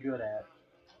halfway any good at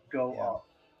go Yeah. up.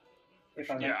 If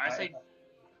I make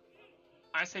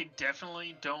I say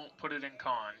definitely don't put it in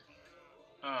con.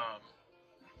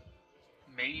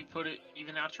 Maybe put it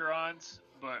even out your odds,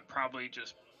 but probably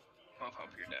just buff up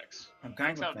your dex. I'm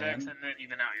kind Max of a out dex fan. and then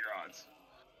even out your odds.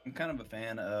 I'm kind of a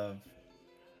fan of,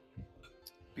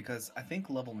 because I think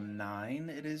level 9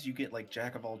 it is, you get like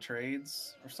Jack of all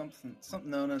trades or something.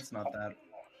 No, it's not that.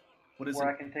 What is where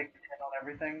it? I can take 10 on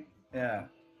everything. Yeah.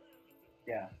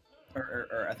 Yeah,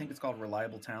 Or I think it's called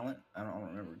reliable talent. I don't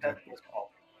remember that's exactly. what it's called.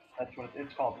 That's what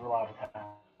it's called. Reliable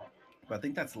talent. But I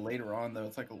think that's later on though.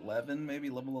 It's like 11, maybe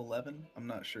level 11. I'm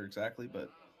not sure exactly, but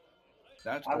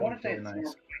that's I want to say really it's nice.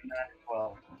 somewhere between 9 and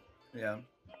 12. Yeah.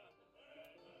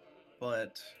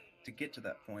 But to get to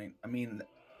that point, I mean,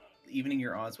 evening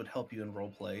your odds would help you in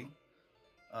role play.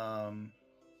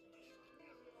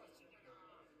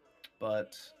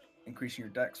 But increasing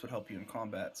your dex would help you in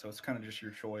combat. So it's kind of just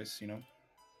your choice, you know.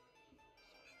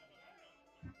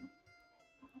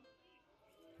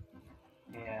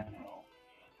 Yeah, no.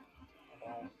 I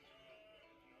don't.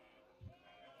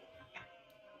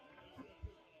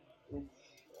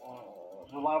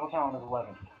 It's reliable talent is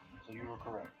 11, so you were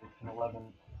correct. It's an 11.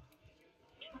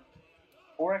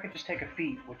 Or I could just take a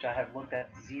feat, which I have looked at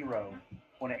 0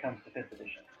 when it comes to 5th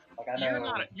edition. Like I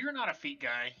know. You're not a feet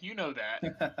guy. You know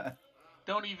that.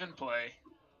 Don't even play.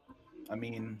 I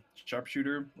mean,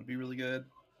 sharpshooter would be really good.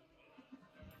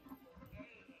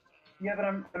 Yeah, but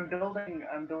I'm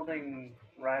building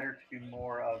Ryder to be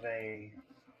more of a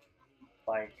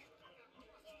like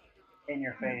in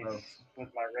your face Both. with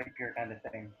my rapier kind of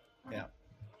thing. Yeah.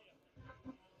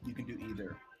 You can do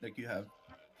either. Like you have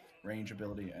range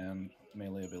ability and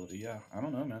melee ability. Yeah, I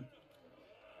don't know, man.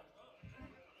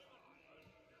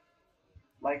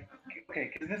 Like, okay,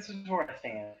 because this is where I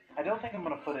stand. I don't think I'm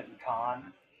gonna put it in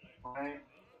con, right?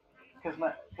 Because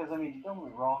I mean, don't get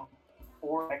me wrong,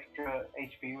 4 extra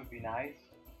HP would be nice,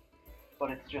 but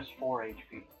it's just 4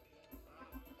 HP.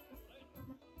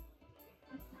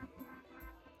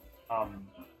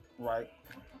 Right.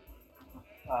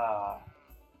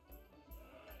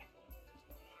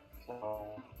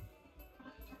 So,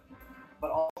 but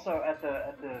also at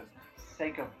the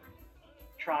sake of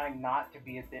trying not to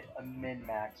be a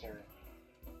min-maxer.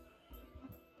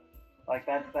 Like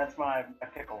that's my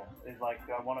pickle. Is like,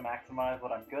 do I want to maximize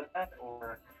what I'm good at,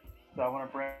 or do I want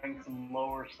to bring some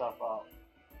lower stuff up?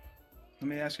 Let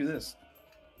me ask you this: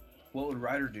 what would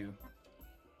Ryder do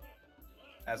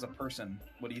as a person?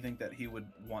 What do you think that he would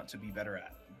want to be better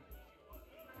at,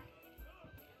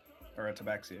 or a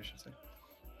tabaxi, I should say?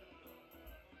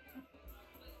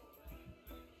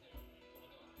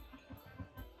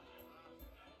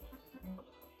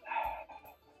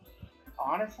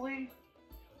 Honestly,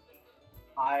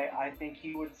 I think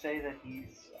he would say that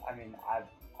he's. I mean, I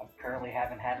currently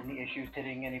haven't had any issues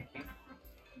hitting anything.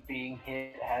 Being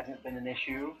hit hasn't been an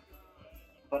issue,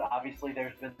 but obviously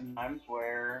there's been times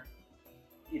where,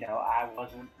 you know, I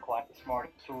wasn't quite the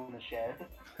smartest tool in the shed,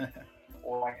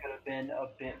 or I could have been a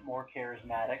bit more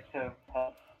charismatic to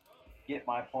help get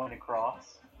my point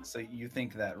across. So you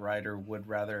think that Ryder would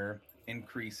rather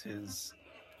increase his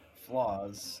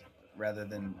flaws rather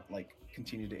than like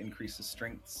continue to increase his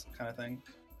strengths, kind of thing,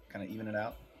 kind of even it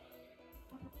out?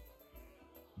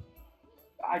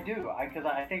 I do, because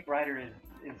I think Ryder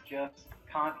is just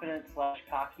confident /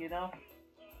 cocky enough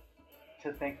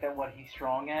to think that what he's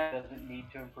strong at doesn't need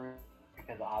to improve,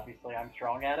 because obviously I'm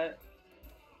strong at it.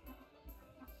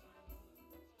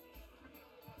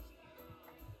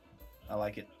 I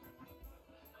like it.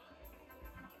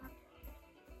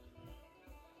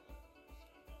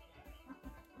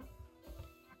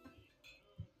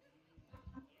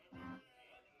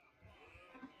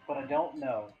 But I don't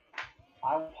know.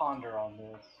 I will ponder on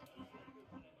this.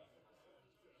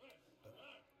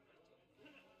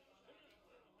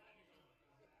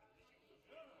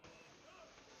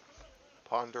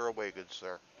 Ponder away, good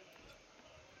sir.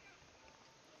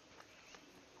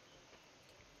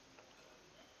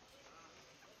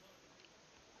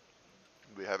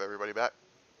 We have everybody back.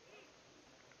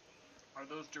 Are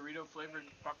those Dorito flavored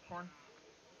popcorn?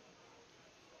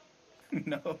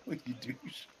 No, you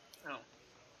douche. No.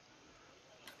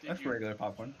 That's regular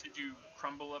popcorn. Did you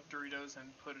crumble up Doritos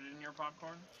and put it in your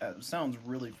popcorn? That sounds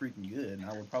really freaking good, and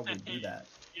I would probably do that.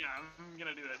 Yeah, I'm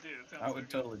gonna do that too. It sounds I so would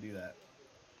good. totally do that.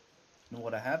 And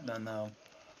what I have done though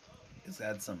is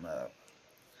add some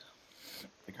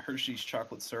like Hershey's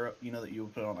chocolate syrup, you know, that you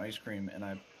would put on ice cream, and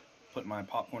I put my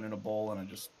popcorn in a bowl and I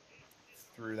just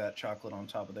threw that chocolate on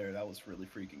top of there. That was really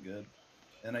freaking good.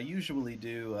 And I usually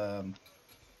do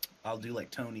I'll do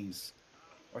like Tony's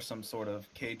or some sort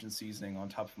of Cajun seasoning on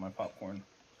top of my popcorn.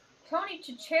 Tony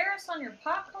Chacheris on your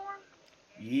popcorn?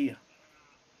 Yeah.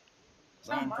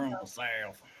 'Cause Oh, I'm my from God. the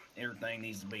South. Everything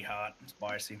needs to be hot and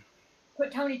spicy.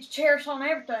 Put Tony Chacheris on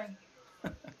everything.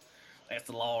 That's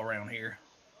the law around here.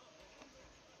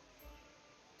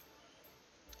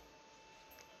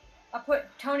 I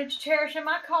put Tony Chacheris in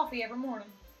my coffee every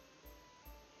morning.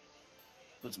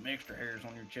 Put some extra hairs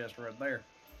on your chest right there.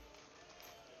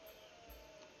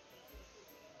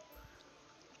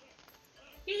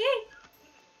 Yee.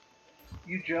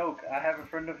 You joke. I have a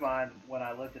friend of mine when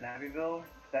I lived in Abbeville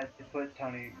that put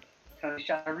Tony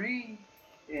Shari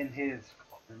in his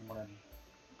morning.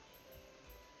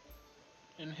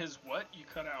 In his what? You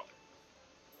cut out.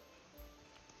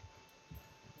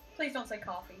 Please don't say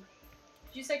coffee.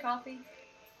 Did you say coffee?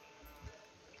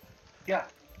 Yeah,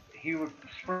 he would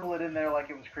sprinkle it in there like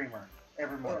it was creamer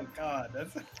every Oh morning. God,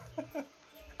 that's.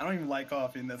 I don't even like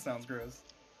coffee, and that sounds gross.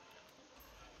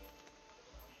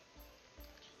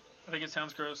 I think it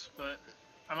sounds gross, but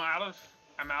I'm out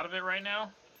of it right now.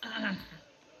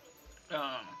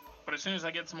 But as soon as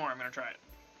I get some more, I'm gonna try it.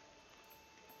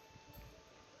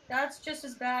 That's just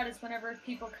as bad as whenever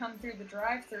people come through the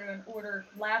drive-thru and order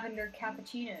lavender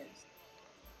cappuccinos.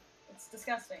 It's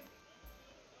disgusting.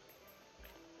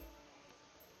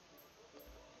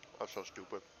 That's so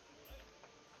stupid.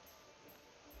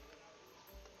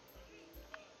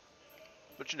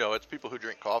 But you know, it's people who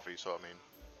drink coffee, so I mean,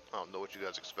 I don't know what you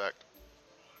guys expect.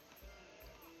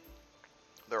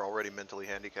 They're already mentally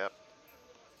handicapped.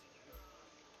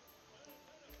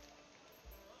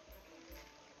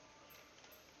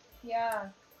 Yeah,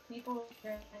 people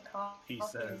drink coffee. He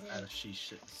says as she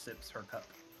sips her cup.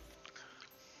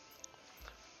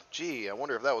 Gee, I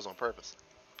wonder if that was on purpose.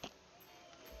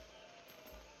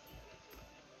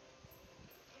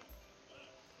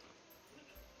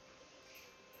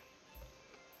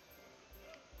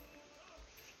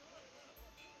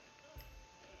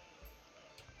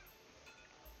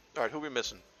 Alright, who we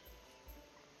missing?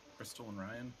 Crystal and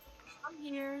Ryan. I'm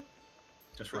here.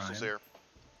 Just Crystal's Ryan. here.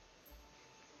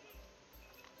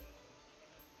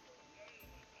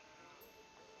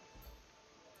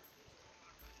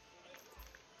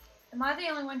 Am I the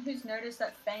only one who's noticed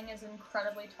that Fang is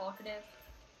incredibly talkative?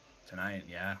 Tonight,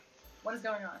 yeah. What is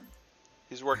going on?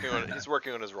 He's working on his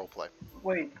roleplay.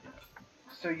 Wait,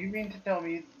 so you mean to tell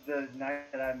me the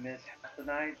night that I missed half the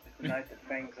night is the night that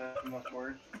Fang says the most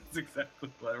words? That's exactly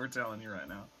what we're telling you right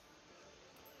now.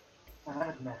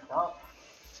 That's messed up.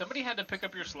 Somebody had to pick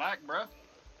up your slack, bro.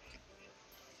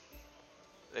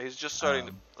 He's just starting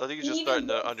to. I think he's just He starting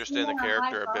even to understand the gives me a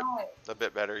character high five. a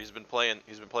bit better. He's been playing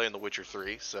The Witcher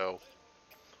 3, so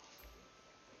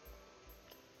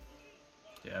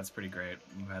Yeah, it's pretty great.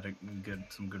 We've had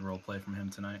some good role play from him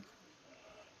tonight.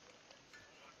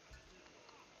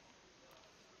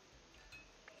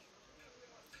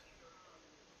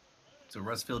 So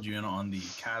Russ filled you in on the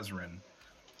Kazrin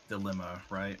dilemma,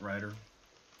 right, Ryder?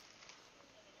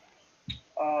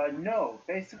 No.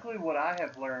 Basically, what I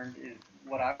have learned is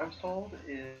what I was told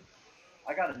is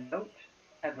I got a note,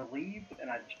 had to leave, and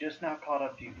I just now caught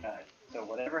up to you guys. So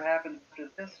whatever happens after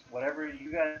this, whatever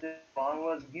you guys did while I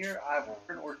wasn't here, I will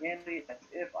learn organically as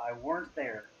if I weren't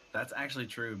there. That's actually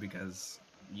true because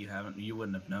you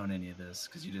wouldn't have known any of this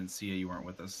because you didn't see it. You weren't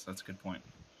with us. That's a good point.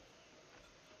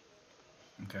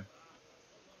 Okay.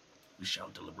 We shall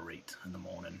deliberate in the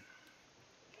morning.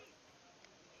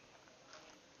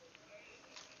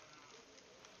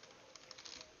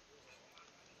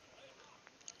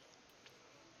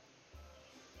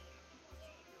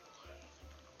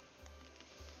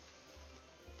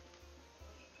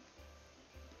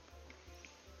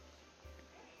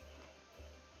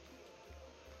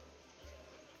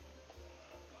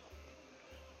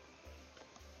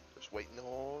 just waiting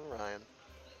on Ryan.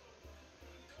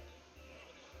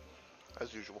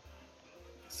 As usual.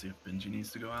 See if Benji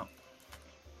needs to go out.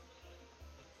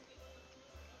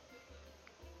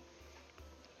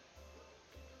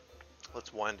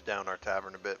 Let's wind down our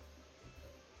tavern a bit.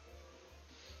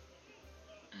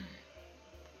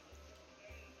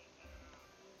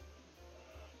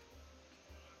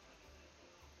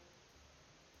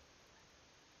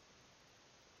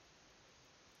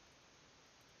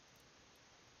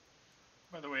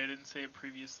 By the way, I didn't say it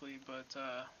previously, but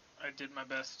I did my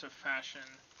best to fashion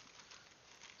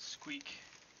Squeak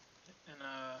in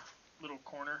a little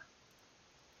corner.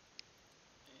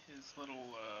 His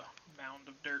little mound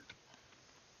of dirt.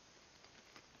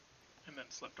 And then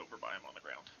slept over by him on the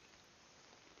ground.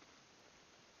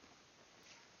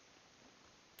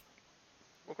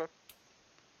 Okay.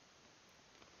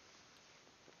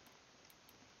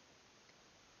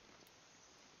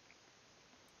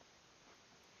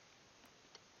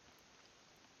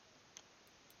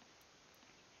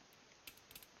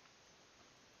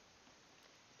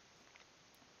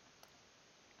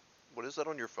 What is that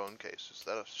on your phone case? Is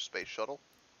that a space shuttle?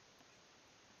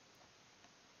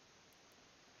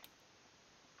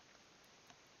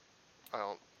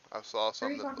 I saw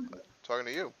something. Who are you talking to? Talking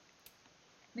to you.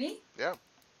 Me? Yeah.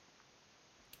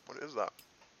 What is that?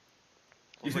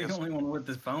 You're Looks like the a, only one with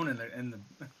the phone in the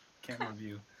camera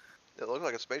view. it looks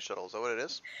like a space shuttle. Is that what it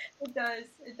is? It does.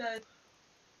 It does.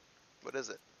 What is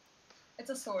it? It's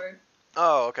a sword.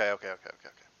 Oh, okay.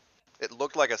 It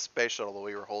looked like a space shuttle the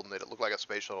way you were holding it. It looked like a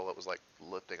space shuttle that was like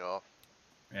lifting off.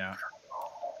 Yeah.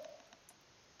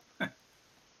 You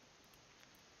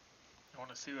want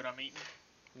to see what I'm eating?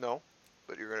 No,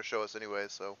 but you're gonna show us anyway,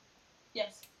 so.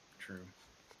 Yes. True.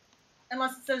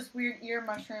 Unless it's those weird ear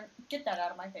mushroom. Get that out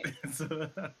of my face.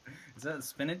 Is that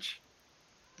spinach?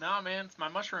 No, man, it's my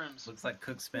mushrooms. Looks like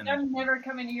cooked spinach. I'm never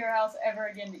coming to your house ever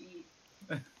again to eat.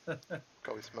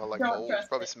 Probably smell like Don't mold. trust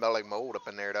Probably it. smell like mold up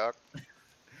in there, Doc.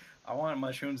 I want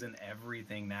mushrooms in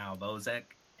everything now, Bozek.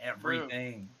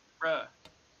 Everything. Bruh.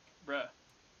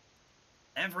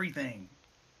 Everything.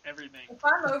 Everything. If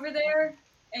I'm over there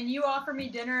and you offer me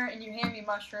dinner and you hand me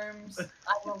mushrooms,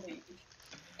 I will leave.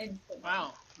 Instantly.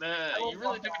 Wow. will You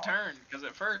really walk took a out. turn, because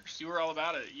at first you were all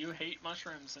about it. You hate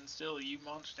mushrooms, and still you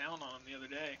munched down on them the other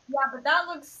day. Yeah, but that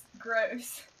looks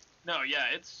gross. No, yeah,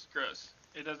 it's gross.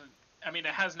 It doesn't. I mean,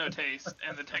 it has no taste,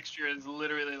 and the texture is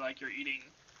literally like you're eating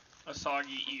a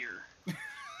soggy ear.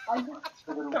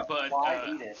 So then But, why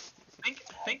eat it?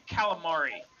 Think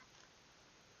calamari.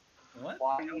 What?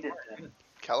 Why eat it then?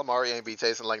 Calamari ain't be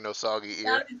tasting like no soggy ear.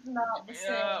 That is not the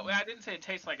same. Well, I didn't say it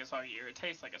tastes like a soggy ear. It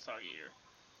tastes like a soggy ear.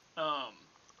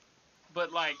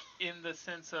 But like in the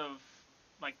sense of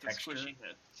like the Texture?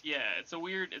 squishiness. Yeah, it's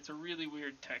a really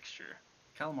weird texture.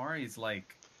 Calamari is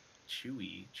like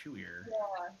chewier.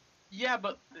 Yeah. Yeah,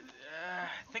 but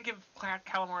think if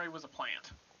calamari was a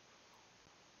plant.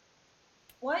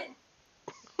 What?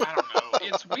 I don't know.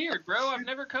 It's weird, bro. I've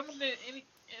never come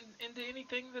into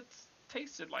anything that's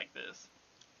tasted like this.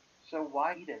 So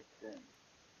why eat it then?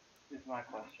 Is my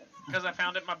question. Because I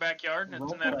found it in my backyard and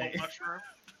it's in that whole Roleplay. mushroom.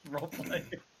 Roleplay.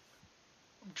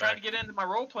 I'm trying to get into my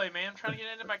roleplay, man. I'm trying to get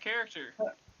into my character.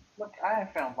 Look, I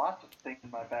have found lots of things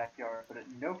in my backyard, but at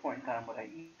no point in time would I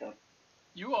eat them.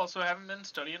 You also haven't been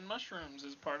studying mushrooms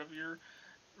as part of your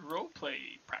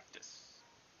roleplay practice.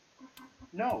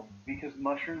 No, because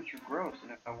mushrooms are gross,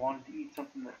 and if I wanted to eat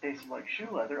something that tasted like shoe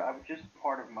leather, I would just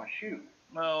part of my shoe.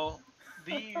 Well,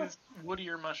 these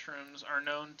woodier mushrooms are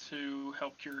known to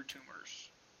help cure tumors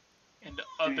and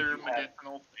other you have-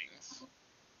 medicinal things.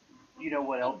 You know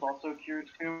what else also cures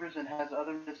tumors and has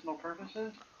other medicinal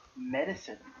purposes?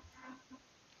 Medicine.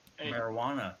 Hey,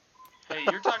 Marijuana.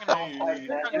 you're talking to, Hey,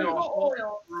 you're talking to a Essential whole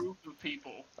oils. group of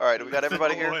people. All right, we got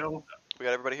everybody here. Oil. We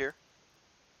got everybody here.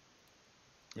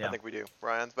 Yeah. I think we do.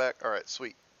 Ryan's back. All right,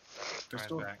 sweet.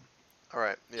 Crystal. Ryan's back. All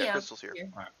right, yeah, Crystal's here.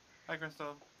 Hi,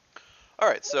 Crystal. All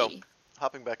right, so Hey.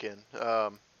 hopping back in.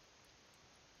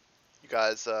 You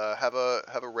guys have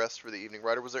a rest for the evening.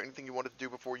 Ryder, was there anything you wanted to do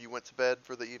before you went to bed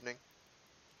for the evening?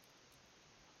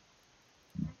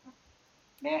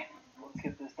 Nah, let's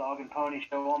get this dog and pony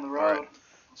show on the All road. right.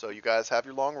 So you guys have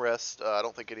your long rest. I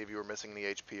don't think any of you are missing any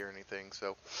HP or anything,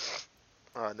 so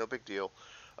no big deal.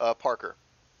 Parker,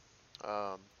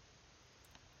 upon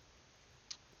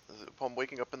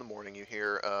waking up in the morning, you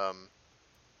hear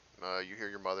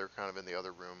your mother kind of in the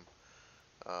other room.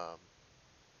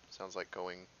 Sounds like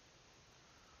going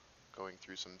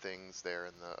through some things there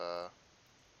in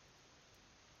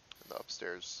the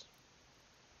upstairs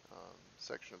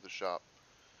section of the shop.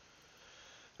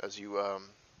 As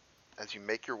you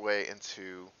make your way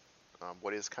into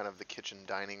what is kind of the kitchen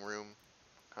dining room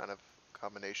kind of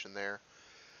combination there,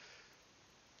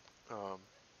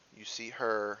 you see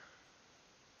her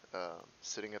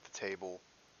sitting at the table,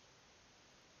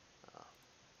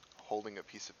 holding a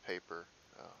piece of paper,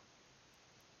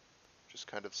 just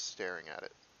kind of staring at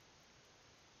it.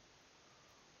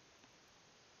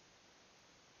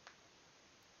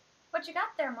 What you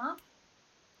got there, Mom?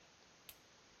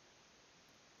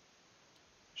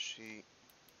 She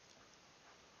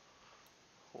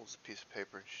holds a piece of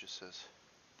paper and she just says,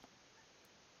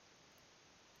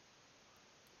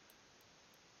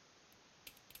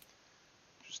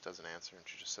 just doesn't answer, and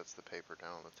she just sets the paper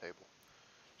down on the table.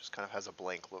 Just kind of has a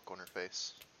blank look on her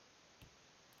face.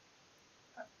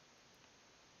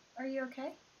 Are you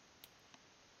okay?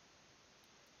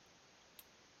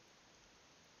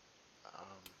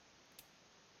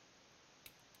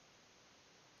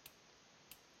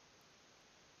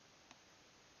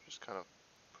 Just kind of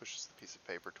pushes the piece of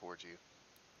paper towards you.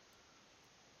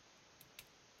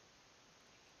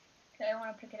 Okay, I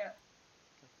want to pick it up.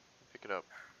 Pick it up.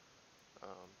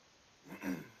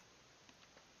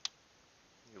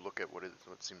 You look at what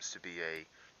seems to be a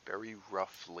very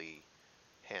roughly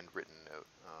handwritten note.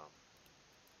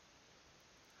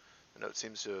 The note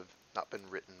seems to have not been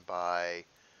written by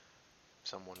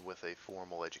someone with a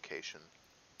formal education.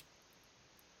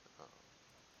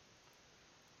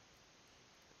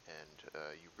 And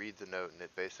you read the note, and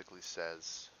it basically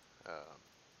says,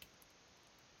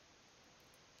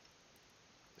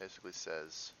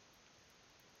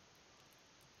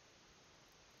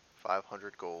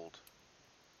 500 gold.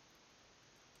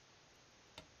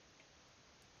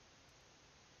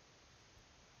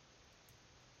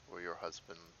 Or your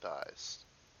husband dies.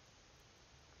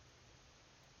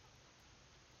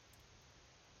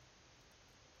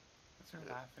 Is her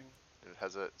laughing? It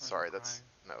has a, sorry, that's,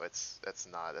 no, that's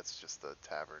not, that's just the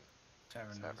tavern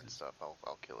Tavern noises. stuff.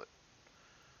 I'll kill it.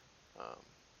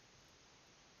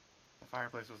 The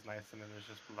fireplace was nice, and then there's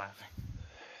just laughing.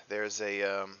 There's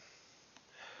a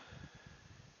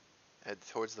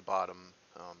towards the bottom.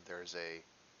 There's a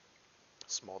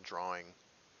small drawing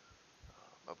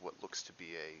of what looks to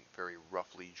be a very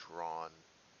roughly drawn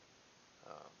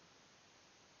um,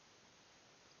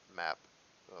 map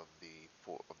of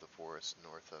the forest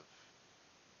north of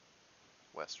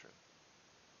Western,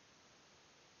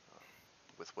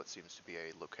 with what seems to be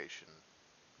a location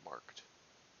marked.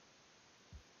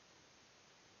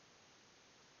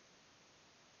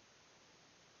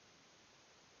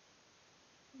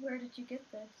 Where did you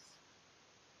get this?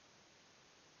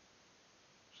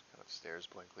 She kind of stares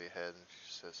blankly ahead and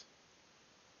she says,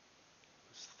 "It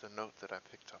was the note that I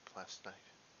picked up last night."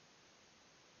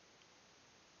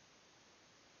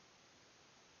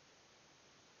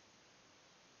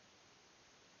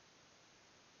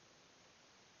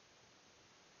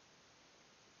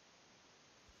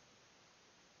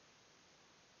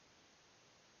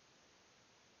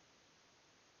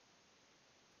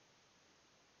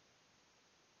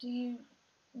 Do you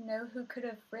know who could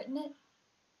have written it?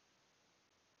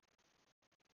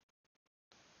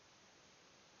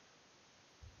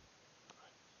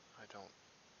 I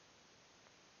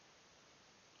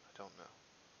don't know.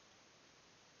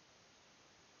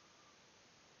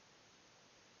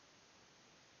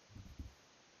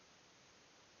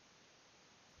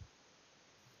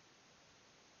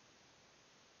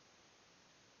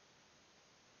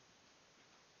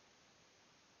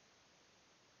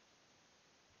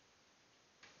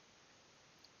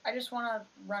 I just want to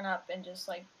run up and just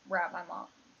like wrap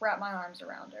my arms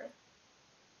around her.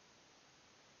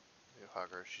 You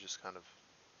hug her. She just kind of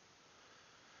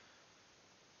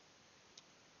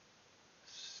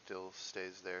still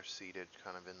stays there, seated,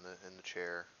 kind of in the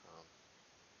chair.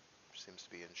 She seems to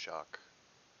be in shock.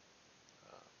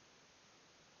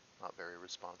 Not very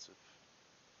responsive.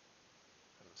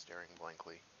 Kind of staring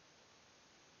blankly.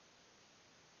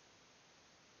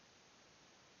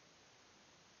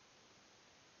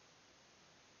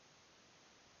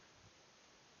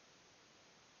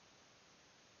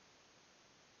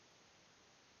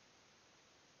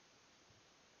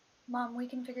 Mom, we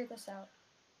can figure this out.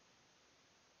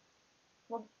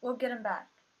 We'll get him back.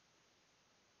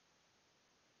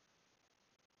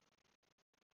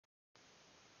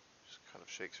 Just kind of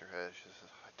shakes her head. She says,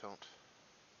 I don't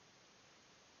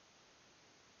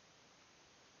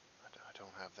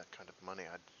have that kind of money.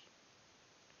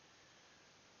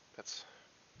 That's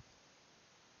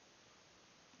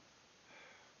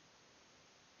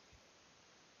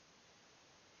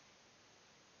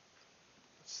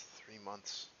that's 3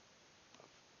 months of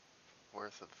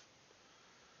worth of.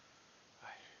 I,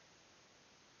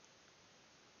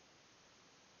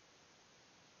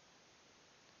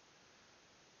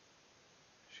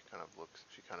 she kind of looks.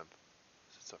 She kind of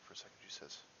sits up for a second. She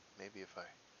says, maybe if I.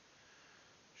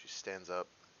 She stands up.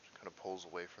 She kind of pulls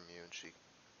away from you, and she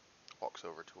walks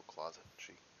over to a closet.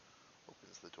 She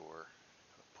opens the door,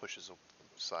 kind of pushes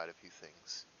aside a few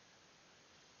things.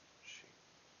 She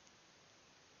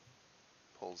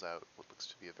pulls out what looks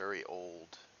to be a very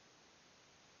old,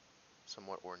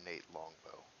 somewhat ornate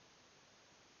longbow.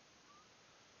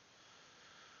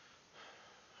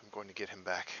 I'm going to get him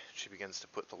back. She begins to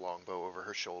put the longbow over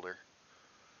her shoulder.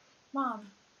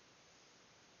 Mom.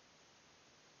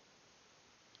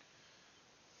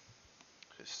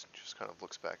 Just kind of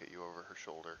looks back at you over her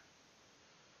shoulder.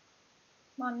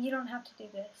 Mom, you don't have to do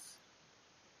this.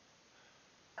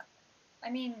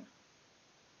 I mean,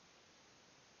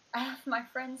 I have my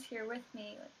friends here with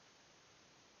me.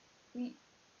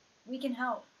 We can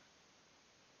help.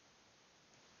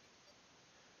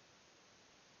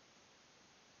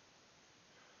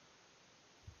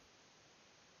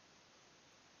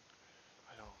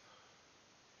 I don't.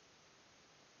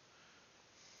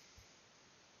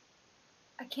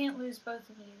 I can't lose both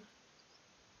of you.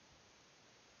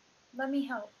 Let me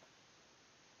help.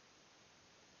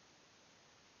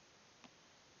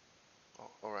 Oh,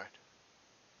 all right.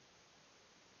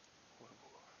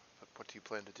 What do you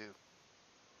plan to do?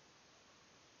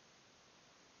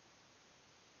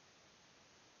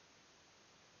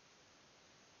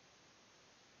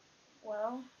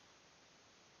 Well,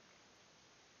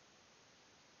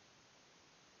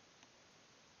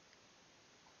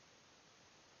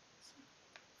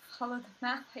 follow the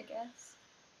map, I guess.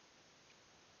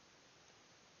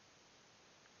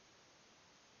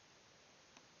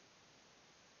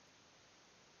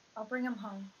 I'll bring him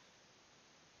home.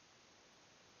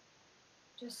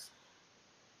 Just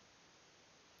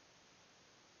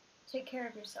take care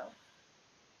of yourself.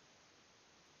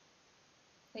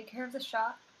 Take care of the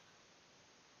shop.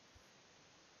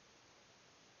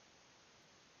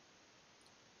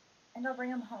 And I'll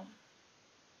bring him home.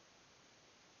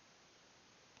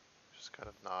 Just kind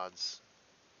of nods.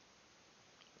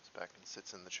 Goes back and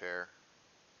sits in the chair.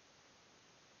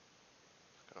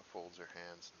 Just kind of folds her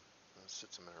hands and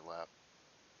sits them in her lap.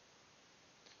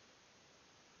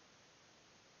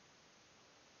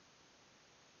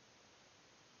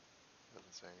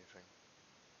 Doesn't say anything.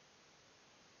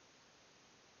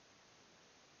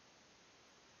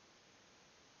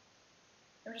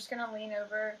 I'm just gonna lean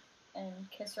over and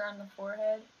kiss her on the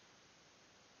forehead.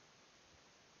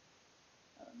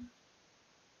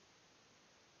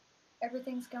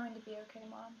 Everything's going to be okay,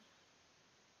 Mom.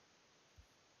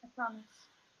 I promise.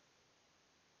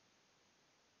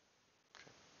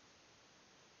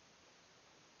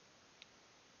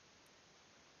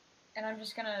 And I'm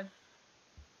just gonna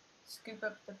scoop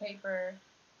up the paper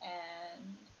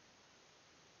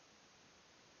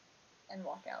and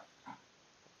walk out.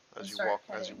 As And you start walk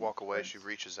heading away, towards she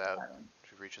reaches out. Harlem.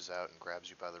 She reaches out and grabs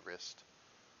you by the wrist.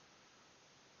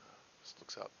 Just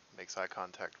looks up, makes eye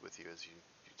contact with you as you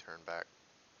turn back.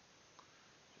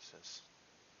 Just says,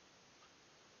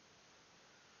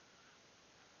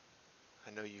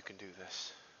 "I know you can do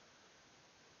this.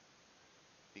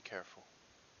 Be careful."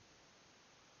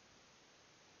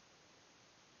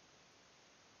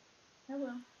 I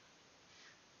will.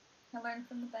 I learned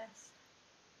from the best.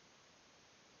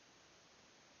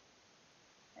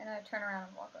 And I turn around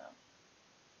and walk out.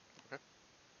 Okay.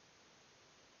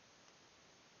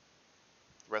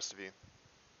 The rest of you.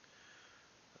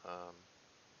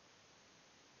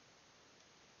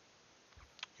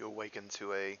 You awaken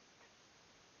to a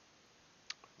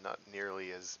not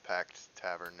nearly as packed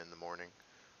tavern in the morning.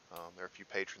 There are a few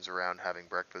patrons around having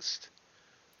breakfast.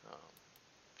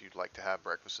 If you'd like to have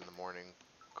breakfast in the morning,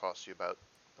 it costs you about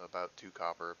 2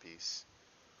 copper apiece.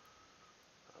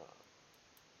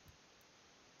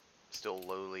 Still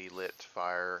lowly lit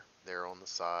fire there on the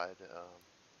side.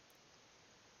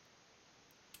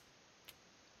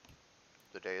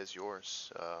 The day is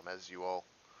yours, as you all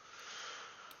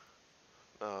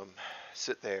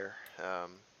sit there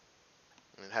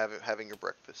and having your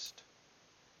breakfast.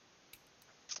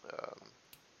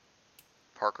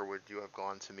 Parker, would you have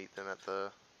gone to meet them at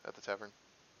the tavern?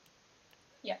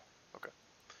 Yeah. Okay.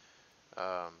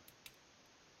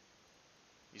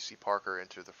 You see Parker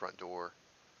enter the front door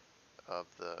of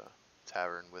the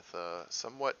tavern with a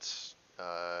somewhat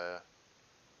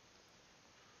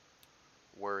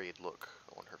worried look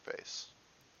on her face.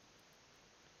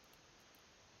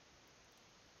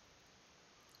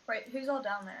 Wait, who's all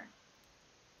down there?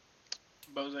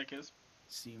 Bozak is.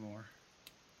 Seymour.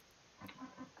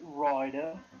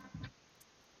 Ryder.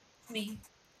 Me.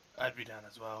 I'd be down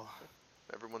as well.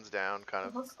 Everyone's down, kind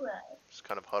of The whole squad. just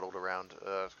kind of huddled around.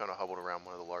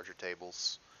 One of the larger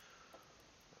tables,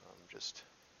 just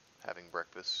having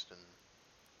breakfast and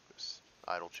just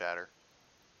idle chatter.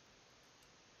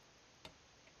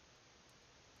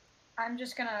 I'm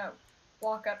just gonna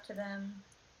walk up to them.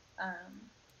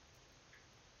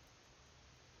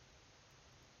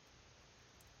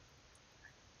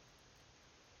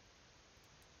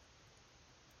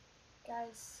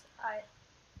 Guys,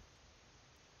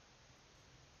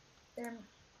 there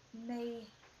may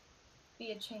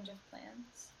be a change of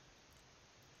plans.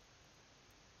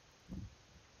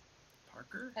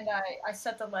 Parker? And I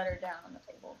set the letter down on the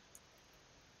table.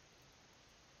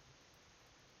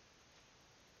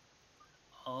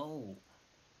 Oh.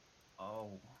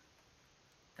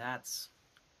 That's...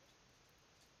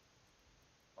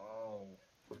 Oh.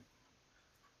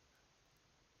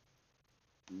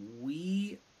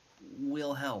 We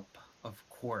will help, of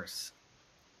course.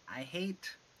 I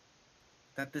hate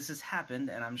that this has happened,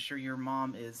 and I'm sure your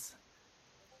mom is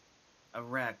a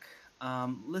wreck.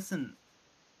 Listen,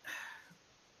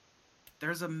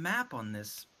 there's a map on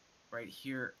this right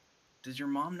here. Does your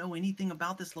mom know anything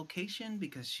about this location?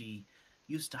 Because she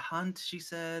used to hunt, she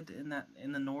said, in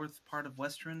the north part of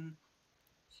Western.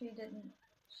 She didn't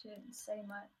say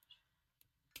much.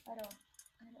 I don't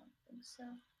think so.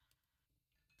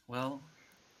 Well,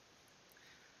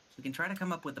 we can try to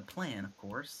come up with a plan, of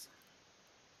course.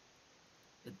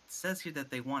 It says here that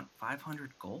they want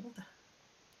 500 gold.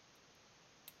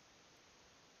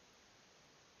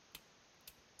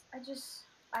 I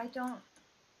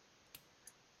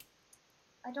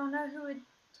don't know who would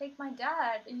take my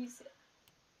dad. He's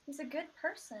a good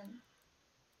person.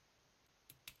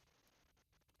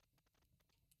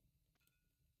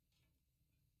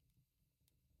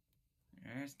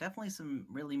 There's definitely some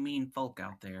really mean folk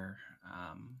out there.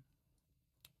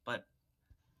 But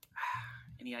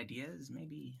any ideas,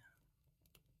 maybe?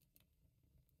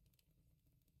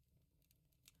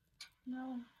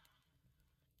 No.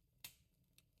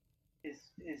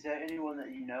 Is there anyone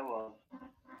that you know of?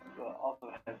 Well,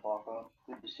 also, Head Parker,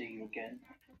 good to see you again.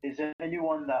 Is there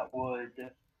anyone that would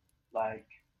like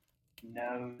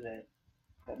know that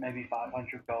maybe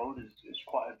 500 gold is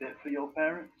quite a bit for your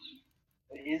parents?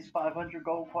 Is 500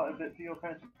 gold quite a bit for your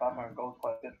parents? 500 gold is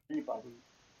quite a bit for anybody.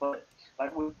 But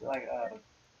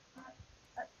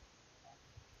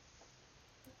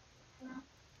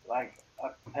like a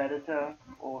competitor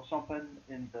or something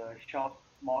in the shop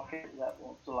market that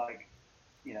wants to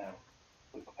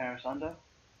put your parents under.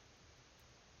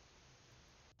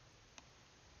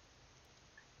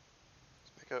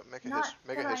 Make Not a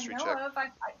that I history know check. of.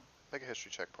 Make a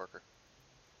history check, Parker.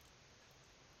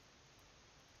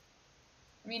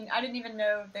 I mean, I didn't even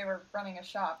know they were running a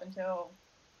shop until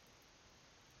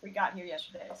we got here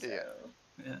yesterday. So.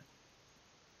 Yeah.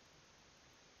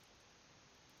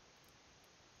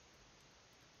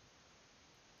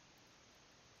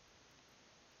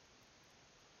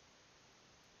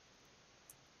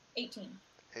 18.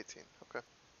 18. Okay.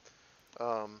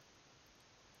 Um,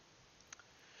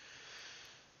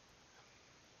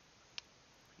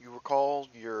 you recall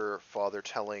your father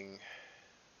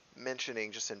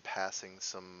mentioning just in passing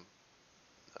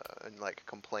and like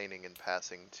complaining in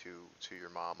passing to your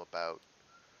mom about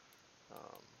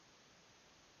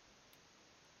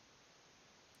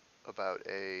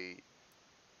a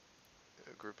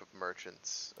group of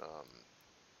merchants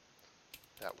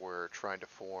that were trying to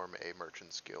form a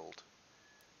merchants guild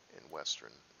in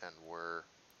Western and were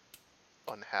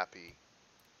unhappy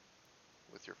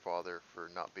with your father for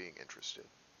not being interested.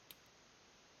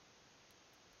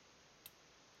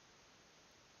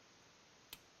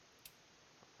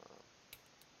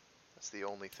 That's the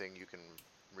only thing you can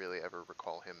really ever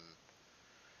recall him.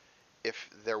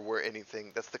 If there were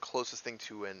anything, that's the closest thing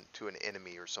to an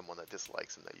enemy or someone that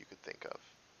dislikes him that you could think of.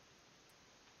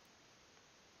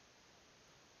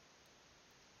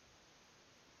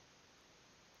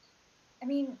 I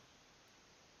mean,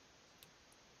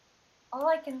 all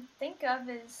I can think of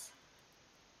is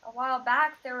a while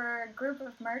back there were a group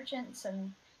of merchants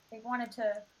and they wanted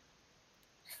to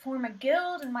form a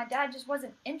guild, and my dad just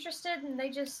wasn't interested, and they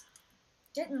just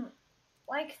didn't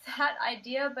like that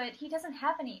idea, but he doesn't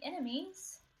have any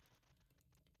enemies.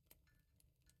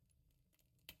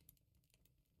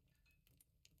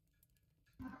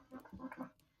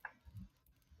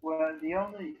 Well, the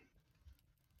only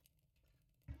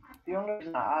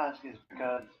reason I ask is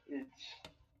because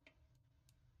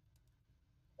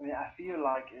I feel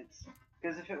like it's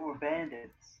because if it were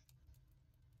bandits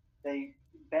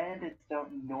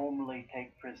don't normally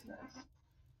take prisoners.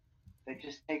 They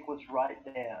just take what's right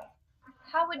there.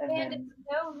 How would And bandits then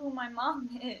know who my mom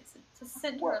is to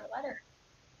send her what? a letter?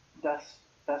 That's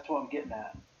what I'm getting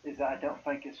at. Is that I don't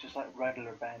think it's just like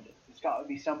regular bandits. It's got to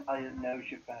be somebody that knows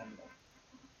your family.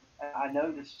 And I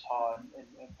know this is hard,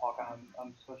 and Parker,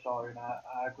 I'm so sorry, and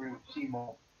I agree with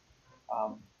Seymour.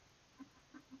 Um,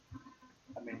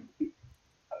 I mean,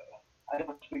 I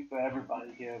don't speak for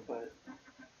everybody here, but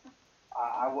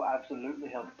I will absolutely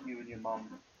help you and your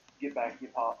mom get back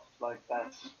your pops. Like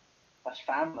that's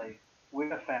family.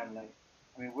 We're family.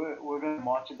 I mean, we're gonna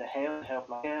march into hell to help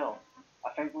like hell. I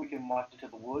think we can march into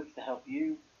the woods to help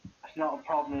you. That's not a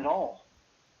problem at all.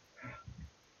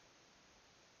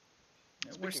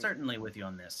 We're certainly with you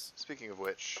on this. Speaking of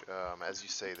which, as you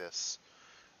say this,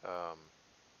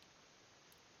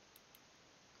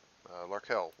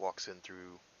 Larkel walks in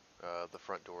through the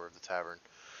front door of the tavern.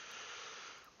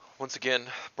 Once again,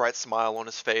 bright smile on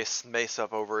his face, mace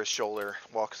up over his shoulder,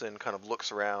 walks in, kind of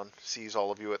looks around, sees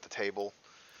all of you at the table.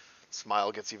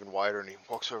 Smile gets even wider, and he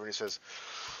walks over and he says,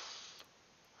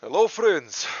 "Hello,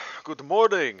 friends. Good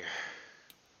morning.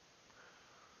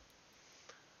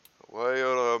 Why,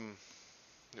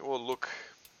 you all look...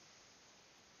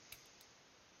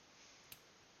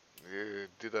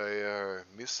 did I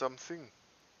miss something?"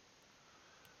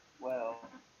 Well,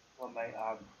 mate,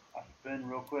 I've been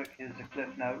real quick. Here's the cliff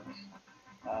notes.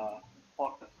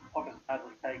 Parker's dad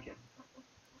was taken,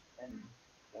 and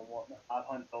they want the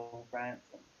 500 gold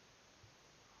ransom,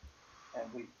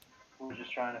 and we were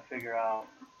just trying to figure out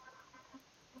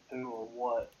who or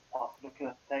what possibly could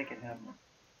have taken him,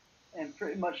 and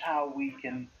pretty much how we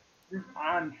can.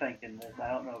 I'm thinking this. I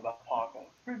don't know about Parker.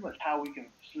 Pretty much how we can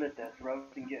slit their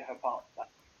throats and get her pops back.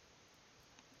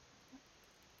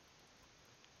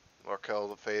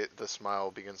 Larkel, the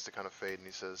smile begins to kind of fade, and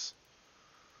he says,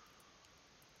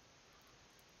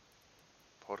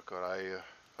 "Parker,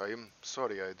 I am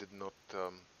sorry. I did not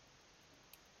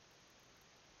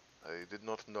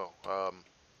know."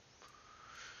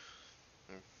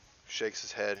 Shakes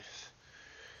his head.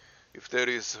 "If there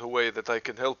is a way that I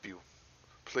can help you,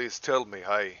 please tell me.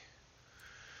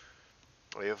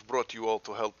 I have brought you all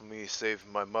to help me save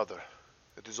my mother.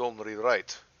 It is only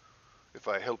right if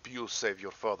I help you save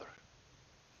your father.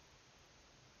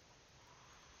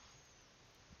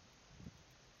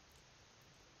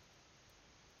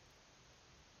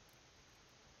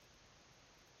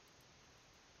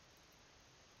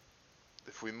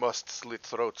 If we must slit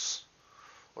throats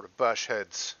or bash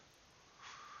heads,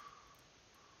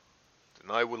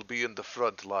 then I will be in the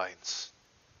front lines.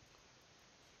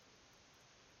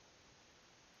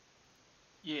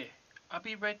 Yeah, I'll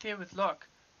be right there with Locke,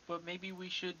 but maybe we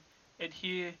should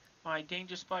adhere my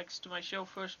danger spikes to my shell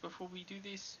first before we do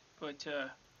this. But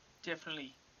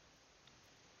definitely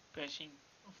bashing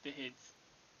of the heads.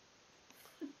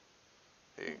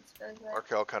 He, It's Bozak.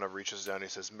 Arkell kind of reaches down. He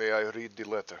says, "May I read the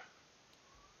letter?"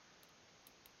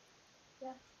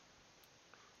 Yeah.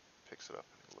 Picks it up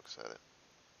and he looks at it.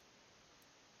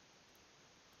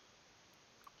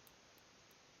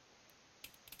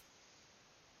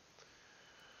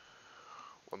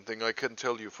 One thing I can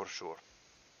tell you for sure.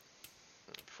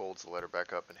 He folds the letter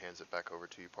back up and hands it back over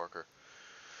to you, Parker.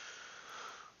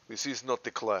 This is not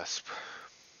the clasp.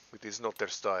 It is not their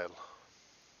style.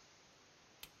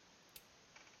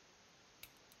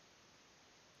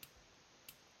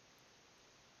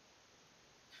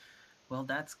 Well,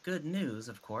 that's good news,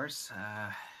 of course.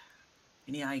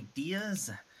 Any ideas?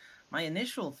 My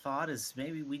initial thought is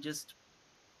maybe we just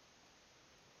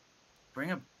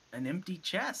bring an empty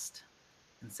chest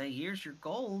and say, "Here's your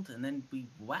gold," and then we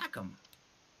whack them.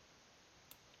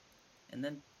 And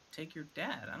then take your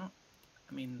dad. I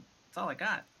mean, that's all I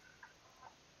got.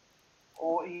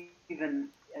 Or even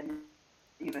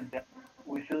better,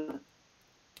 we fill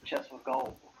the chest with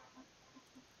gold,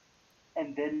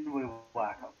 and then we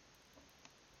whack them.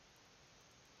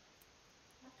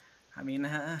 I mean,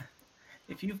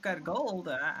 if you've got gold,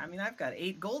 I mean, I've got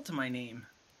 8 gold to my name.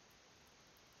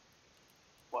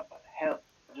 What the hell?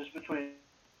 Just between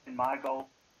my gold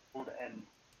and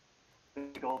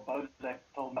the gold Bozak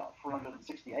told me about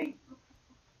 468.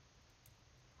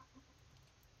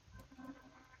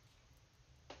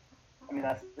 I mean,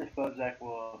 that's if Bozak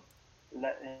will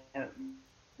let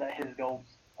his gold.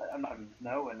 I'm not even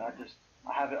knowing. I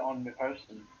have it on my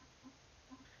person.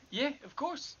 Yeah, of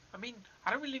course. I mean,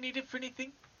 I don't really need it for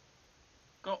anything.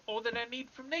 Got all that I need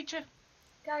from nature.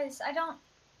 Guys,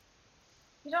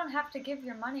 you don't have to give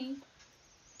your money.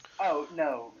 Oh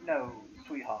no,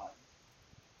 sweetheart.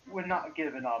 We're not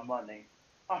giving our money.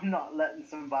 I'm not letting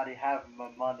somebody have my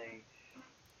money.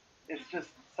 It's just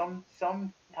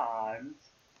sometimes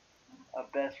a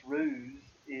best ruse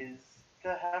is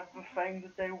to have the thing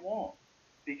that they want.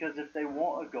 Because if they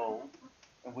want a gold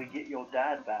and we get your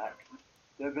dad back,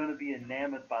 they're going to be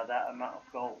enamored by that amount of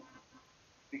gold.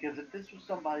 Because if this was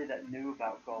somebody that knew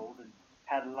about gold and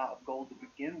had a lot of gold to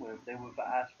begin with, they would have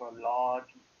asked for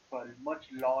a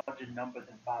much larger number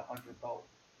than 500 gold.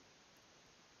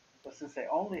 But since they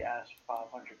only asked for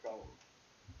 500 gold,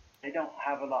 they don't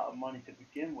have a lot of money to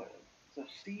begin with. So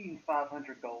seeing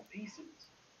 500 gold pieces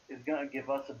is going to give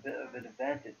us a bit of an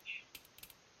advantage.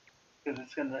 Because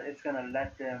it's gonna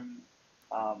let them,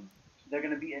 they're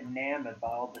going to be enamored by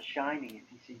all the shiny,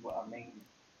 if you see what I mean.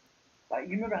 Like,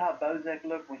 you remember how Bozak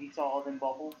looked when he saw all them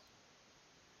bubbles?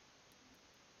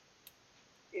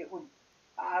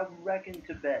 I reckon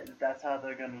to bet that that's how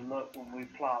they're going to look when we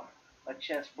plop a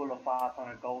chest full of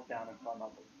 500 gold down in front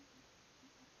of them.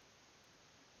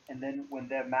 And then when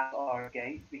their mouths are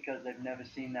agape because they've never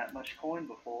seen that much coin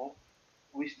before,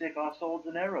 we stick our swords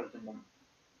and arrows in them.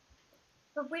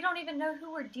 But we don't even know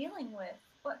who we're dealing with.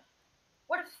 What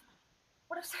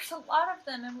if there's a lot of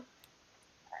them and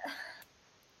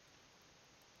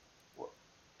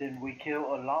Then we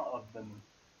kill a lot of them.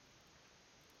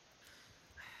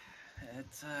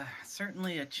 It's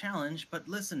certainly a challenge, but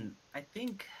listen, I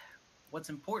think what's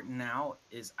important now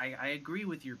is I agree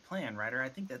with your plan, Ryder. I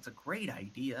think that's a great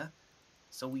idea.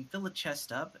 So we fill a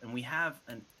chest up and we have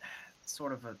an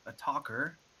sort of a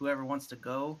talker, whoever wants to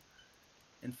go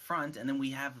in front, and then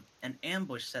we have an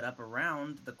ambush set up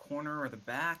around the corner or the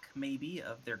back, maybe,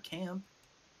 of their camp,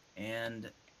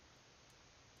 and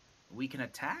we can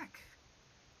attack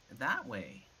that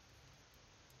way.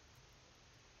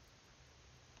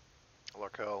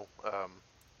 Arkell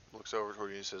looks over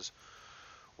toward you and says,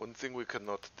 "One thing we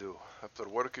cannot do. After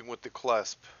working with the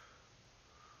clasp,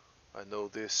 I know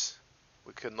this.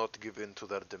 We cannot give in to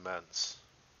their demands.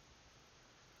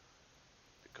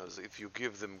 Because if you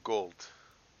give them gold,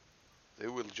 they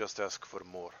will just ask for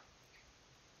more.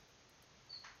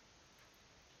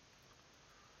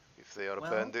 If they are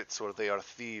bandits, or they are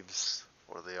thieves,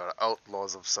 or they are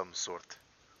outlaws of some sort,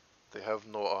 they have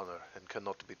no honor and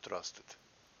cannot be trusted."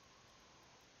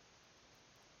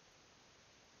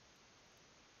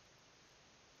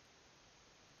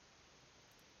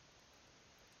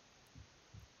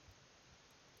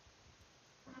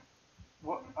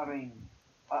 What I mean,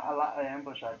 I like the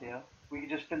ambush idea. We could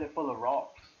just fill it full of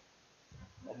rocks,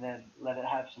 and then let it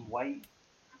have some weight,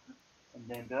 and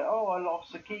then be like, "Oh, I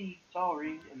lost the key.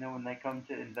 Sorry." And then when they come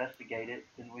to investigate it,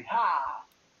 then we ha.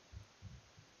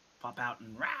 Pop out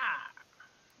and rah.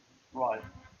 Right,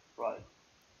 right.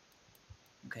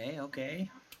 Okay.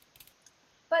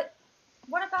 But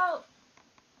what about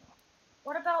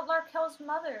Larkel's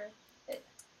mother?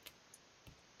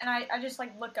 And I just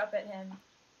like look up at him.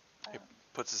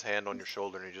 Puts his hand on your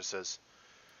shoulder and he just says,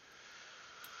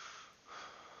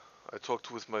 I talked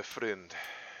with my friend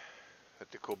at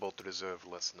the Cobalt Reserve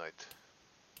last night.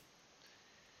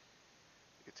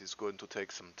 It is going to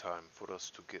take some time for us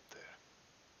to get there.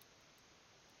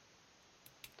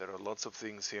 There are lots of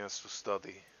things he has to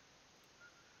study.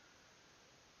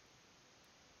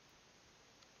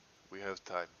 We have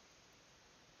time.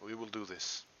 We will do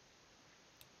this.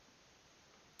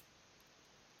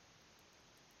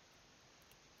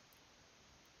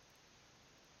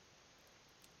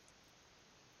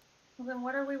 Well, then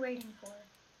what are we waiting for?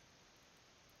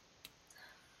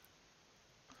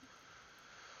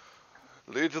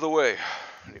 Lead the way.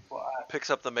 He Well,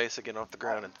 picks up the mace again off the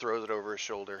ground and throws it over his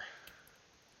shoulder.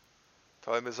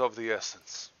 Time is of the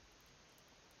essence.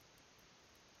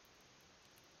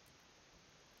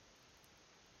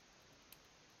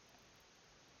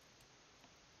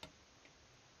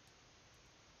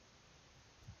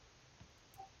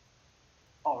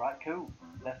 all right, cool.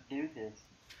 Let's do this.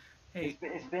 Hey,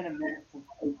 It's been a minute since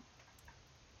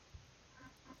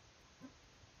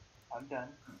I'm done.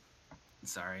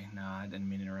 sorry. No, I didn't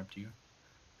mean to interrupt you.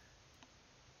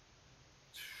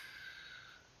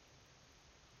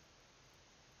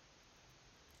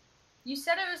 You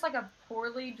said it was like a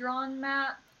poorly drawn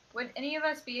map. Would any of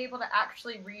us be able to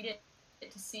actually read it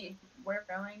to see where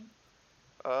we're going?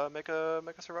 Make a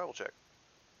survival check.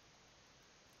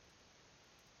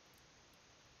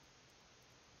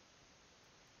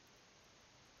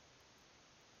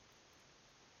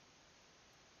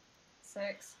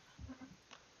 Six.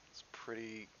 It's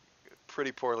pretty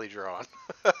poorly drawn.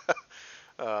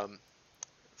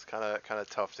 It's kind of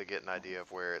tough to get an idea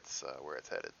of where it's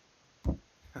headed.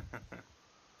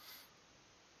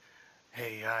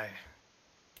 Hey,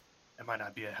 it might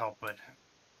not be a help, but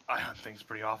I hunt things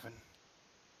pretty often.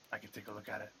 I can take a look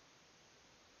at it.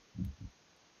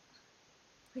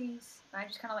 Please. And I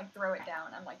just kind of like throw it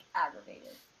down. I'm like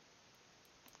aggravated.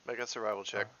 Make a survival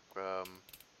check. Are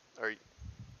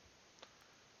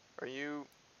you?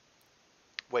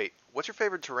 Wait, what's your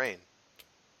favorite terrain?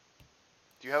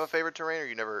 Do you have a favorite terrain, or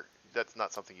you never? That's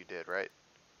not something you did, right?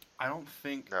 I don't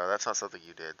think. No, that's not something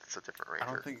you did. It's a different ranger. I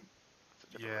don't think. It's a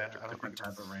different Yeah, ranger. I don't Different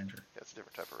think type of ranger. Yeah, it's a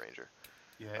different type of ranger.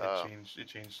 Yeah, it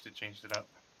changed it up.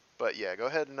 But yeah, go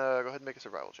ahead and make a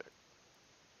survival check.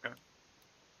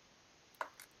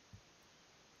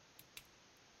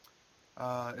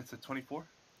 It's a 24.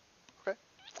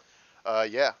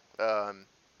 Yeah,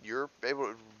 you're able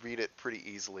to read it pretty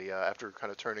easily. After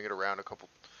kind of turning it around a couple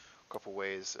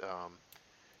ways,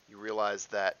 you realize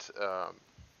that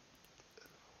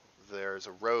there's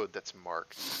a road that's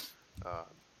marked,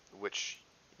 which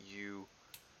you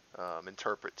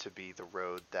interpret to be the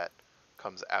road that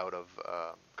comes out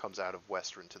of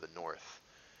Western to the north.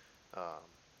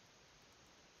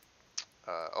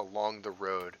 Along the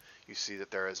road, you see that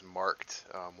there is marked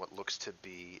what looks to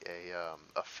be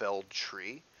a felled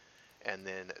tree, and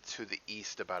then to the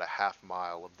east, about a half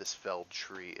mile of this felled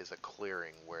tree is a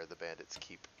clearing where the bandits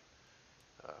keep,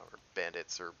 or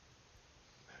bandits, or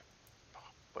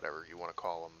whatever you want to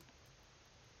call them,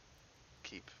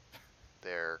 keep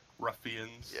their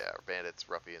Ruffians. yeah, bandits,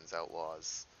 ruffians,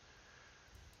 outlaws,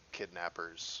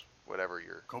 kidnappers, whatever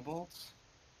your Kobolds.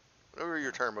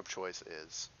 term of choice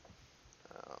is.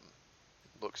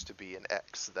 Looks to be an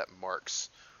X that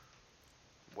marks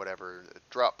whatever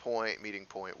drop point, meeting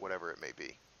point, whatever it may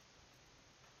be.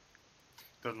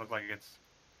 Doesn't look like it's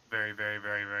very, very,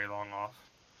 very, very long off.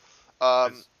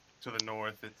 It's to the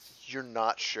north, it's. You're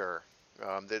not sure.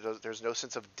 There's no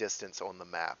sense of distance on the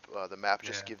map. The map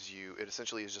just gives you. It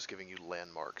essentially is just giving you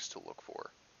landmarks to look for.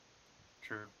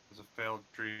 True. There's a failed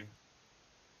tree.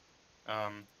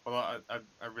 Well,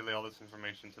 I relay all this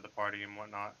information to the party and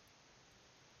whatnot.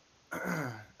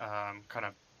 Kind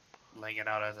of laying it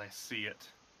out as I see it,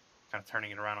 kind of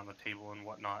turning it around on the table and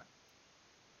whatnot.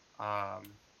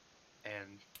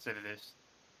 And say to this,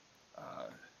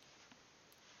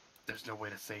 there's no way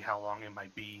to say how long it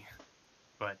might be,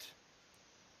 but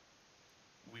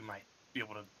we might be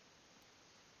able to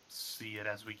see it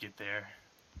as we get there.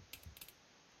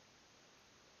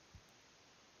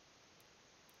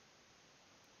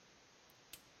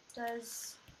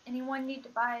 Does Anyone need to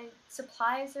buy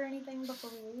supplies or anything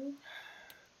before we leave?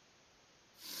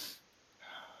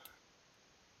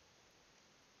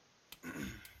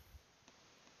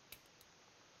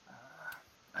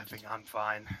 I think I'm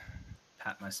fine.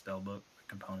 Pat my spell book, my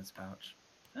components pouch.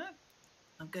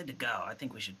 I'm good to go. I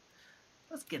think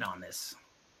let's get on this.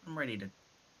 I'm ready to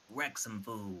wreck some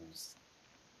fools.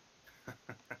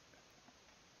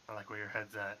 I like where your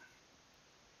head's at.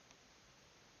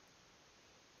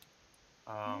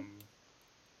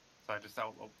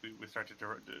 So we start to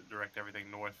direct everything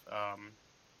north.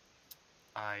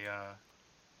 I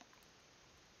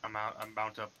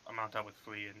mount up with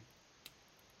Flea and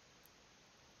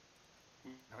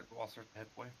we'll start to head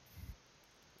away.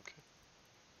 Okay.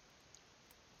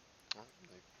 Well,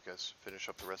 you guys finish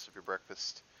up the rest of your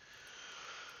breakfast.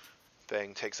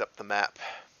 Fang takes up the map,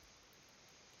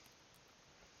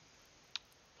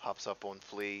 hops up on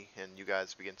Flea, and you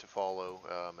guys begin to follow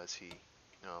as he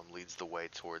leads the way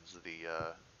towards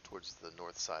the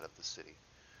north side of the city,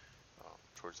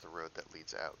 towards the road that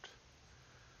leads out.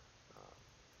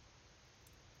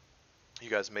 You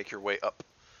guys make your way up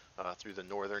through the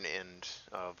northern end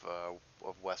of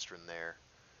Western there,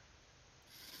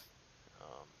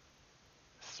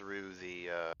 through the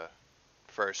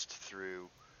first through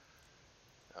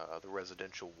the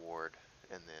residential ward,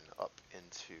 and then up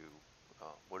into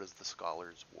what is the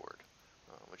Scholars Ward,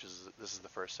 this is the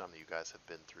first time that you guys have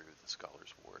been through the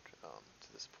Scholars Ward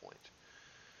to this point.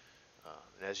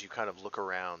 And as you kind of look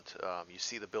around, you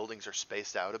see the buildings are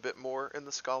spaced out a bit more in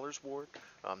the Scholars Ward.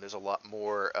 There's a lot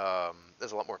more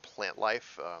plant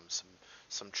life,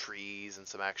 some trees and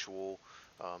some actual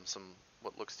some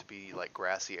what looks to be like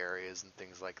grassy areas and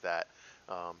things like that.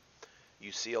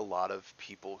 You see a lot of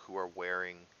people who are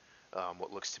wearing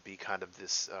what looks to be kind of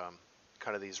this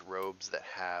kind of these robes that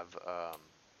have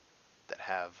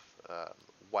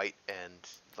white and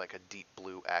like a deep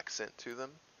blue accent to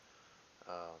them.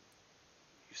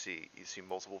 You see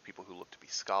multiple people who look to be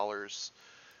scholars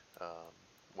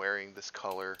wearing this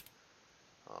color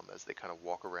as they kind of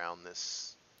walk around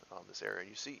this area. And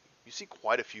you see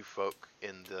quite a few folk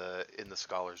in the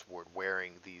scholars ward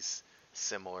wearing these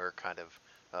similar kind of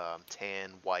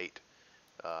tan white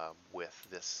with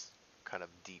this kind of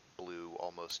deep blue,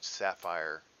 almost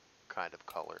sapphire kind of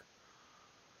color.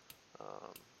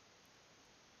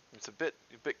 It's a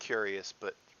bit curious,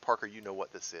 but Parker, you know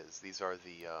what this is. These are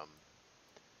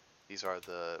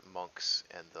the monks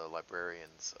and the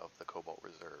librarians of the Cobalt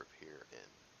Reserve here in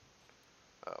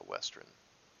Western.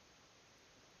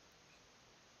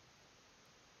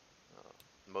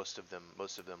 Most of them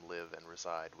live and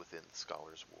reside within the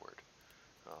Scholars Ward,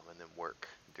 and then work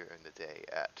during the day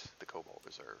at the Cobalt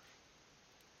Reserve.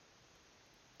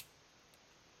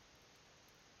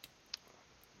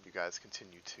 You guys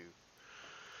continue to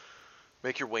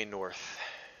make your way north.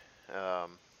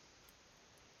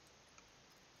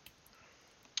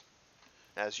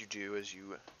 As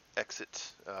you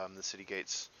exit the city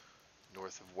gates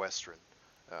north of Western,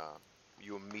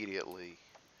 you immediately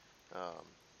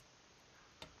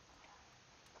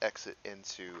exit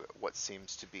into what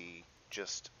seems to be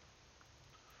just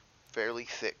fairly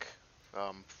thick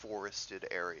forested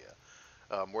area.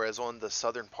 Whereas on the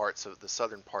southern parts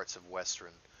of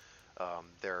Western,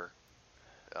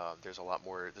 there's a lot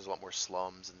more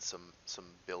slums and some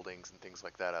buildings and things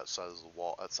like that outside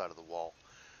of the wall.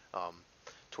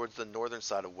 Towards the northern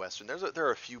side of Western, there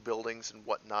are a few buildings and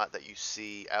whatnot that you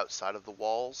see outside of the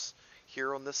walls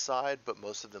here on this side, but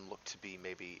most of them look to be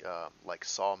maybe like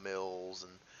sawmills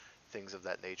and things of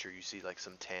that nature. You see like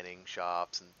some tanning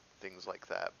shops and things like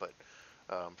that, but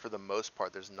for the most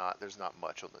part, there's not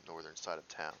much on the northern side of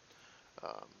town.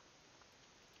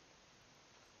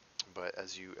 But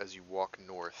as you walk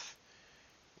north,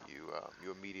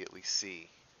 you immediately see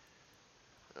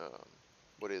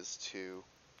what is to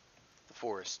the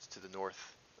forest to the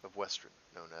north of Western,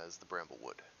 known as the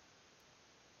Bramblewood.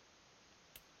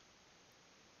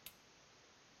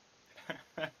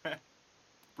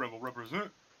 Rebel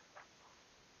represent.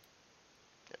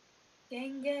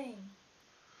 Gang, gang.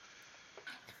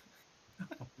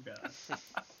 Oh god.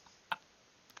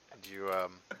 And you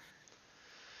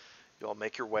all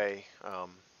make your way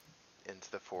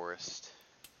into the forest.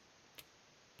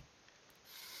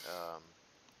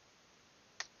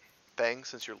 Fang,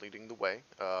 since you're leading the way,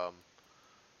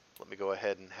 let me go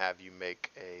ahead and have you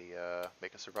make a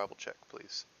survival check,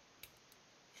 please.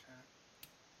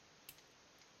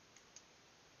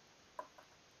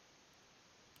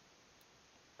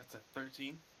 That's a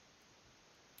 13.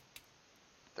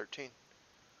 13.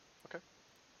 Okay.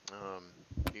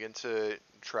 Begin to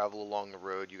travel along the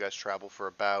road. You guys travel for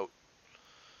about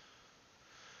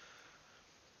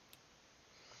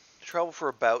travel for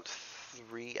about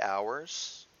 3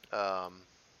 hours, and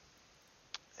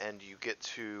you get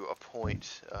to a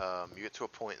point. You get to a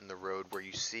point in the road where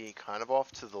you see kind of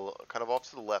off to the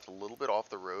left, a little bit off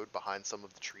the road, behind some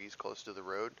of the trees close to the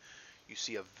road. You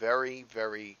see a very,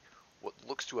 very, what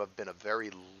looks to have been a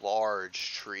very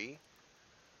large tree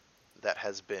that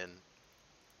has been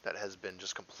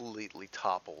just completely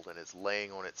toppled and is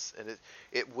laying on its, and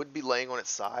it would be laying on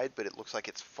its side, but it looks like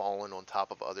it's fallen on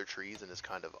top of other trees and is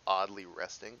kind of oddly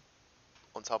resting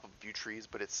on top of a few trees.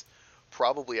 But it's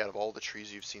probably, out of all the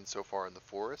trees you've seen so far in the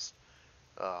forest,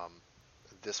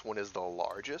 this one is the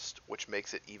largest, which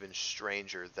makes it even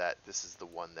stranger that this is the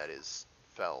one that is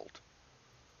felled.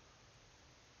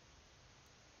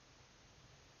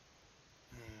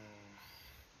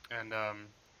 And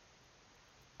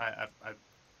I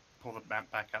pull the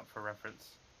map back out for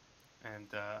reference, and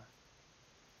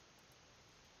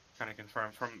kind of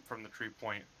confirm from the tree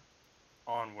point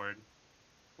onward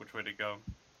which way to go.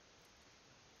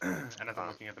 And as I'm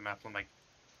looking at the map, I'm like,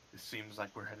 it seems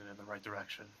like we're headed in the right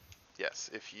direction.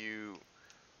 Yes, if you,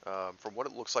 from what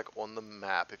it looks like on the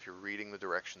map, if you're reading the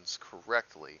directions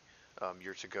correctly,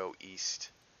 you're to go east.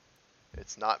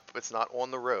 It's not on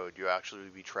the road. You actually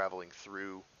be traveling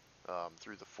through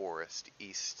the forest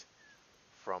east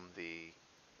from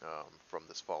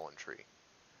this fallen tree.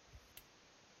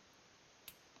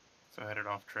 So headed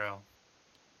off trail.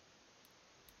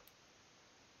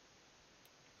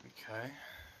 Okay.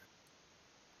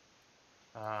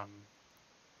 As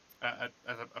I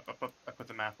put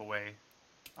the map away,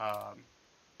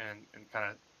 and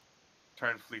kind of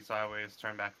turn fleet sideways,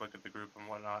 turn back, look at the group and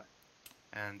whatnot,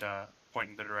 and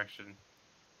point in the direction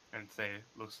and say,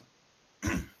 looks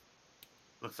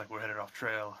like we're headed off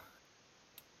trail.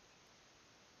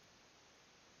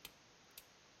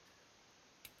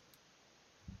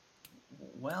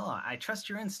 Well, I trust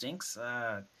your instincts.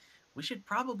 We should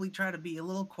probably try to be a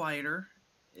little quieter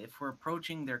if we're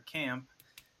approaching their camp.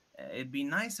 It'd be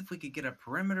nice if we could get a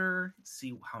perimeter,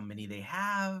 see how many they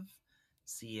have,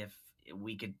 see if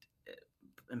we could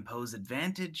impose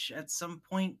advantage at some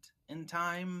point in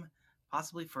time,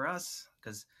 possibly for us,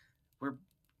 because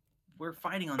we're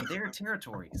fighting on their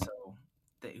territory, so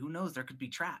who knows, there could be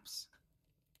traps.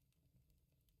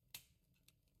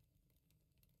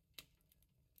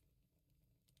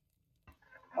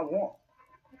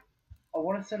 I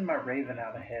want to send my raven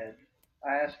out ahead.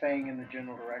 I asked Fang in the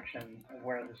general direction of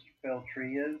where this felled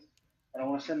tree is, and I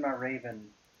want to send my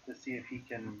raven to see if he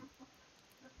can,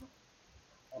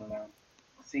 I don't know,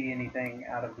 see anything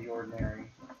out of the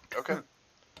ordinary. Okay.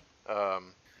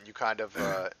 You kind of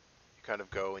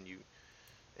go and you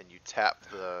tap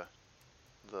the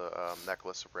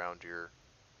necklace around your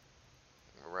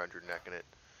neck, and it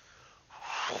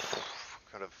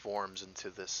kind of forms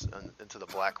into the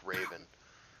black raven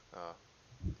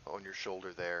on your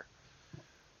shoulder there.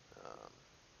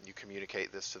 You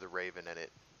communicate this to the raven, and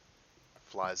it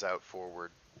flies out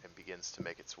forward and begins to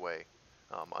make its way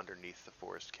underneath the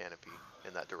forest canopy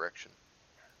in that direction.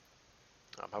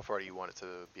 How far do you want it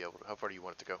to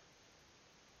go?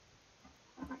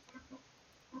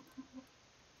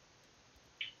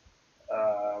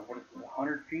 What is it,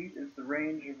 100 feet is the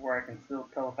range of where I can still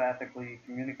telepathically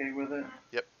communicate with it?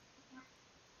 Yep.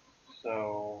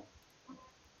 So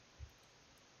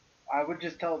I would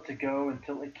just tell it to go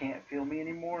until it can't feel me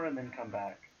anymore, and then come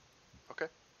back. Okay.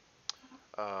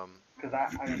 Because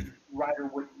Ryder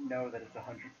wouldn't know that it's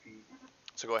 100 feet.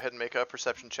 So go ahead and make a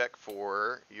perception check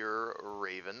for your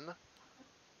raven,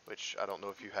 which I don't know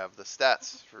if you have the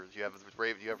stats for. Do you have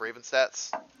raven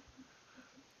stats?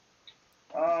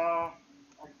 I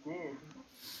did. Where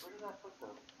did I put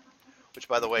them? Which,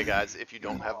 by the way, guys, if you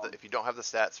don't have the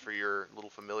stats for your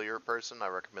little familiar person, I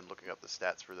recommend looking up the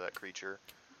stats for that creature.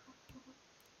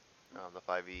 The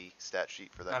 5e stat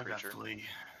sheet for that I've creature. got Flea.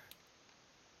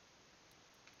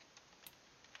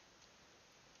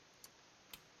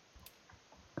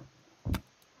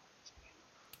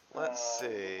 Let's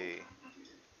see.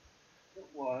 It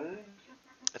was.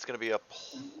 It's gonna be a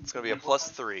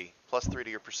 +3 to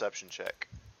your perception check.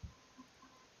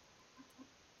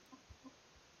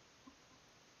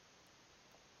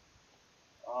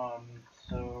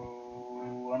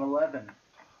 So an 11.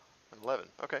 An 11.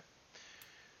 Okay.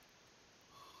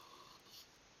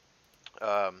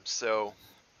 So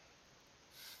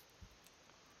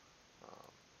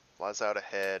flies out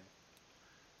ahead.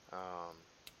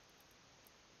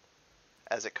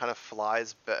 As it kind of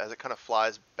flies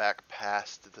back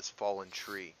past this fallen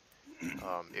tree,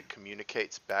 it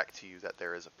communicates back to you that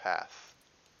there is a path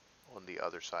on the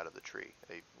other side of the tree,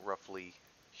 a roughly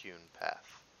hewn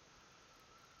path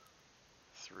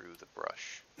through the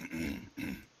brush.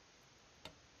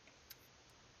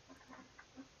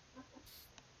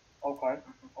 Okay.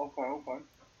 Okay.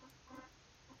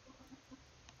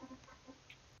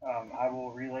 I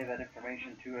will relay that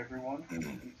information to everyone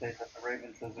and say that the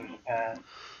Raven says there's a path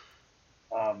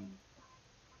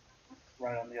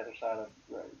right on the other side of.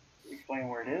 Explain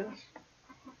where it is,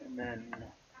 and then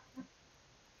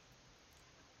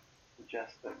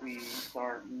suggest that we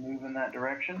start moving that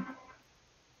direction.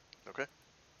 Okay.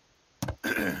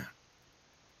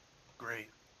 Great.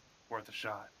 Worth a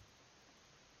shot.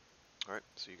 All right.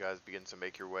 So you guys begin to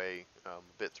make your way a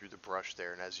bit through the brush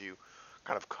there, and as you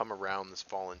kind of come around this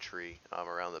fallen tree,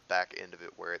 around the back end of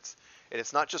it, where it's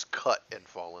not just cut and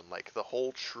fallen, like the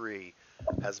whole tree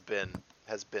has been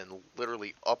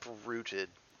literally uprooted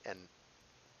and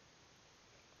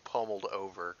pummeled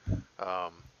over.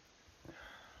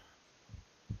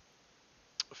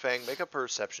 Fang, make a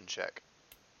perception check.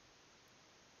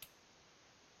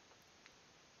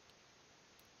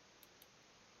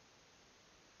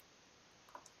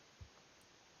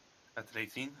 That's an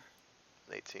 18.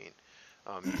 18.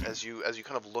 As you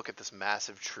kind of look at this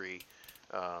massive tree,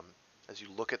 as you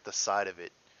look at the side of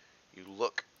it, you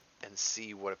look and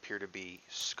see what appear to be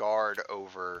scarred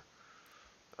over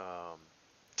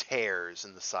tears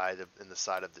in the side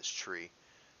of this tree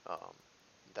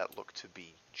that look to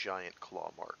be giant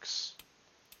claw marks.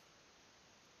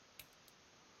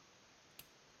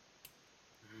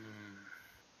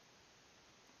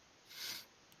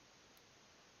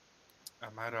 I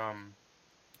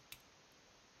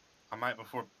might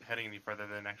before heading any further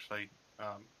then actually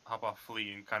hop off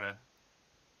Flea and kind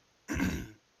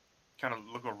of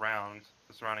look around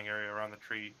the surrounding area around the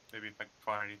tree, maybe if I can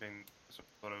find anything, some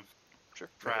sort of Sure.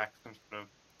 track, some sort of.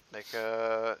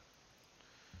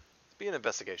 Be an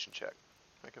investigation check.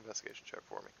 Make an investigation check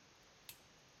for me.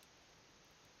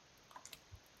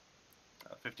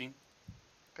 15.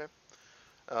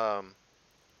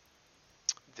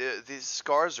 These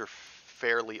scars are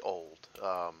fairly old.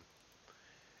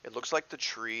 It looks like the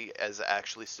tree is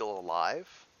actually still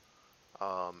alive,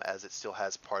 as it still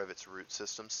has part of its root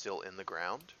system still in the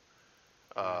ground.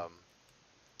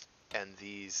 And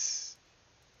these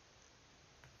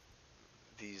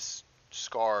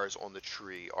scars on the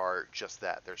tree are just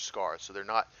that. They're scars. So they're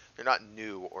not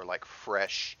new or like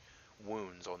fresh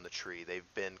wounds on the tree.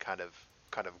 They've been kind of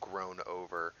grown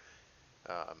over,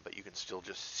 but you can still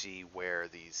just see where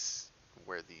these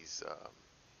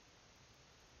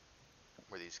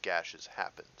gashes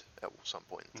happened at some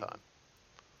point in time.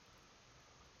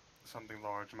 Something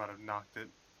large might have knocked it.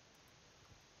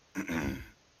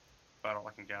 About all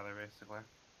I can gather, basically.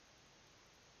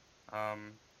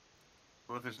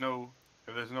 Well, if there's no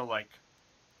like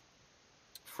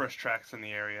fresh tracks in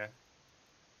the area,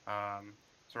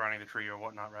 surrounding the tree or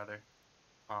whatnot, rather,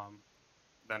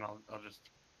 then I'll just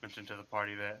mention to the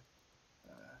party that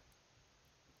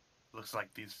looks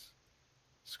like these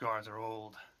scars are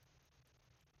old.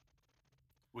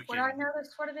 Would I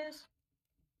notice what it is?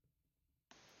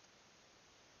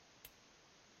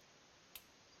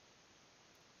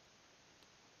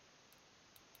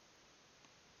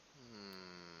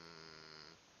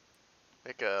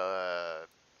 Make a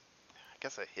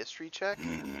history check?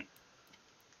 I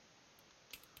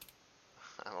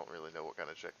don't really know what kind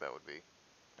of check that would be.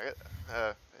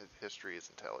 History is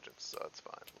intelligence, so it's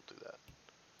fine. We'll do that.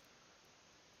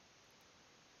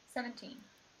 17.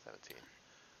 17.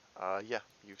 Yeah,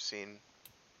 you've seen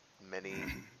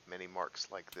many marks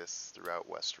like this throughout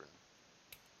Western.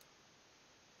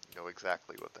 You know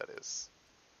exactly what that is.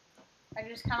 I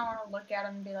just kind of want to look at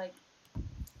him and be like,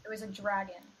 it was a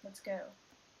dragon. Let's go.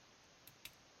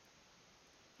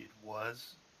 It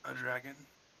was a dragon?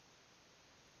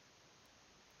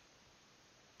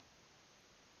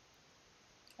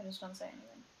 I just don't say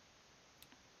anything.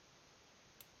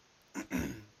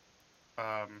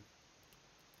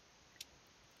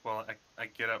 Well, I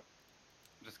get up,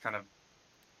 just kind of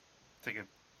take a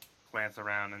glance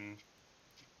around and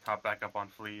hop back up on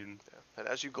Flea. And And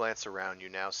as you glance around, you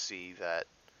now see that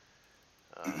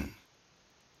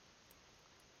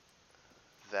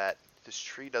that this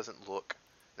tree doesn't look.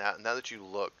 Now that you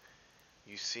look,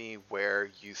 you see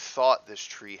where you thought this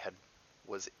tree had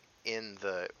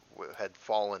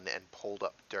fallen and pulled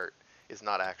up dirt is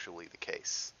not actually the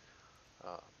case.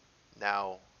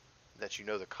 Now that you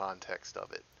know the context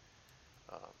of it,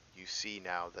 you see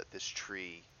now that this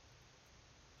tree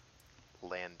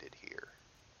landed here.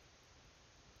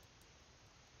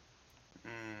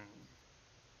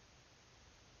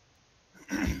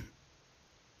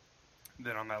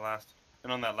 Then on that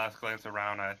last glance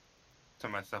around, I to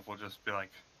myself will just be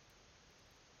like,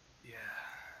 yeah,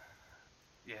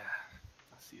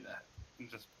 I see that. And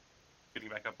just getting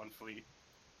back up on Flea.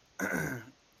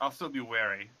 I'll still be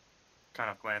wary, kind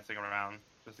of glancing around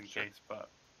just in Sure. case. But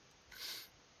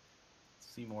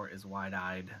Seymour is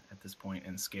wide-eyed at this point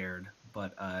and scared,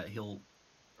 but he'll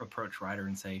approach Ryder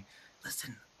and say,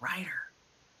 "Listen, Ryder,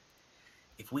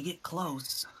 if we get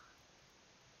close,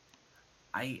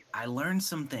 I learned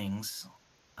some things.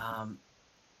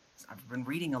 I've been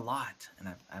reading a lot, and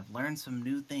I've learned some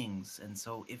new things. And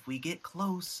so, if we get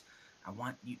close, I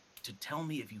want you to tell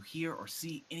me if you hear or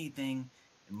see anything,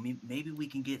 and maybe we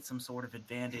can get some sort of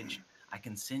advantage. I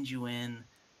can send you in.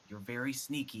 You're very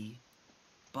sneaky,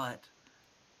 but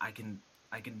I can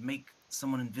make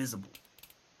someone invisible."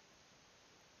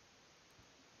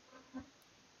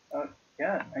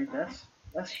 Yeah,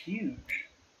 that's huge.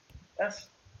 That's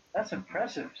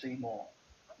impressive, Seymour.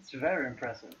 It's very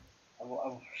impressive. I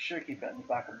will sure keep that in the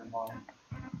back of my mind.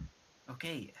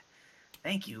 Okay,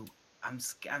 thank you. I'm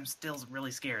still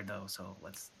really scared though, so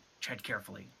let's tread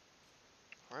carefully.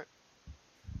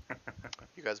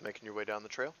 You guys making your way down the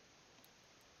trail?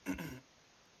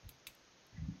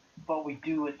 But we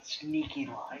do it sneaky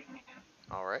like.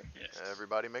 All right. yes.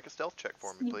 Everybody make a stealth check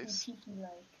for me, please. Sneaky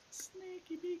like.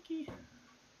 Sneaky beaky.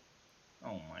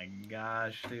 Oh my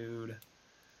gosh, dude.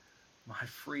 My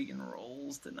freaking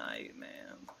rolls tonight,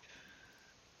 man.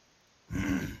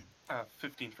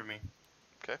 15 for me.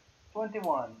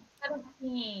 21.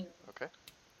 17. Okay.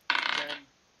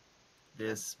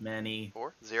 This many.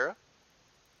 4, 0.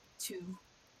 2.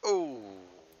 Oh.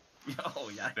 Oh,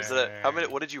 yeah. So that, how many?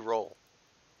 What did you roll?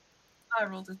 I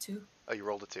rolled a 2. Oh, you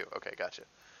rolled a 2. Okay, gotcha.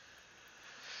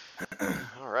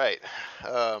 All right.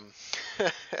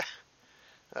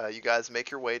 You guys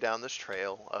make your way down this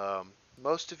trail.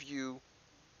 Most of you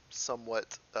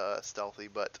somewhat stealthy,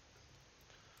 but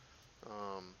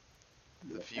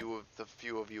the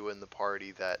few of you in the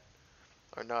party that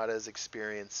are not as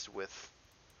experienced with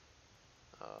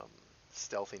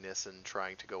stealthiness and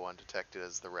trying to go undetected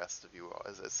as the rest of you are,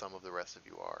 as some of the rest of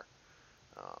you are.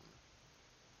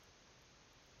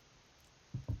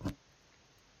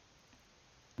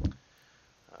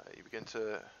 You begin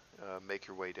to make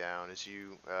your way down as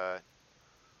you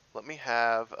let me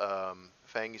have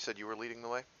Fang. You said you were leading the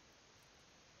way.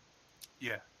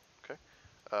 Yeah.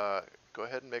 Go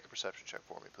ahead and make a perception check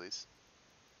for me, please.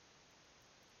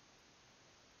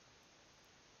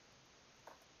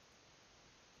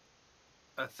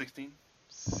 Uh, 16.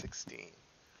 16.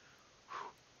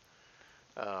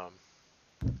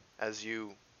 As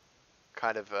you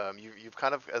kind of you've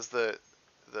kind of, as the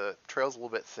trail's a little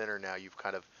bit thinner now, you've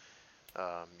kind of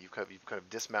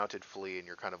dismounted Flea, and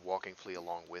you're kind of walking Flea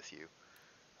along with you.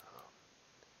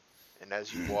 And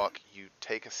as you walk, you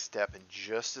take a step, and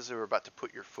just as you're about to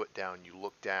put your foot down, you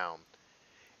look down,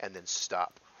 and then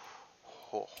stop.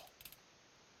 Oh.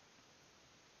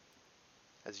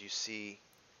 As you see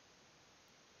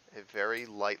a very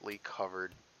lightly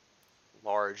covered,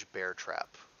 large bear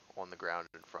trap on the ground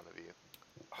in front of you,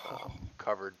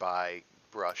 covered by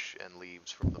brush and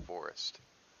leaves from the forest.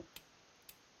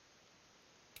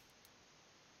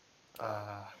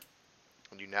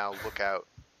 And you now look out,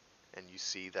 and you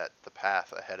see that the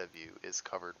path ahead of you is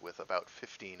covered with about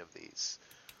 15 of these.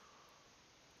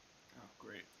 Oh,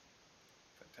 great.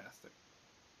 Fantastic.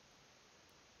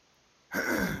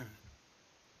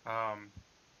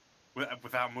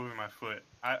 Without moving my foot,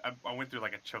 I went through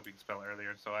like a choking spell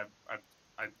earlier, so I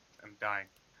am dying.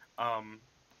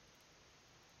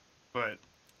 But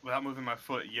without moving my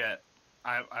foot yet,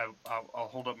 I'll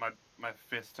hold up my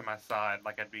fist to my side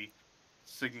like I'd be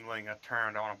signaling a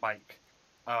turn on a bike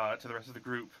to the rest of the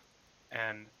group,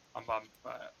 and I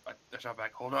shout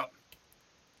back, "Hold up!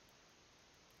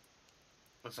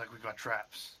 Looks like we've got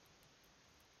traps."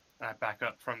 And I back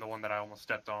up from the one that I almost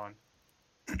stepped on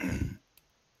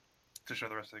to show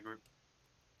the rest of the group.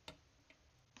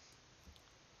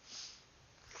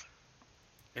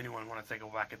 Anyone want to take a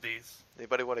whack at these?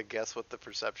 Anybody want to guess what the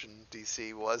perception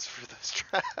DC was for those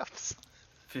traps?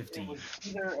 15. It was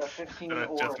either a 15 Did I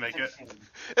or just a make it? 16.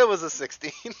 It was a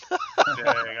 16. Dang,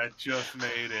 I just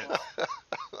made it.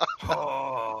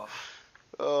 Oh,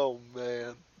 Oh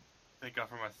man. thank God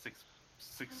for my six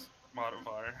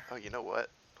modifier. Oh, you know what?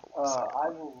 Hold on a second. I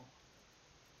will.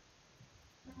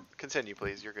 Continue,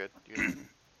 please. You're good.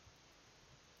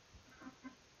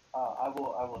 I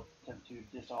will attempt to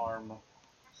disarm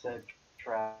said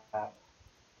trap.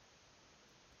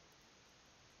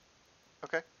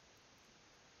 Okay.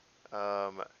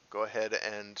 Go ahead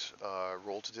and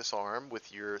roll to disarm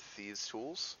with your thieves'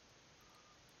 tools.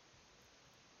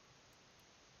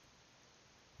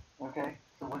 Okay.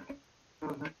 So what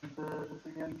goes into this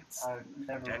again? I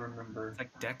never remember. It's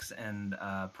like Dex and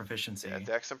proficiency. Yeah,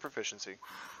 Dex and proficiency.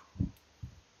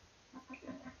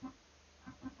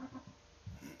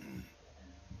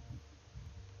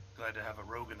 glad to have a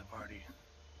rogue in the party.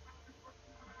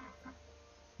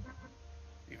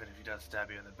 Even if he does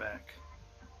stab you in the back.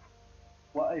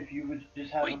 Well, if you would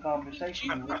just have a Wait, conversation,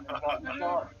 did you you- wouldn't have gotten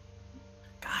shot.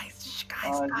 Guys, shh,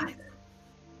 guys, Uh, guys.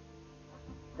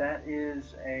 That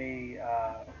is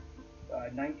a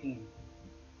 19.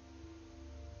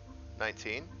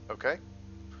 19. Okay.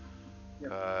 Yep.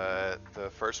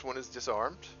 The first one is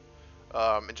disarmed.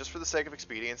 And just for the sake of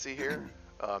expediency here,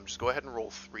 just go ahead and roll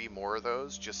 3 more of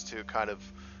those, just to kind of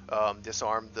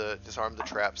disarm the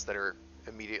traps that are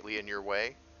immediately in your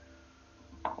way.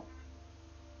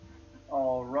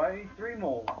 Alright, 3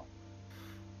 more.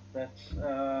 That's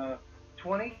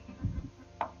 20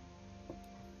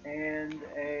 and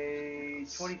a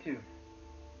 22.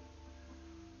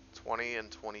 20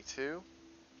 and 22,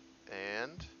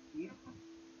 and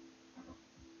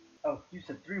Oh, you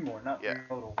said 3 more, not 3 Yeah.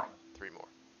 total. 3 more.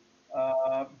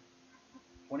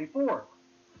 24.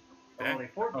 I rolled a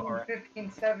 14, Alright.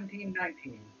 15, 17,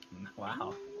 19.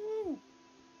 Wow.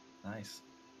 Nice.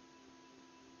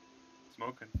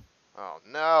 Smoking. Oh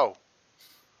no!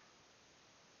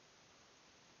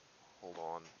 Hold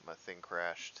on, my thing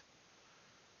crashed.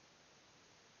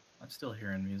 I'm still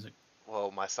hearing music.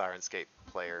 Well, my Sirenscape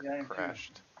player Yeah, I am too.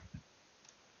 crashed.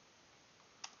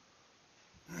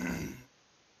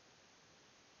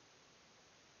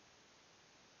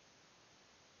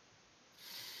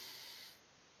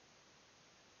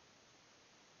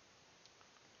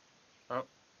 Oh,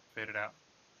 faded out.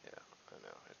 Yeah, I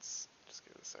know. It's just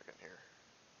give it a second here.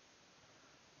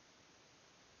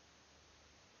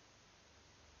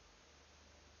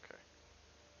 Okay.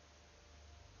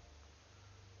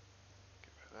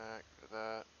 Get rid of that. Get rid of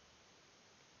that.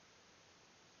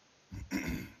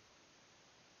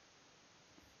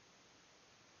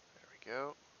 There we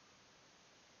go.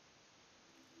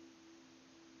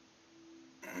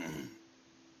 Pull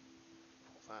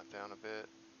that down a bit.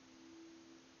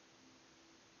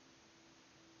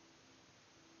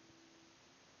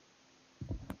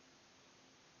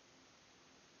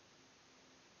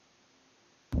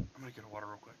 I'm gonna get a water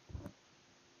real quick.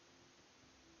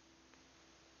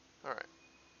 All right.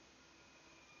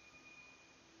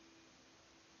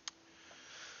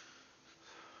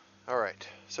 All right.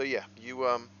 So yeah, you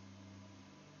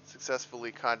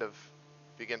successfully kind of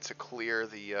begin to clear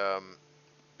the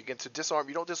begin to disarm.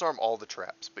 You don't disarm all the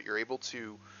traps, but you're able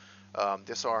to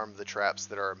disarm the traps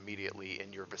that are immediately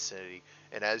in your vicinity.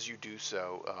 And as you do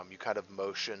so, you kind of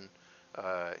motion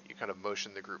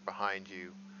the group behind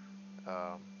you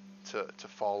to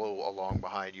follow along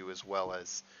behind you, as well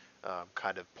as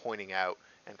kind of pointing out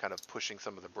and kind of pushing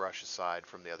some of the brush aside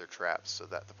from the other traps, so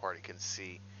that the party can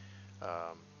see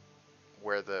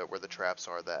where the traps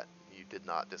are that you did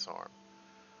not disarm.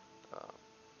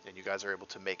 And you guys are able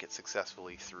to make it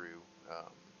successfully through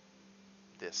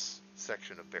this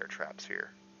section of bear traps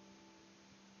here.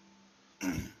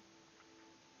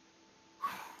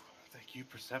 Thank you,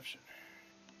 perception.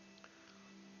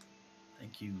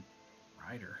 Thank you,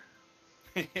 Ryder.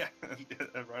 Yeah,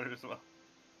 a rider as well.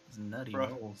 These nutty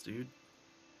Bro. rolls, dude.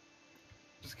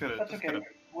 Just could have. That's Just okay. could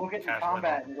have. We'll get in casually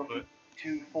combat off and the it'll be foot.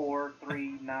 2, 4,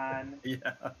 3, 9. Yeah.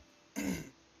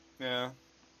 Yeah.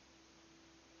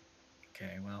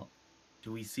 Okay, well,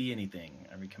 do we see anything?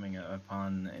 Are we coming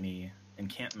upon any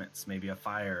encampments? Maybe a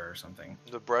fire or something?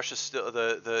 The brush is still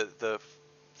the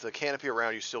canopy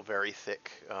around you is still very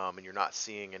thick, and you're not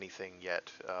seeing anything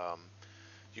yet.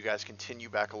 You guys continue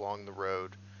back along the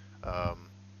road.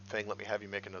 Fang, let me have you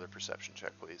make another perception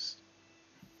check, please.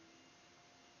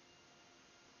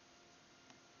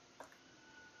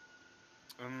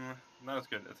 Not as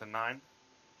good. It's a 9.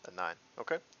 A 9.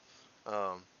 Okay.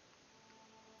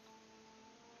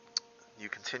 You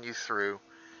continue through,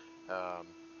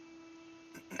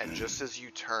 and just as you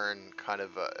turn, kind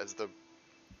of as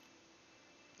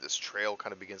this trail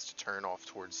kind of begins to turn off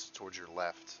towards your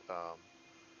left,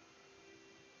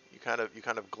 you kind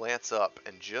of glance up,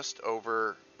 and just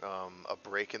over a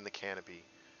break in the canopy,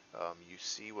 you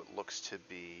see what looks to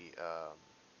be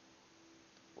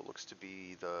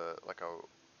like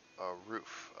a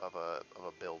roof of a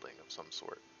building of some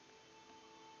sort.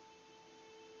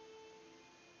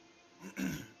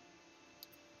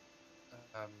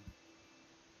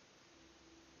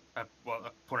 I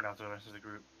pointed out to the rest of the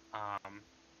group.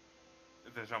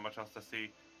 If there's not much else to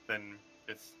see, then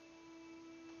it's.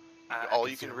 All can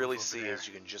you see can a really roof see over there. is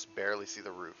you can just barely see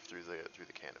the roof through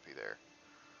the canopy there.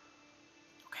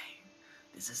 Okay,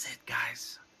 this is it,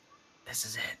 guys. This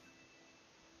is it.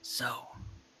 So,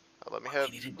 Let me What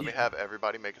we need to do- have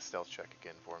everybody make a stealth check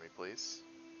again for me, please.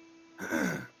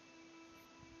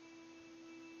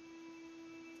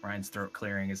 Ryan's throat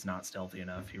clearing is not stealthy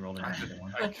enough. He rolled a natural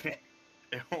one. I can't.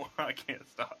 I can't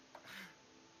stop.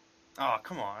 Oh,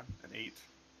 come on. An 8.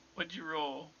 What'd you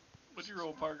roll? What'd you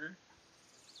roll, Parker?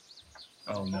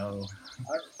 Oh no.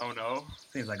 Oh no.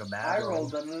 Seems like a I bad roll.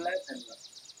 rolled an 11.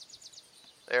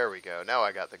 There we go. Now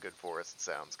I got the good forest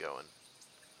sounds going.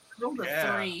 Rolled a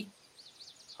Yeah. 3.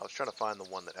 I was trying to find the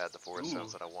one that had the forest Ooh.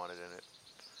 sounds that I wanted in it.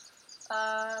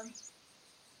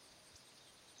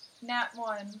 Nat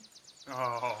 1.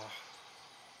 Oh.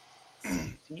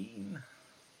 18.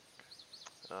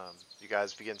 You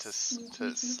guys begin to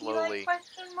Sneaky, slowly like,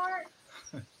 question mark?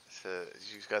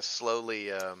 you guys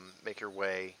slowly make your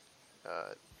way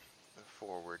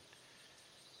forward.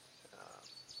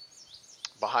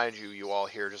 Behind you, you all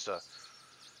hear just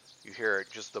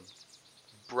the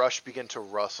brush begin to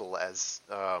rustle as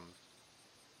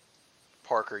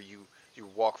Parker, you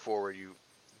walk forward. You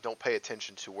don't pay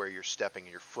attention to where you're stepping,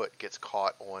 and your foot gets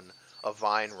caught on a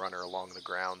vine runner along the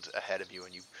ground ahead of you,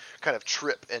 and you kind of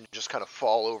trip and just kind of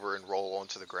fall over and roll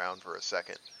onto the ground for a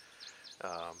second.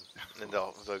 And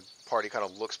the party kind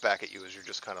of looks back at you as you're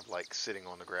just kind of like sitting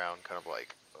on the ground, kind of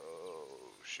like, oh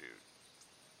shoot,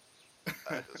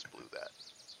 I just blew that.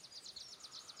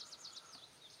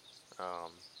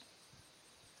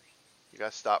 You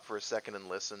guys stop for a second and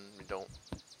listen. You don't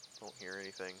hear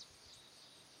anything.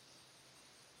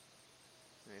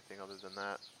 Anything other than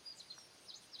that?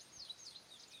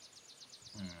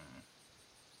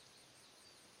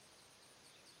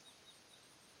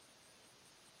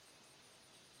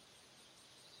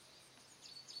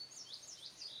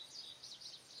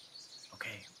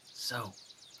 Okay, so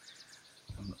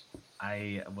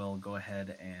I will go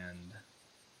ahead and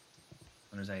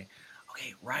I'm gonna say,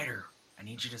 okay, Ryder, I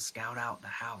need you to scout out the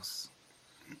house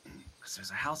because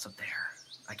there's a house up there.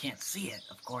 I can't see it,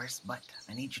 of course, but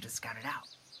I need you to scout it out.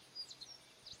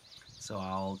 So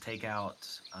I'll take out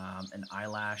an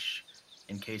eyelash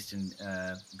encased in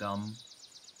gum,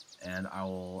 and I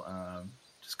will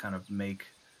just kind of make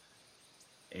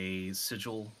a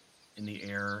sigil in the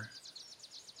air,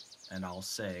 and I'll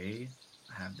say,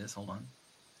 I have this, hold on.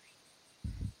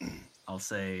 I'll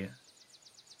say,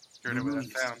 Heard it with that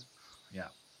Luis. sound. Yeah.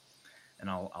 And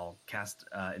I'll cast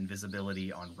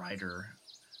invisibility on Ryder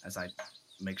as I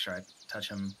make sure I touch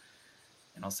him,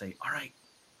 and I'll say, all right,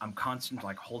 I'm constant,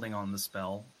 like holding on the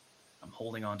spell. I'm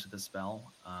holding on to the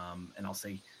spell, and I'll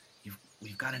say,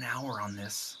 we've got an hour on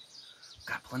this. We've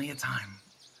got plenty of time.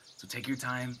 So take your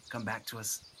time, come back to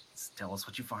us, tell us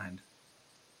what you find.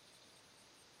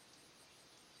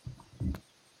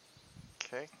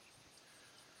 Okay.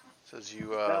 So as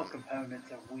you Spell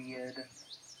components are weird.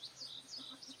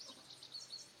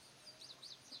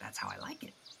 That's how I like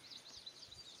it.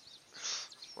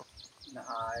 Nah,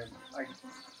 I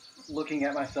looking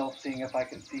at myself, seeing if I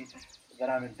can see that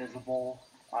I'm invisible.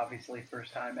 Obviously,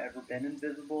 first time ever been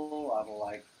invisible. I'm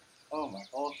like, oh my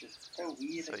gosh, it's so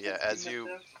weird. So I yeah, can't see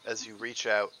myself. as you reach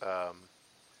out,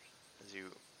 as you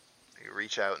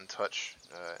reach out and touch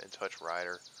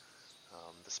Ryder,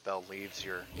 the spell leaves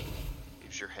your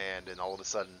hand, and all of a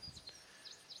sudden,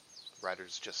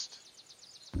 Ryder's just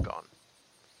gone.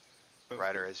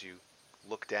 Ryder, as you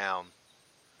look down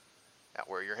at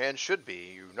where your hand should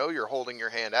be, you know you're holding your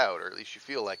hand out, or at least you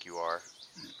feel like you are.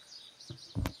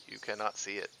 You cannot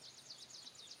see it.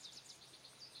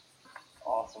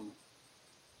 Awesome.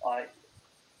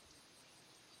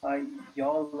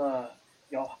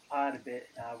 Y'all hide a bit,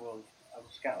 and I will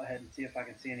scout ahead and see if I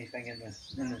can see anything in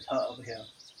this hut over here.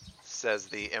 Says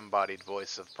the embodied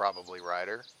voice of probably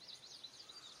Ryder.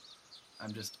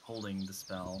 I'm just holding the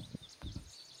spell.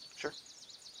 Sure.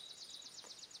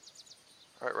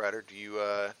 All right, Ryder, do you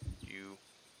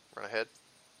run ahead?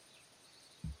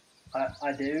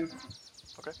 I do.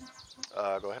 Okay.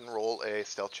 Go ahead and roll a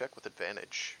stealth check with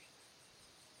advantage.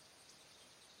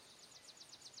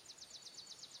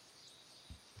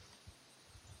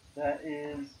 That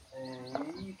is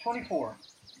a 24.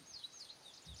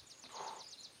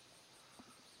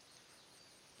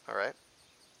 All right.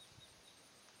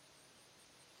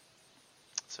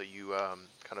 So you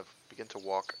kind of begin to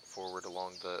walk forward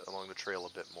along the trail a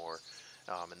bit more,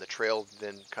 and the trail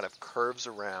then kind of curves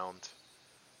around.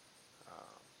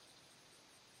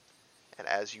 And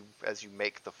as you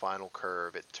make the final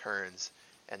curve, it turns,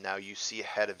 and now you see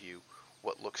ahead of you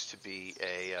what looks to be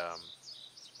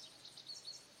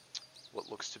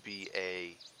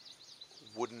a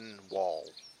wooden wall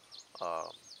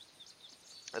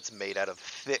that's made out of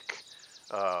thick.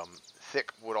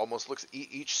 What almost looks,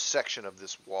 each section of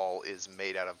this wall is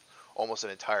made out of almost an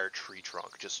entire tree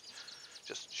trunk, just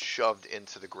shoved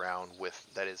into the ground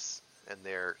and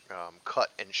they're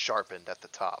cut and sharpened at the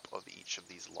top of each of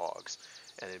these logs,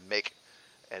 and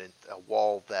a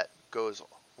wall that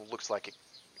looks like it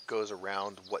goes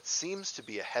around what seems to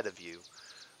be ahead of you.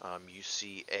 You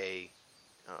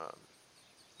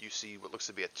see what looks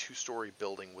to be a 2-story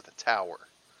building with a tower,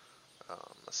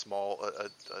 a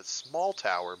small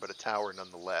tower, but a tower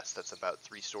nonetheless. That's about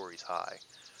 3 stories high.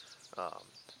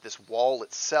 This wall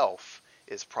itself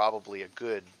is probably a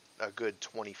good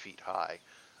 20 feet high,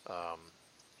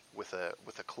 with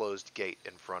a closed gate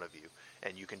in front of you,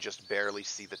 and you can just barely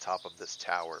see the top of this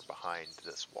tower behind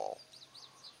this wall.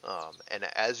 And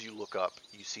as you look up,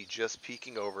 you see just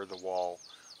peeking over the wall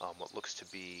what looks to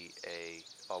be a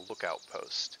lookout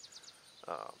post,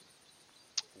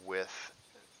 with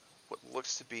what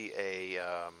looks to be a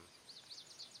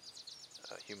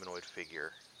humanoid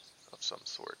figure of some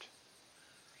sort.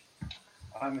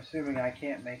 I'm assuming I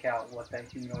can't make out what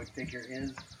that humanoid figure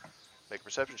is. Make a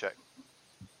perception check.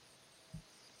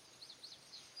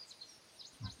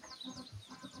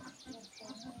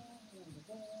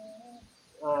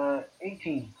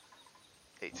 18.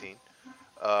 18.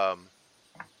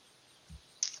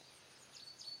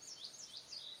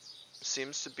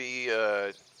 Seems to be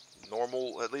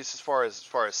normal, at least as far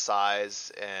as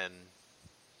size, and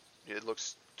it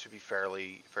looks to be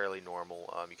fairly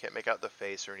normal. You can't make out the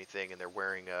face or anything, and they're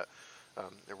wearing a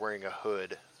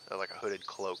hood, like a hooded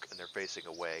cloak, and they're facing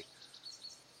away.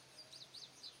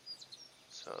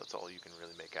 So that's all you can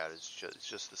really make out. Is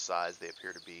just the size. They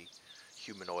appear to be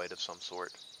humanoid of some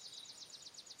sort.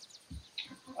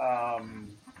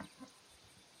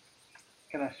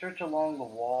 Can I search along the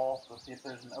wall to see if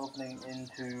there's an opening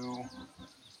into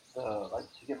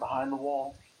to get behind the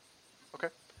wall? Okay.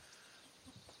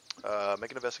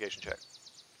 Make an investigation check.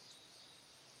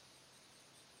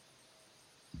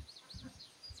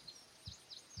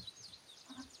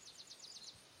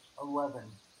 11.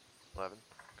 11.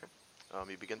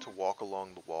 Okay. You begin to walk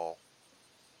along the wall,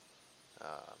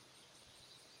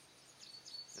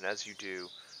 and as you do,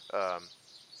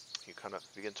 you kind of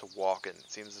begin to walk, and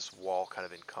it seems this wall kind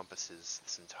of encompasses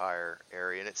this entire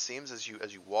area. And it seems as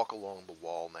you walk along the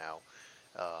wall now,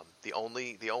 the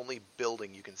only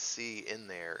building you can see in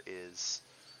there is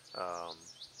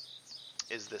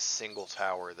this single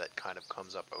tower that kind of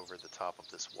comes up over the top of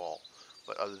this wall.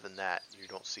 But other than that, you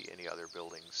don't see any other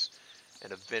buildings.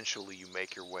 And eventually, you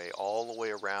make your way all the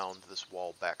way around this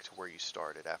wall back to where you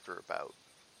started after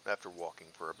walking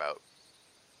for about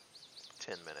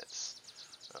 10 minutes.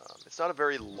 It's not a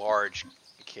very large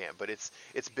camp, but it's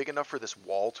big enough for this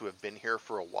wall to have been here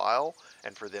for a while,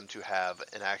 and for them to have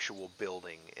an actual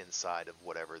building inside of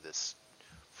whatever this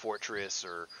fortress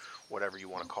or whatever you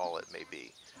want to call it may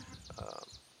be.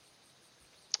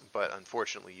 But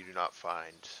unfortunately, you do not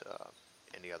find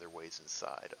any other ways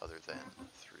inside other than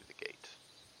through the gate.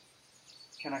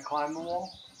 Can I climb the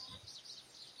wall?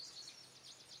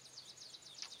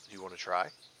 Do you want to try?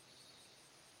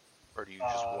 Or do you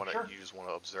just Sure. want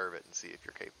to observe it and see if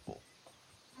you're capable?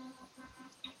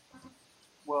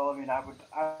 Well, I mean, I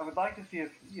would like to see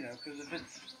if, because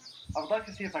I would like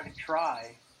to see if I could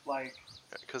try,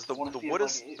 because I the wanna see wood if,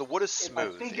 is like, the wood is if I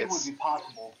smooth. think it would be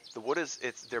possible. The wood is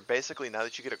they're basically, now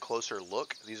that you get a closer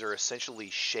look, these are essentially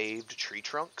shaved tree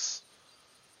trunks.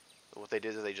 What they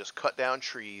did is they just cut down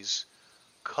trees,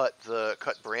 cut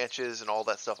branches and all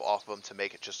that stuff off of them to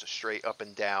make it just a straight up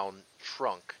and down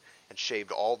trunk, and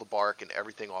shaved all the bark and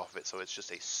everything off of it, so it's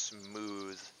just a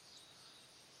smooth,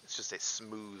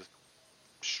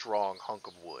 strong hunk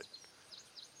of wood.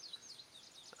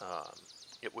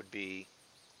 It would be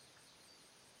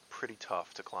pretty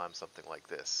tough to climb something like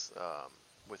this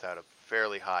without a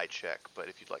fairly high check, but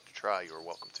if you'd like to try, you are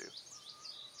welcome to.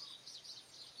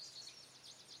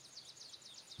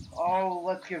 Oh,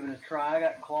 let's give it a try. I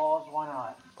got claws. Why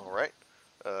not? All right.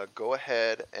 Go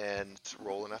ahead and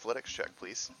roll an athletics check,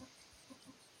 please.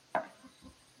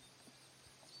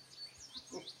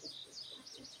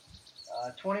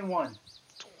 21.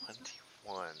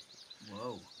 21.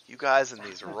 Whoa. You guys in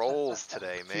these rolls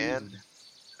today, man.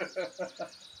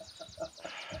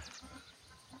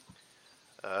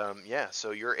 Yeah,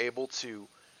 so you're able to,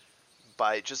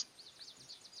 by just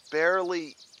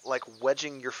barely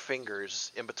wedging your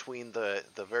fingers in between the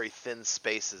very thin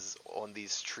spaces on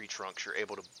these tree trunks, you're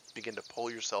able to begin to pull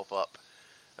yourself up.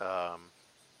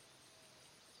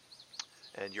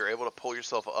 And you're able to pull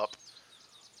yourself up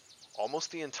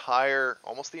almost the entire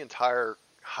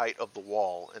height of the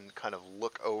wall and kind of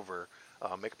look over.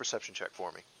 Make a perception check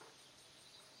for me.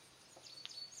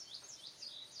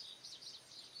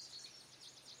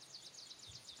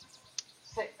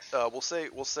 6. We'll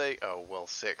say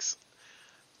 6.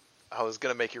 I was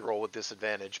gonna make you roll with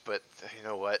disadvantage, but you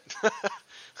know what?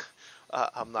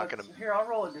 I'm not gonna. Here, I'll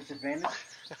roll a disadvantage.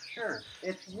 Sure,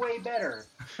 it's way better.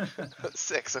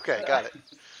 6. Okay, got it.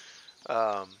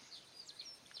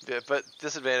 Yeah, but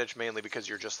disadvantage mainly because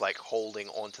you're just like holding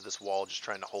onto this wall, just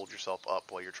trying to hold yourself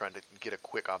up while you're trying to get a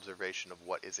quick observation of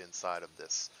what is inside of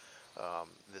this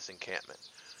this encampment.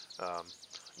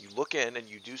 You look in and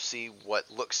you do see what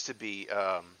looks to be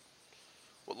a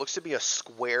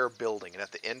square building, and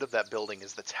at the end of that building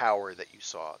is the tower that you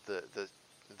saw.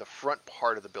 The front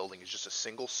part of the building is just a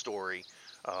single story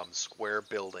square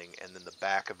building, and then the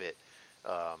back of it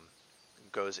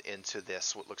goes into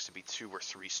this what looks to be 2 or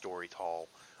 3 story tall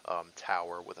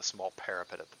tower with a small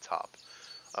parapet at the top.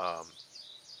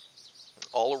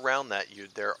 All around that,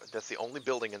 that's the only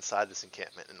building inside this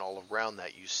encampment, and all around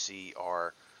that you see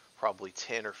are probably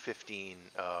 10 or 15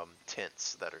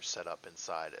 tents that are set up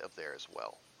inside of there as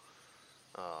well.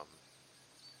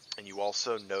 And you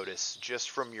also notice just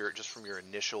from your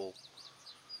initial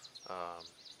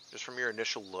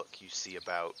look, you see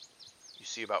about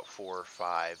 4 or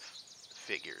 5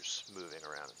 figures moving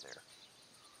around in there.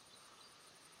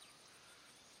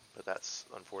 But that's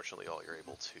unfortunately all you're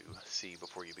able to see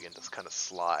before you begin to kind of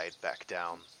slide back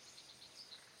down.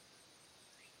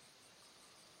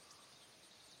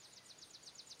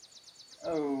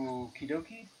 Okie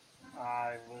dokie.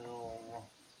 I will.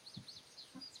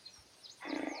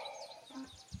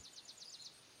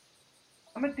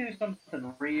 I'm gonna do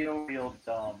something real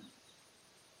dumb.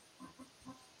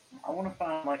 I want to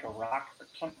find like a rock or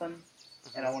something,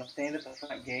 and I want to stand at the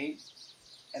front gate,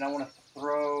 and I want to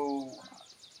throw.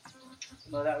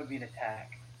 No, that would be an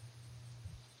attack.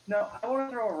 No, I want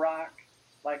to throw a rock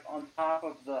like on top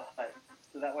of the hut,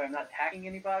 so that way I'm not attacking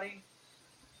anybody.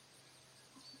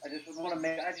 I just want to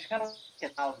make. I just kind of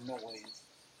get loud noise.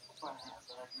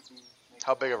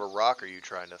 How big of a rock are you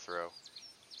trying to throw?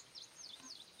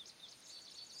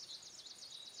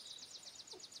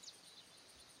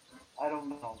 I don't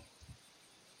know.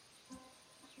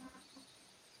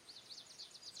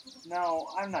 No,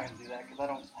 I'm not gonna do that because I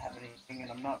don't have anything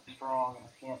and I'm not strong and I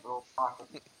can't roll rock.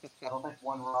 I don't think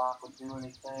one rock would do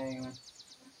anything.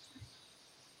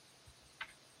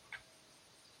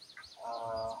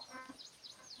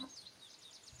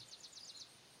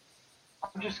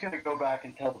 I'm just gonna go back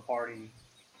and tell the party.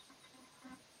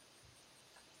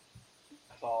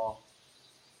 That's all.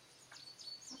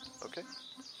 Okay.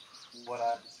 What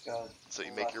I discussed. So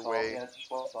you make your all. way. Yeah, that's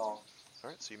what's all. All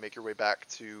right. So you make your way back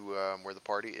to where the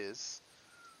party is.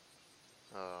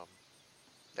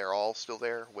 They're all still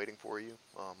there, waiting for you.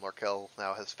 Larkel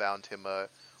now has found him what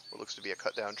looks to be a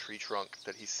cut-down tree trunk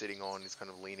that he's sitting on. He's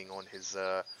kind of leaning on his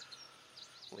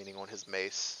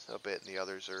mace a bit, and the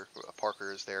others are.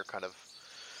 Parker is there, kind of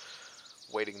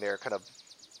waiting there, kind of,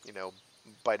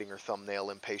 biting her thumbnail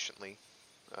impatiently.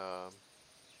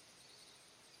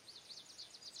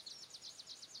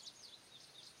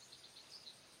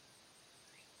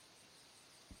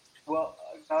 Well,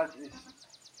 guys,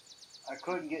 I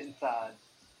couldn't get inside,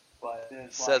 but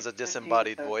there's Says like a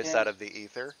disembodied 15 voice out of the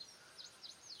ether.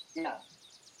 Yeah.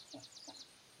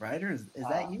 Ryder, is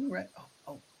that you? Right?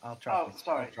 Oh, I'll drop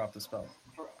the spell.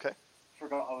 Okay.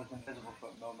 Forgot I was invisible for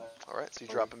a moment. All right, so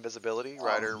you drop invisibility.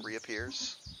 Ryder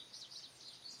reappears.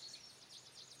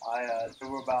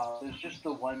 There's just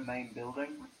the one main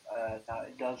building. Now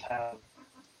it does have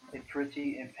a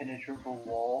pretty impenetrable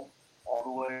wall all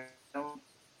the way down.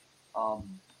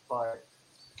 But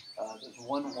there's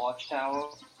one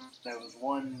watchtower. There was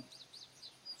one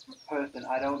person.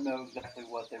 I don't know exactly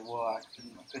what they were. I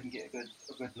couldn't get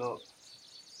a good look.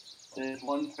 There's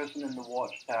one person in the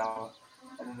watchtower,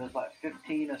 and then there's like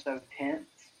 15 or so tents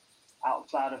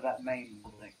outside of that main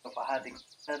building. So if I had to guess,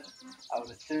 I would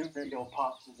assume that your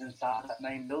pops is inside that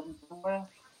main building somewhere.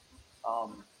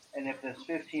 And if there's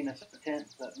 15 or so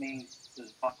tents, that means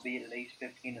there's got to be at least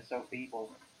 15 or so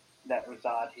people that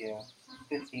reside here,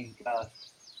 15 plus,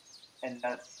 and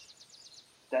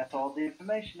that's all the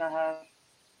information I have.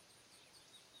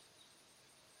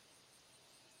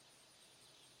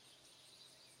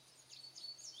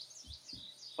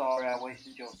 Sorry, I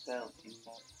wasted your spell,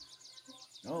 teammate.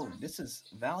 Oh, this is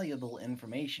valuable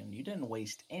information. You didn't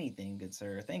waste anything, good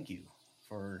sir. Thank you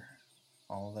for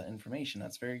all the information.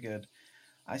 That's very good.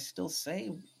 I still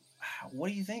say, what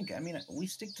do you think? I mean, we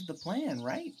stick to the plan,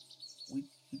 right? We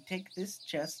take this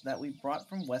chest that we brought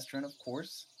from Western, of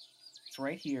course. It's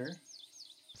right here.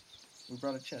 We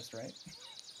brought a chest, right?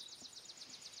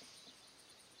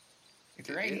 It's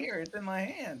right here. It's in my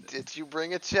hand. Did you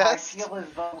bring a chest?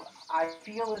 I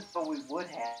feel as though we would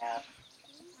have.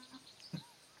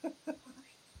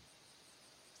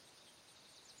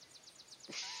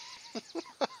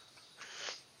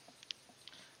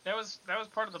 was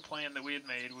part of the plan that we had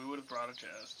made. We would have brought a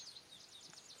chest.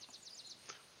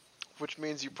 Which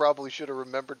means you probably should have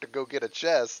remembered to go get a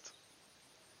chest.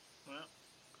 Well,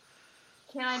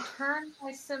 Can I turn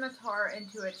my scimitar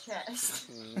into a chest?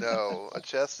 No, a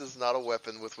chest is not a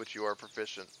weapon with which you are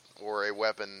proficient, or a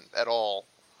weapon at all.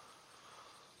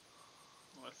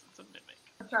 unless it's a mimic.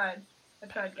 I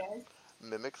tried, guys.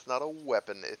 Mimic's not a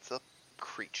weapon, it's a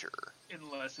creature.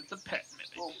 Unless it's a pet mimic.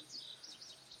 Well,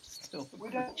 Still, we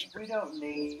don't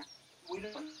need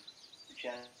a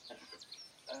chest.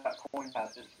 Coin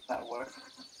passes that work.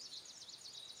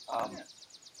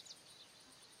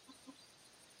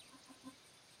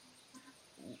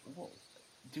 Whoa.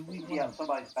 Do we Yeah, want?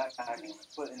 somebody's backpack,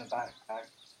 put in a backpack.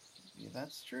 Yeah,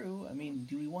 that's true. I mean,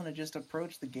 do we want to just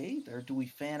approach the gate, or do we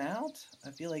fan out?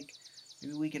 I feel like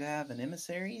maybe we could have an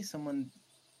emissary, someone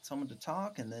to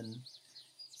talk, and then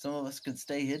some of us could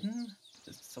stay hidden,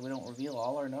 just so we don't reveal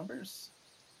all our numbers.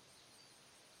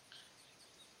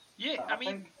 Yeah, I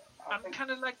mean, I I'm think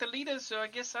kind of like the leader, so I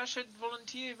guess I should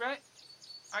volunteer, right?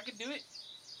 I could do it.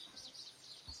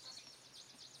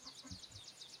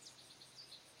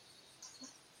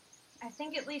 I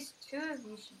think at least 2 of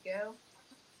you should go.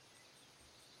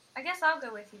 I guess I'll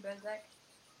go with you, Bezek.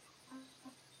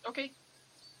 Okay.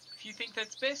 If you think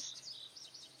that's best,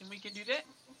 then we can do that.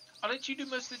 I'll let you do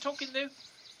most of the talking, though.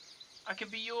 I can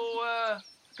be your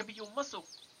muscle.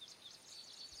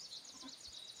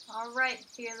 All right,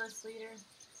 fearless leader.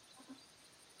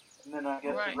 And then I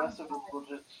guess Right. the rest of us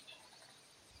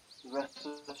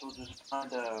will just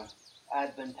find a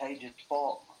advantageous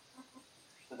spot,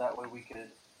 so that way we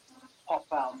could pop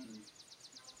out and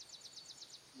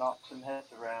knock some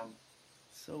heads around.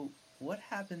 So, what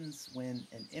happens when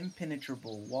an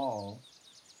impenetrable wall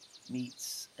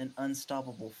meets an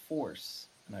unstoppable force?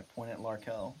 And I point at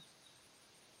Larkel.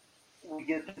 We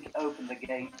get to open the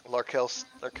gate.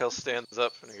 Larkel stands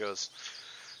up and he goes,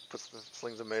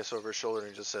 slings a mace over his shoulder and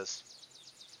he just says,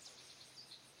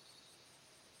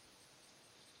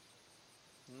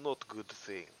 "Not good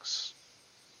things."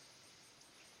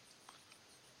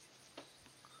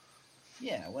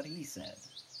 Yeah, what he said.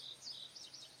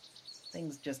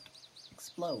 Things just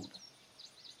explode.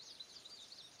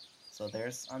 So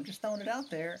I'm just throwing it out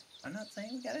there. I'm not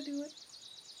saying we gotta do it.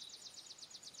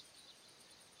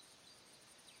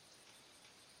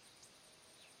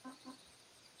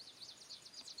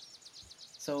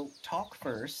 So talk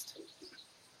first.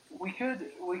 We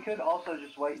could also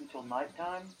just wait until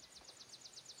nighttime,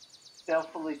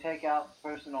 stealthily take out the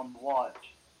person on the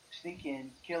watch, sneak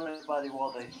in, kill everybody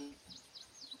while they sleep,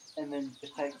 and then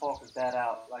just take Falker's dad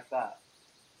out like that.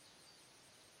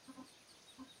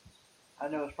 I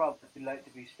know it's probably too late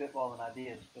to be spitballing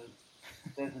ideas, but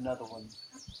there's another one.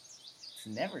 It's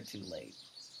never too late.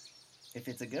 If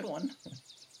it's a good one.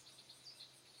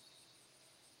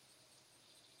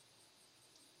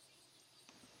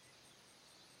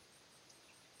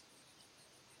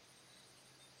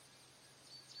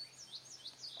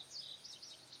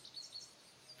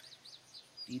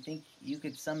 Do you think you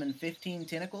could summon 15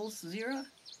 tentacles, Zira?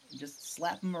 And just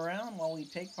slap them around while we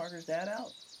take Parker's dad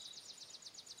out?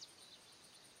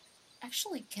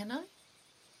 Actually, can I?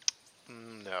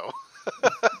 No.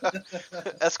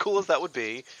 As cool as that would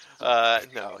be,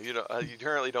 no, you don't. You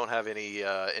currently don't have any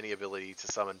ability to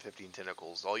summon 15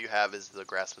 tentacles. All you have is the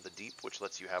Grasp of the Deep, which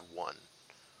lets you have 1.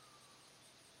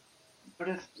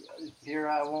 But here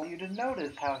I want you to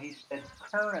notice how he said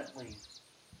currently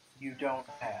you don't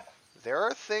have. There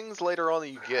are things later on that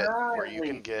you get where you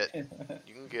can Currently.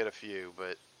 get a few,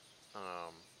 but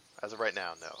as of right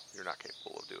now, no, you're not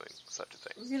capable of doing such a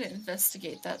thing. We're gonna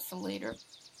investigate that for later.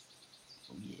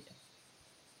 Oh, yeah.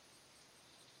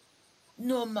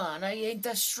 No, man, I ain't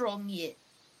that strong yet.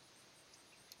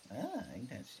 Ah,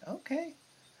 that's okay.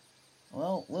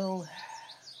 Well,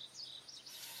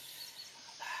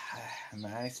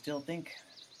 I still think,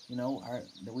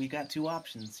 that we've got 2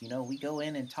 options. We go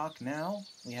in and talk now.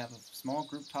 We have a small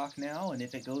group talk now, and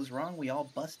if it goes wrong, we all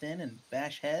bust in and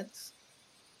bash heads.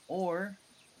 Or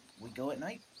we go at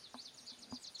night.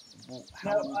 Well,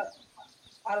 No,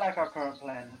 I like our current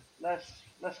plan.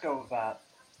 Let's go with that.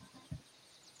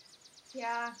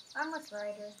 Yeah, I'm with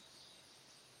Ryder.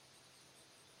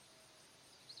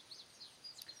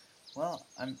 Well,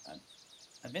 I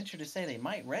venture to say they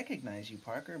might recognize you,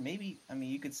 Parker. Maybe,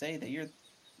 you could say that you're.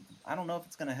 I don't know if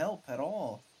it's going to help at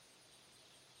all.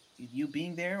 You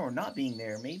being there or not being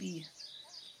there, maybe.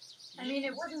 I mean,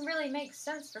 it wouldn't really make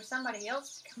sense for somebody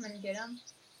else to come and get him.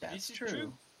 That's This is true.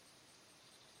 true.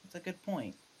 That's a good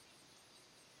point.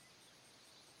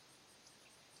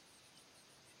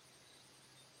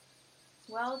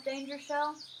 Well, Danger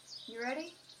Shell, you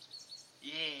ready?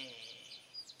 Yeah.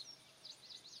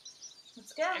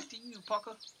 Let's go. After you,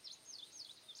 Parker.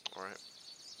 Alright.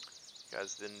 You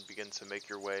guys then begin to make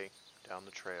your way down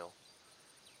the trail.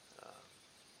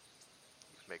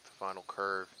 You make the final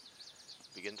curve.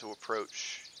 Begin to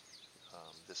approach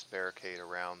this barricade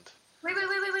around. Wait.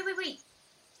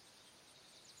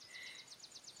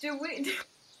 Do we?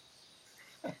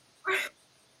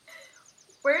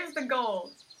 Where's the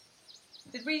gold?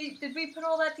 Did we put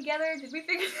all that together? Did we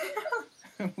figure that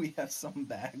out? We have some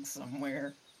bag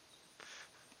somewhere.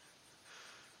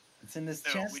 It's in this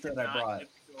No, chest we that did I not brought. get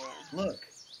the gold. Look,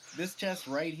 this chest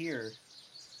right here.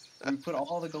 We put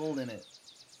all the gold in it.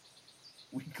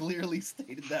 We clearly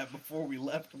stated that before we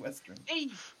left Western. Hey!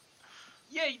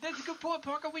 Yeah, that's a good point,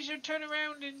 Parker. We should turn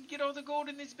around and get all the gold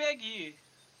in this bag here.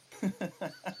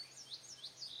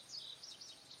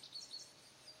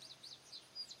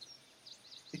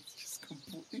 It's just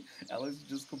completely. Alex is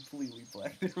just completely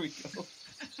black. There we go.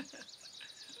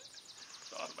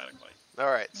 It's automatically.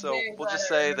 Alright, so Very we'll just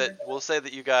glad I say remembered that we'll say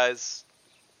that you guys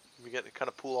get to kind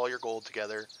of pool all your gold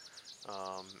together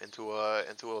into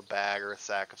a bag or a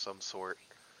sack of some sort.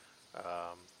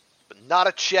 But not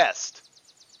a chest.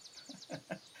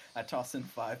 I toss in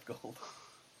 5 gold.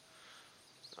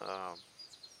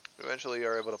 Eventually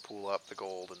you're able to pool up the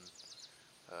gold, and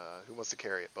who wants to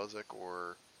carry it, Buzik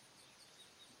or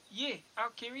Yeah,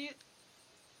 I'll carry it.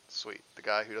 Sweet, the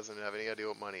guy who doesn't have any idea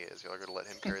what money is? Y'all are gonna let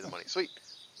him carry the money. Sweet,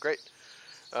 great.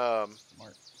 So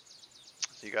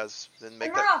you guys then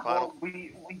make that Hurrah! final. Well,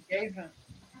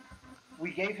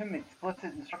 we gave him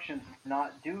explicit instructions to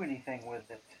not do anything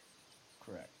with it.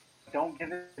 Correct. Don't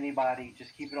give it to anybody.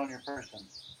 Just keep it on your person.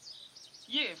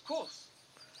 Yeah, of course.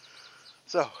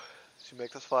 So, as you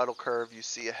make this final curve, you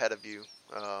see ahead of you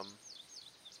the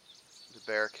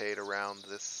barricade around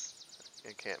this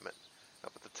encampment.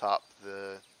 Up at the top,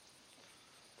 the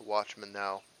watchman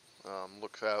now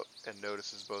looks out and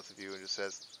notices both of you and just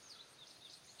says,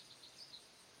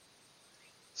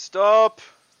 "Stop!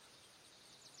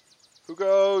 Who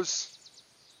goes?"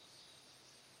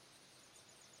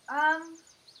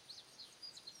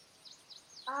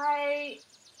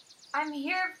 I'm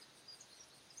here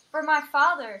for my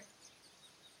father.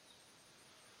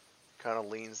 Kind of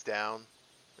leans down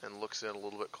and looks in a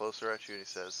little bit closer at you, and he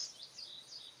says,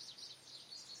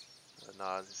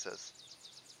 nods, he says,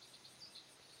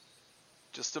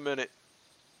 "Just a minute."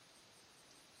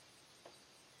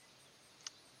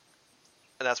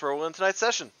 And that's where we'll end tonight's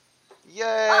session.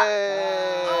 Yay!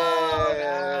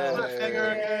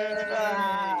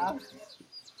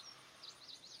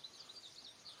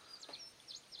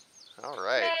 All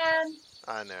right. Man,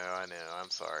 I know. I'm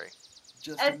sorry.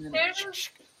 Just as a soon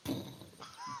minute. as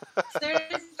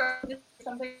it started to say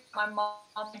something, my mom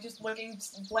just looking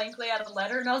blankly at a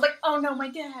letter, and I was like, "Oh no, my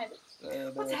dad!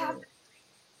 What's happening?"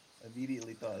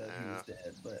 Immediately thought that he was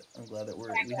dead, but I'm glad that we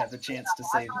Yeah. have the chance to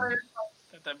I save thought it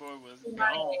Thought that boy was was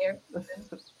my gone. hair.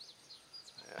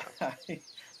 Yeah. him.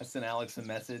 I sent Alex a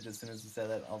message as soon as he said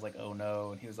that. I was like, "Oh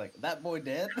no!" And he was like, "That boy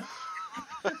dead?"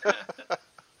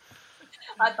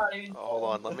 I thought he was. Hold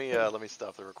on. Let me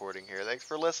stop the recording here. Thanks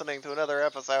for listening to another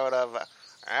episode of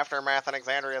Aftermath and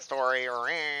Exandria Story.